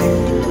these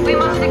erotics. We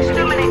must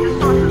exterminate the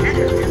sources.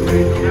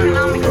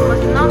 Economics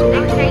must not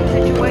dictate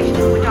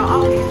situations which are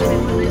obviously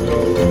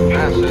malicious.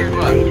 Masses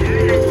what?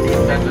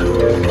 Defendant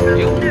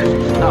guilt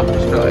not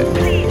destroyed.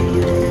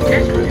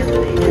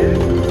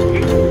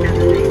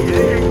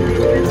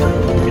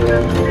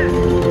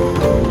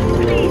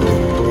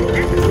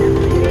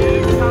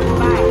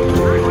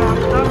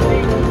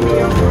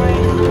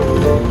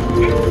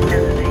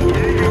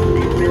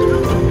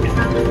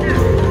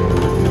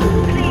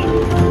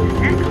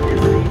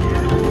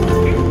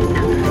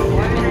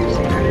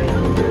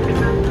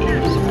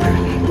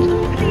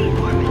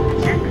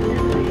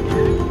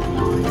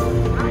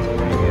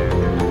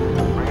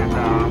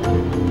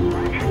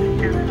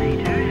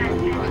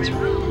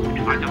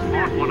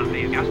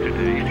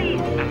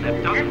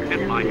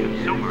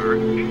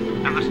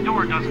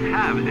 Doesn't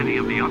have any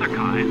of the other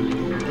kinds.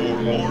 For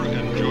more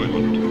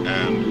enjoyment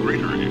and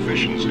greater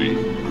efficiency,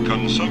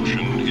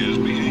 consumption is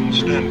being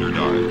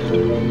standardized.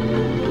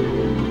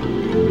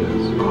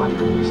 Yes, I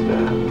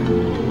understand.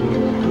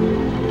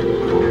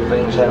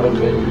 Things haven't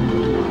been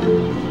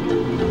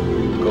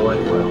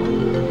going well.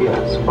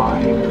 Yes,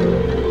 fine.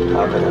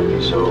 How can I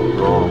be so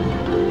wrong?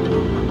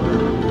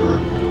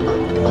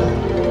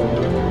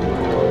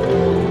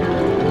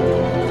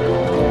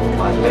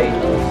 My mate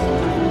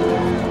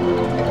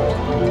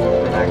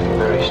acting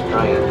very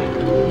strange.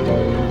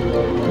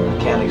 I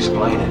can't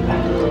explain it.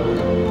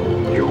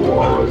 You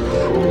are a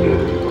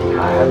fool.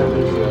 I haven't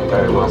been feeling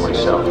very well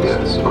myself.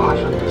 Yes, I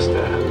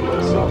understand.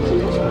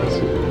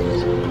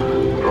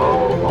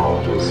 All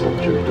are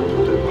subject to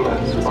the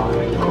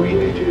classified,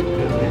 created,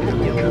 and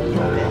intelligent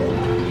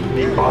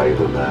man by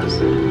the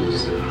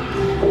masses,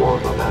 for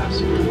the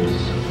masses.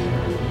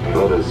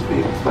 Let us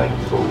be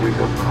thankful we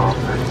have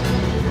conquered.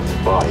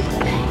 Buy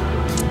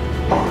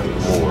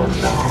more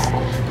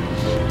now.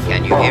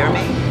 Can you hear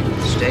me?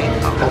 Stay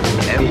calm.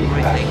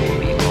 Everything will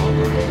be all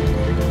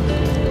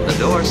right. The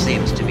door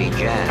seems to be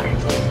jammed.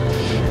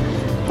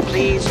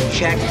 Please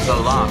check the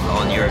lock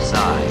on your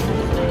side.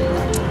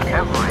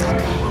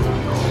 Everything will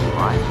be all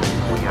right.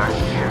 We are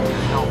here to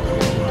help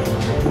you.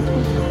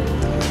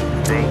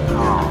 Stay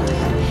calm.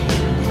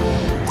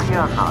 We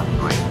are not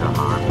going to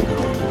harm you.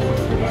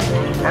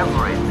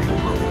 Everything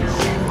will be all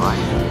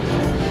right.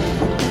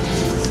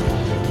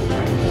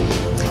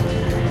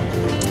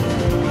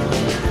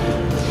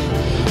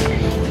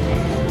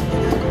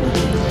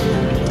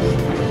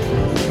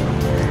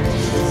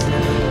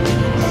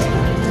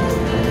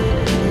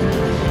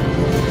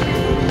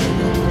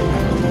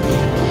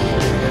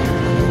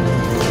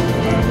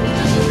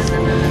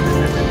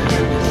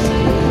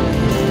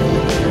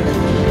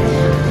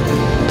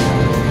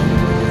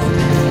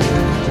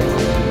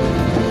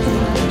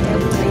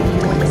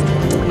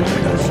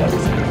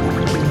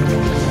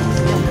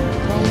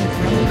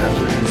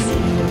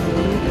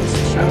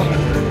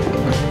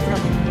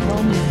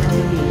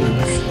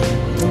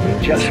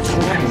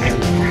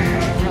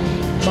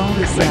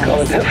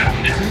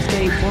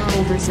 Tuesday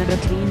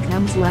 4/17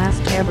 comes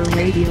last ever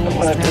radio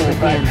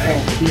extravaganza.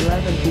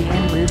 11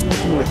 p.m.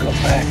 Business Tour.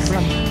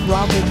 From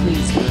Robert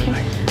Leeson.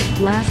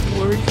 Last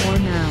word for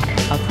now.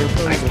 A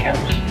proposal.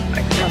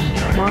 From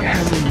Mark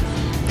Hamilton.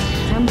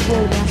 Tempo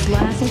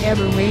last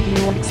ever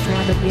radio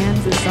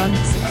extravaganza Sun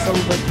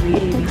 6/3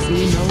 ABC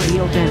no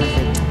real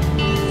benefit.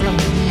 From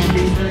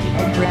Henry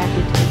vertical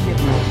bracket to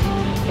Hitler.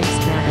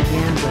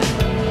 Extravaganza.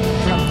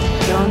 From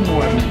John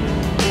Morton.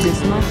 This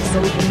month's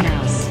open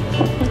house.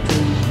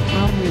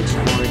 Tom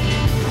Richford.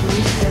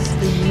 Police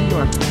Testing New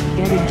York.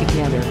 Getting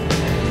together.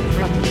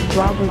 From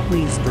Robert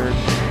Leesburg.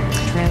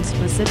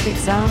 Trans-Pacific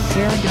Sound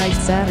Paradise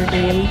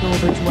Saturday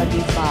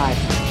 8/25.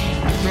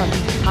 From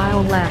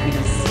Kyle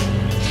Lapidus.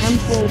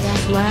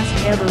 Temple-Bass Last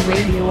Ever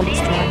Radio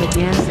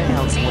Extravaganza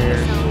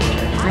Elsewhere.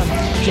 From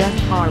Jeff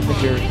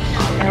Carpenter,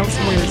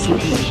 Elsewhere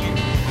CD.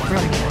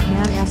 From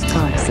Matt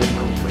Wisconsin,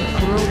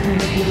 World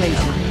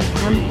Manipulation.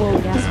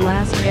 Temple-Bass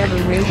Last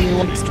Ever Radio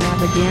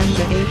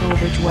Extravaganza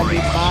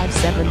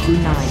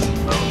 8/25/729.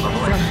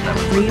 From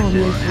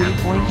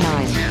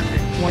 303.9.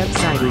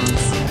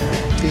 Websitings.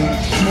 To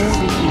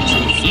Moldy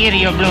Beaches. Here,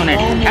 you Brunet.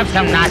 Have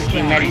some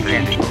nasty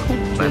medicine.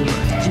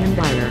 Jim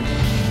Dyer.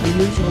 The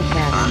Usual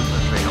Pattern.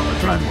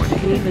 From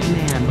David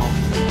Mann.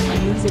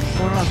 Music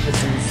for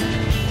Offices.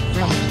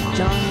 From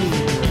John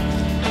Leader.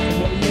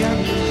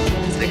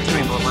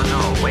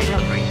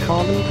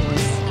 Paul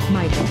Lucas.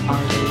 Michael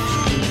R.H.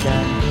 Pizza.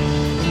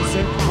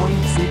 Insert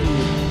point CD.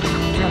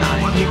 From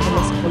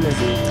Nicholas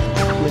Polizzi.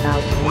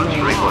 Without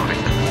delay.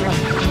 From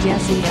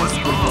Jesse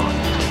Escobar.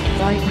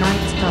 Fight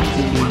Nights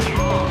Company.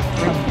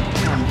 From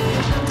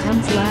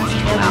Tom's Last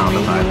Ever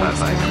Radio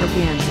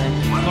Extravaganza.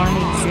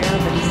 Farming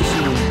Sarah the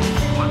Machine.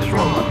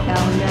 From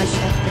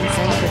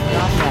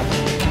Aliash@Concentric.net.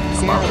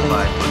 Sarah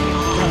Lee.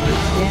 From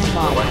Dan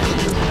Bauer.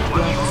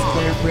 Black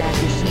Square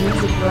Brackish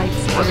Music Right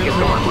Square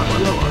Brackish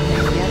Look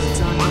and guests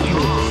on the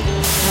page.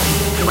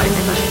 From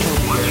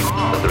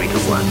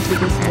Listen to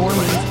this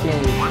morning's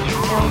day.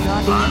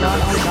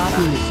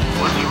 L.E.R.E.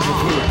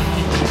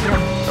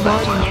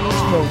 Martin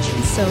H. Roach.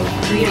 So,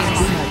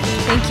 greetings.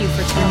 Thank you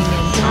for tuning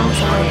in to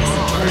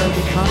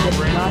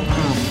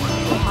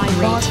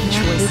High-Rate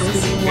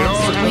Choices.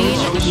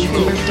 Dwayne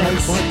Cooper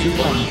does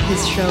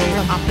his show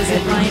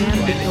Opposite Line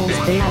on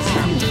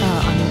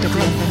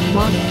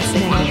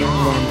WFMU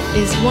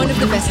is one of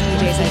the best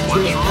DJs I've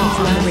worked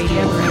on the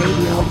radio.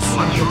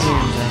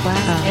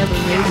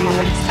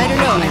 I don't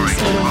know,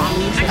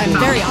 I'm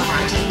very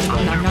honored.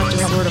 And I'm not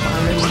just sort of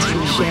honored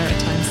to share at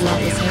times love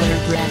with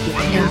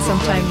him. And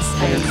sometimes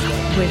I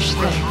wish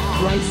that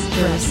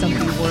there was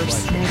something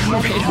worse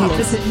right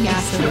opposite me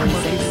so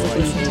more people would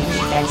listen to me.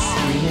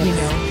 You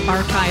know,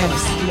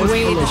 archives, the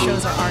way the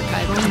shows are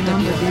archived on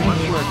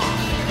WFMU.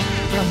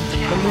 From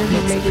the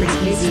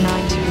Luminaries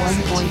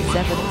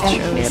 91.7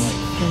 shows.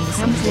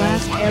 Tom's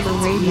Last Ever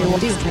Radio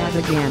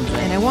Extravaganza.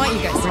 And I want you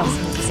guys to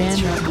listen to this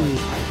show.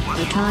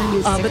 The time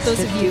is but those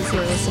of you who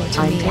are listening to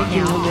I'm me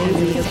taking now, away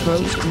the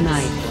approach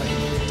tonight.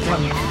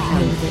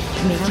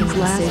 Tom's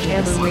Last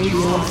Ever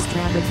Radio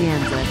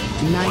Extravaganza.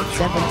 Tonight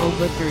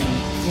 7/30.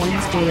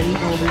 Wednesday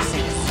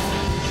 8/6.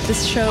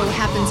 This show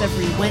happens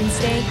every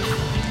Wednesday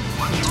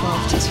from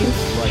 12 to 2.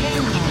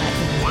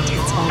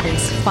 It's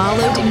always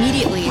followed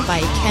immediately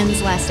by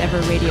Ken's Last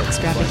Ever Radio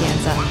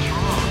Extravaganza.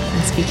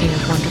 And speaking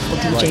of wonderful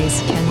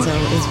DJs, Kenzo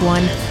is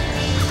one.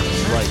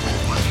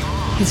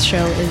 His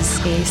show is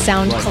a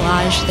sound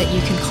collage that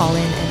you can call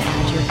in and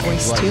add your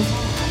voice to.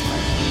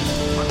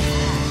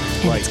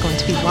 And it's going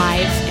to be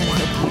live, and I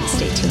hope you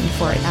stay tuned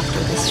for it after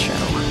this show.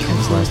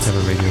 Ken's Last Ever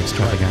Radio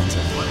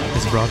Extravaganza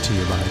is brought to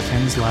you by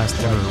Ken's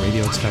Last Ever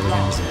Radio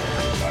Extravaganza.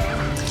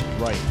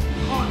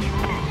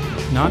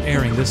 Not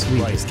airing this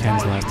week is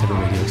Ken's Last Ever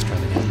Radio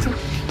Extravaganza.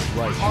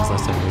 Ken's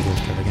Last Ever Radio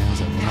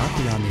Extravaganza will not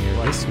be on the air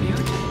this week,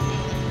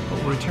 but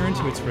will return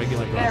to its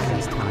regular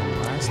broadcast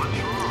time last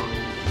week,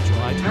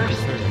 July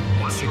 23rd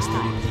at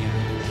 6:30 p.m.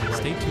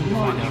 Stay tuned to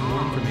find out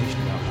more information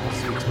about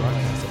last week's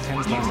broadcast of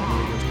Ken's Last Ever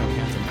Radio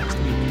Extravaganza next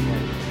week,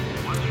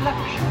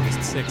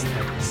 August 6th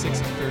at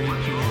 6:30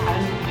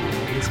 p.m.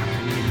 This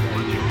community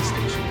radio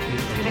station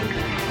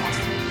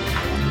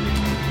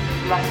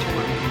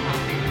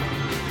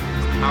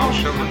How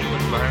shall the new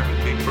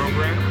environment be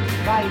programmed?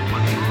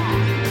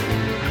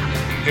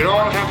 It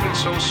all happened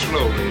so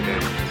slowly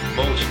that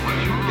most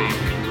men fail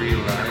to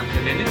realize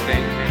that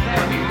anything can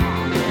happen.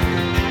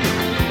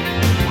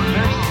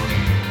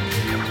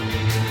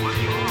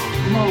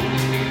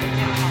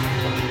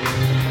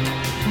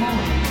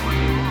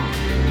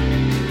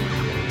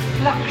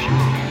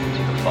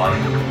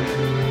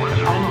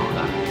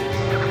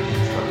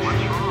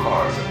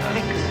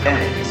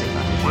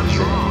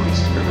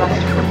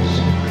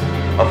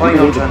 You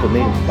can leave it for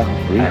me to stop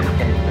breathing. You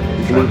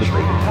can leave it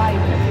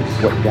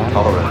what God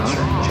tolerance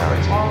and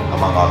charity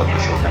among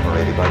artificial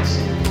memory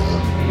devices.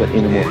 But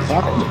in a more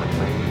thoughtful way,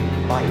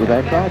 what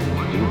I tried to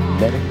do,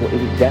 medical,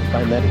 it was death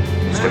by medical.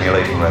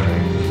 Stimulating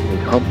rhetoric. They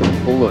pump them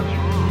full of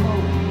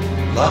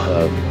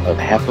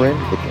heparin,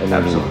 and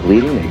then they were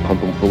bleeding, they pump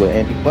them full of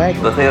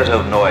anticoagulants. The theater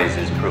of noise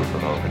is proof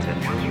of our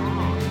potential.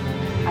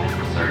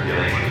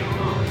 Circulation.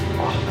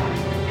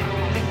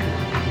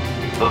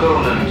 The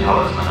golden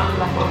talisman of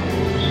the bones.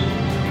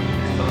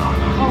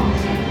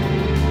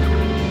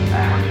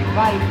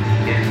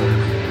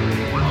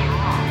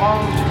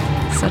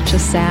 Such a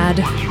sad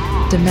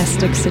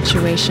domestic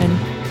situation.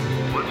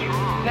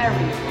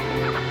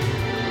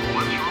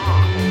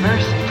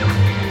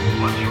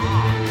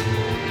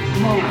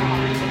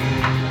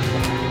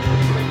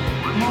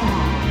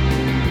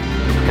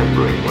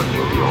 Temporary what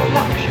will be all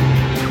luxury.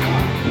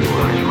 You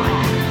are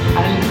right.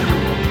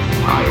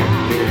 I am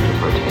here to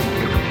protect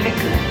you.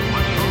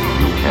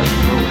 You have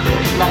no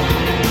bed.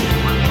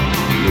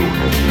 You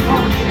have no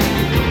chance.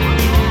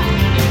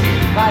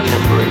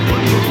 Temporary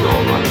what will be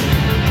all right.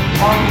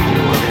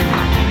 You are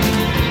right.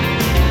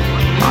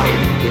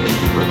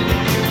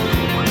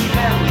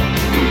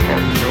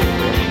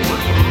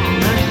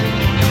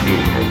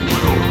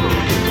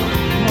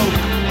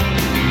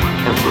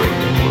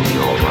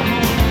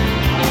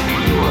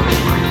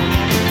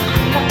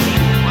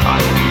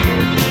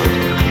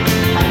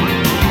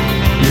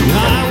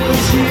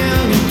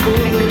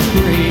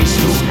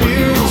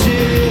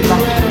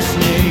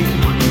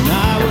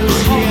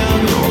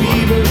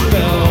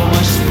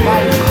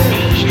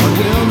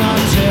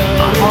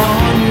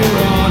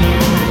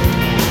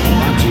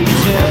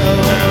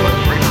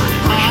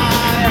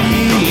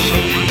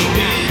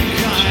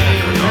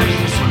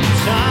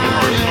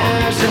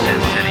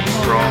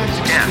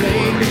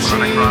 again, we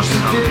run across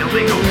some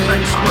illegal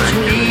sexual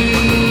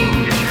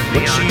activity.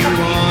 It should be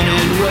on your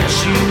details. What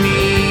you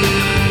need,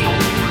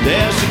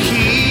 there's a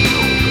key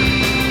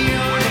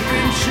on a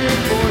friendship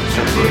for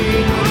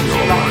today.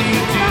 What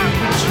you do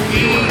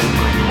between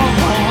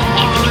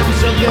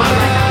arms of your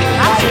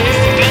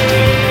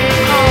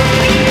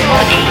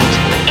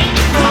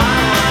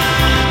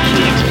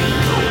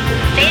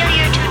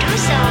Failure to do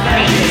so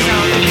makes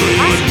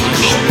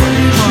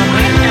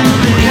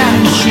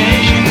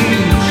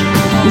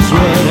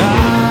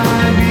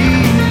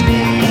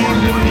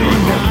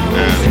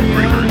and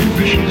greater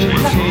efficiency,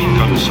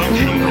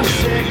 consumption is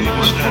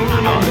being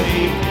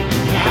standardized.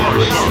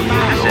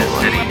 This is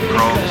City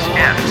Probes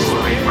X.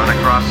 We run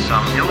across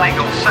some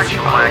illegal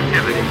sexual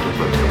activity.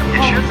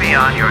 It should be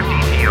on your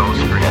DTO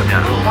screen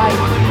now.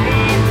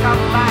 Please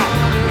come back.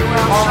 You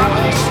will not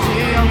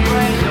be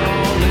afraid.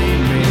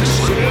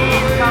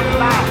 Please come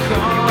back. You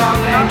will not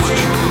be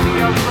afraid.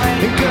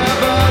 Think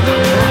of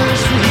others,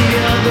 the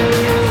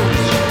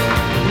others.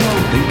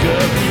 Think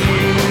of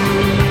you.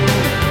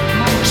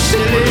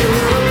 Silly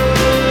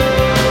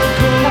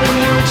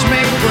words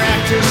make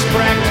practice.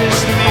 Practice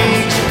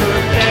makes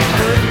perfect.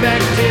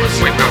 Perfect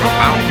is We've got a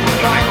foul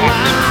warning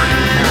officer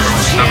in here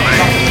on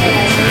Sunday.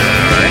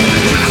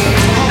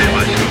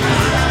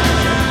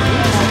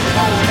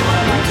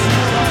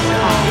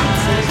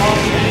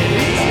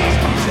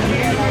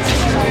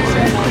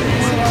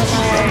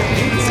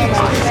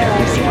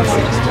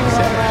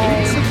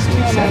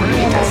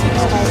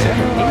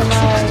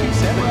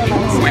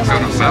 We've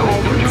got a foul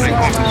warning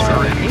officer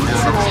in here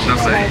on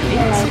Sunday.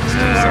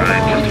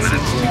 Alright, just a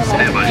minute.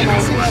 Stand by,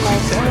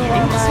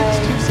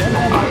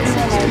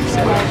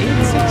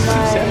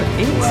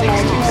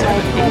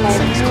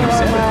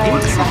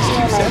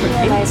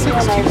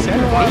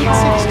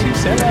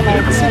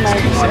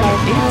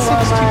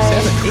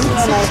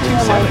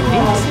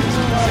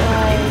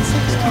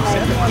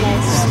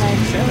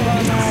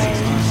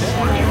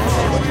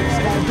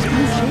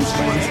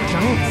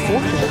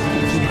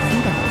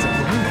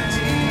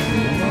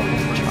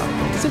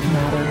 Does it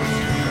matter?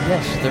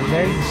 Yes, they're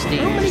very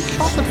distinct. How many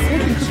chocolate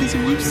fortune cookies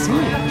have you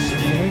seen?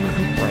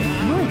 Very bright.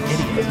 You're an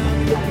idiot.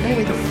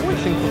 Anyway, the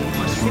fortune cookie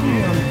was hitting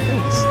me on the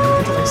face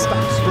until I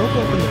stopped, broke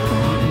open the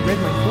cookie, and read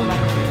my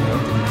fortune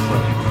cookie.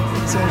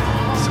 It said,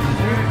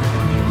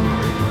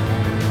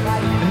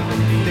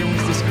 and there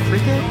was this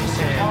cricket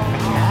and a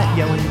cat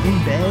yelling, in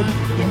bed,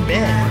 in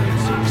bed.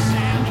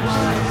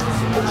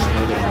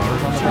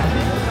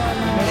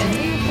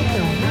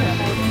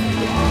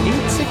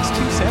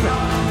 8627,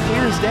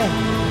 clear as day.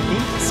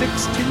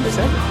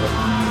 8627. I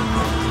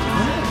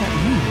wonder what that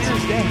means. Clear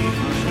as day.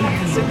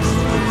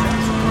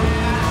 8627.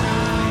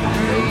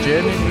 No,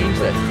 Jim, it means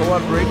that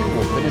Co-op Radio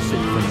will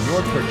benefit from your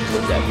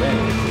purchases at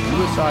random if you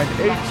assign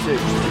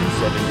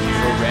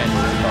 86270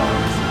 random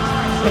cards.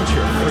 Get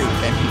your free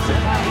MP3.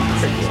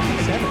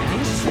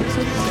 8627.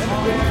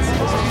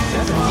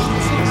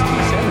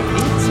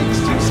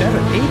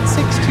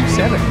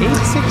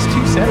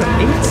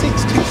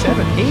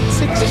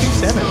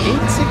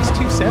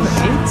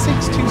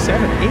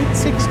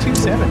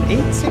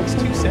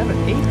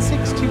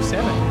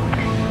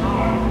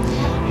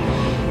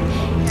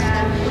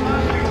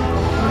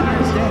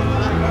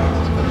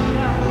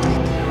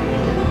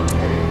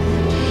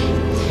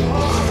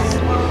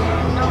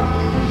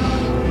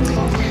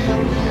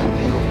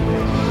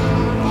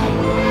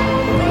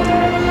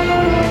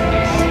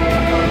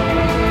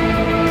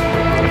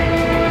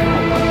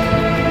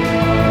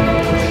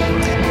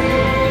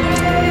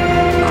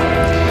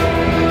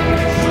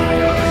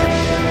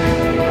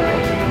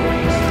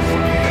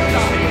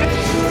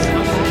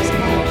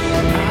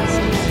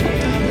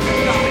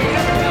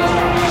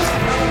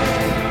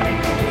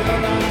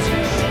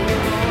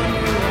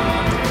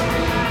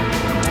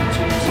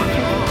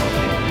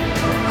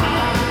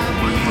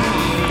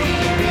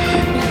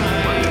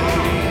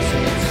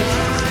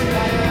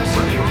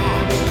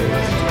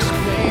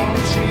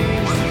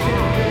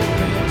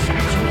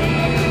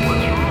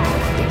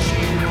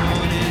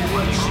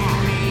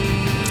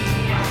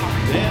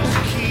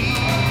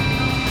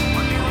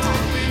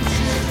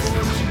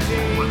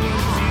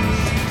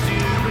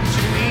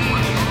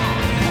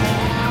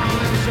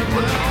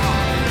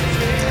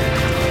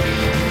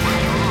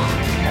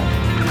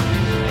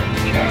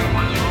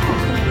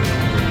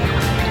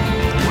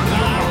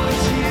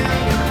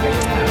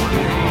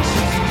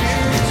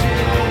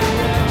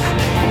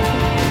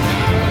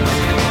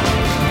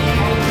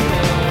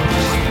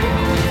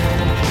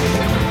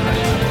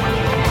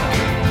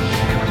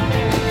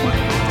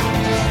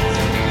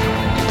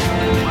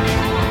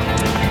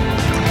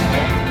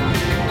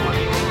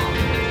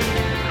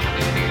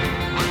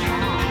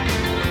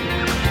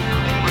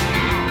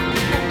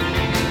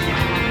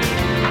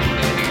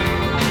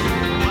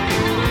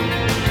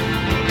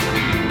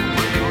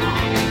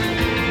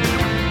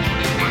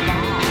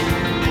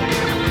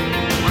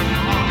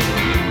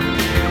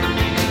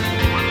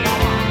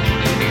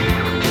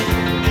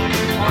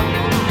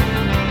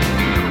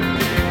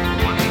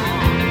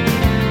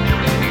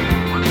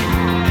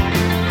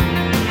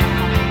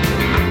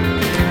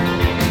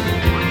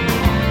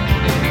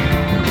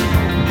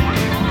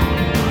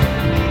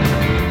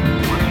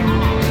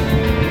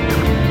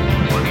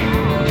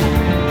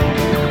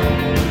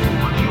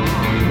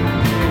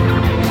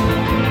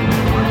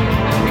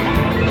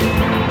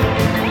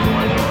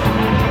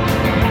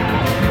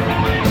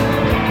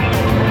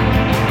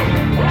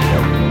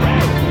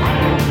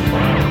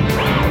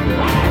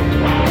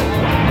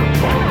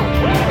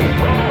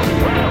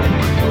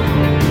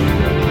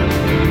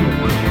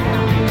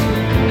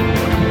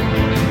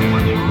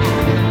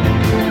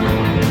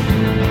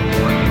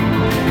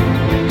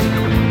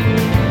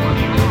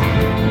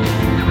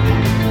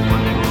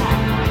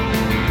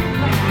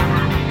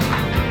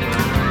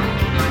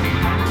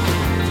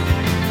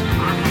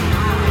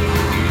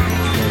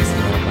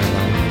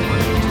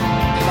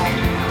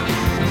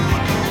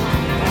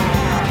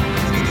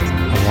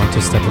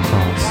 want to step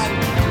across.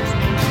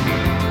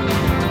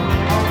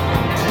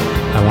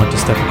 I want to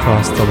step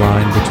across the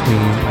line between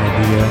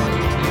idea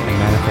and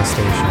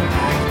manifestation.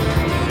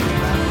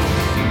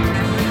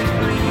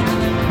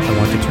 I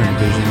want to turn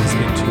visions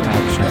into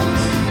actions.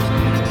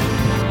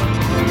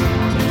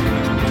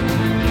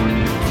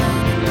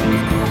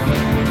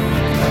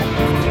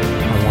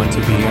 I want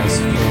to be as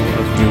full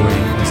of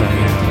doing as I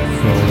am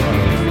full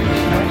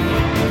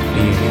of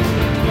being.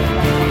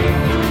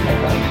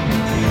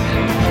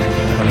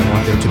 But I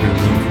want there to be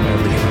room for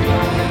everything.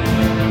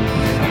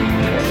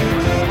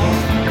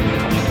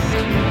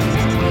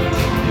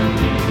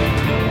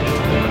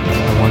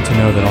 I want to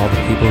know that all the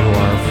people who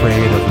are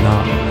afraid of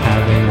not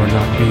having or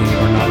not being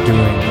or not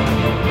doing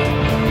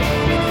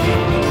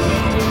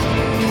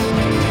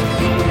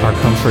are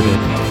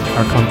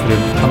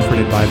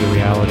comforted by the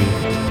reality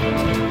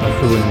of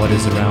who and what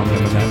is around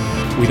them, and that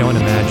we don't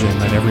imagine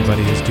that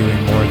everybody is doing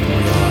more than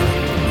we are.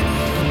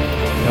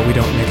 That we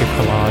don't make a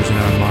collage in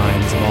our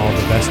minds of all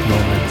the best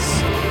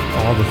moments,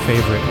 all the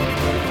favorite.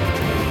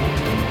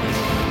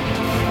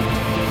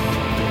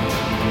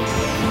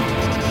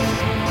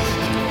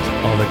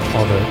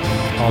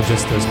 All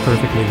just those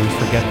perfectly, we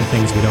forget the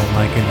things we don't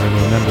like and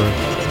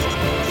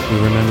we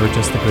remember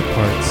just the good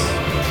parts.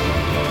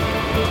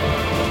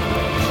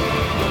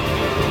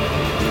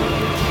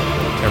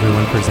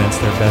 Everyone presents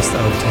their best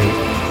of tape.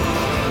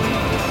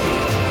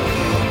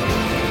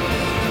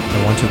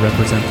 I want to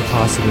represent the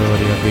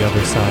possibility of the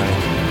other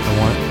side.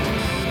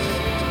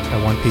 I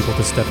want people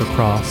to step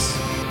across.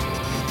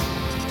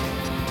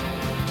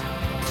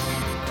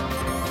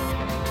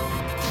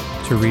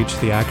 To reach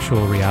the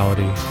actual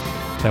reality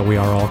that we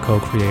are all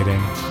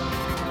co-creating.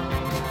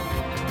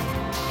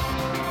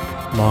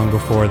 Long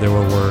before there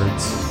were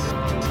words.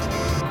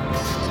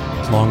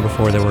 Long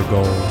before there were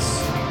goals.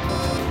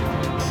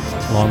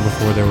 Long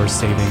before there were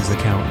savings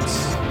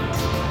accounts.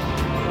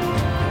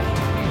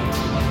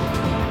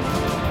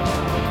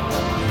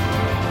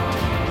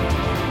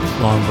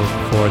 Long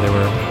before there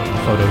were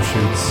photo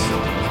shoots.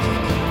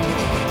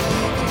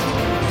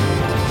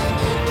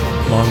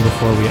 Long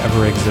before we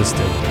ever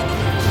existed.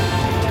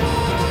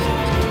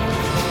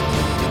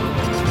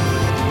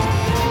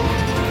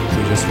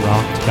 We just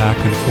rocked back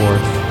and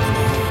forth.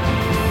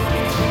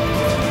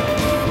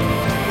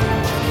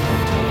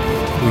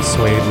 We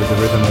swayed with the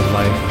rhythm of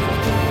life.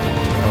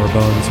 Our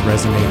bones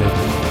resonated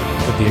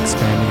with the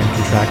expanding and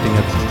contracting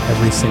of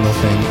every single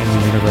thing in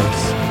the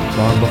universe,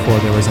 long before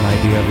there was an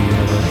idea of a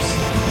universe.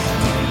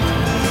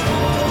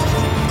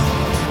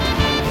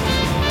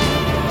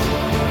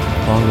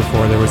 Long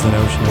before there was the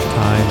notion of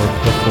time, or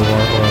before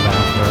or of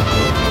after.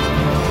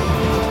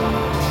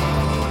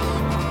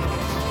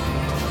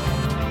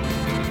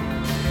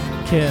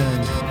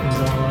 Ken is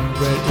on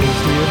Red is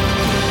here.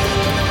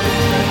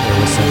 There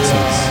were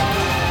senses.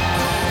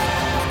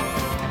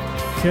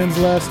 Ken's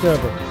last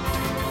ever.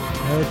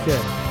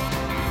 Okay.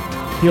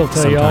 He'll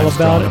tell you all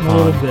about it in a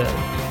little bit.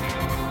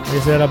 Like I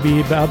said, I'll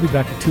be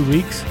back in 2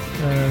 weeks.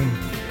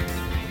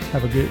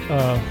 Have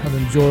an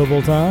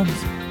enjoyable time.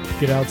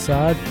 Get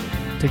outside,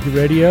 take your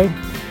radio,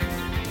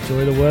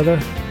 enjoy the weather,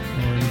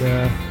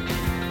 and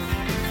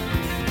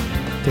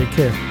take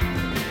care.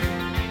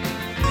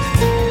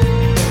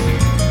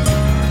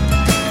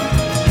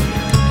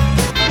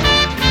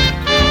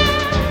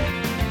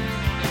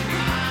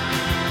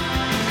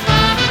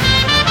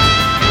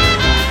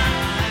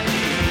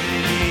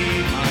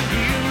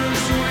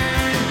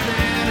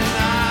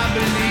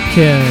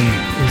 Ken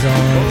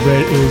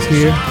is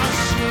here,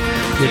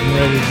 getting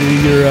ready to do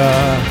your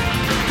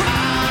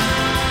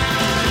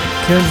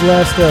Ken's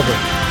last ever.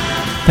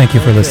 Thank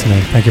you for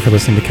listening. Thank you for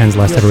listening to Ken's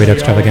Last Ever Radio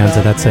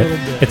Extravaganza. That's it.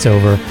 It's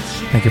over.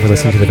 Thank you for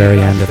listening to the very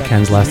end of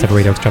Ken's Last Ever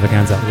Radio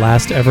Extravaganza.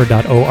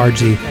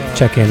 Lastever.org.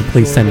 Check in.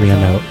 Please send me a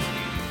note.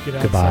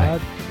 Goodbye.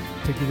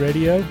 Take your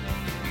radio,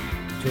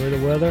 enjoy the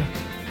weather,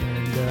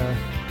 and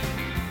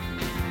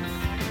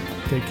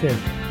take care.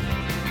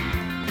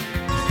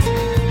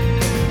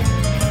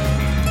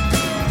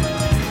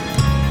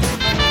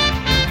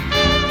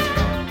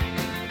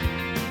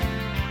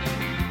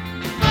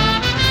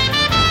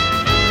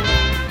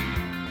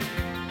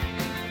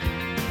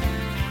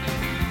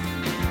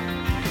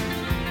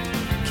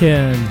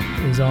 Ken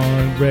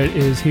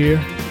is here,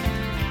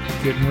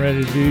 getting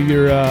ready to do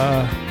your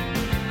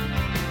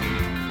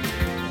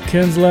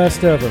Ken's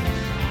last ever.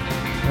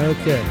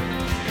 Okay,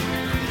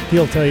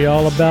 he'll tell you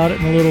all about it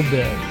in a little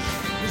bit.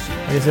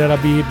 Like I said,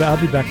 I'll be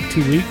back in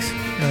 2 weeks.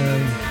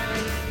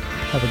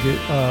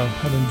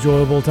 Have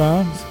enjoyable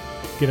times.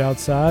 Get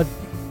outside,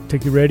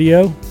 take your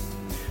radio,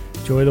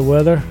 enjoy the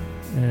weather,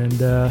 and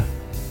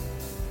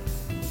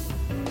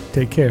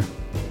take care.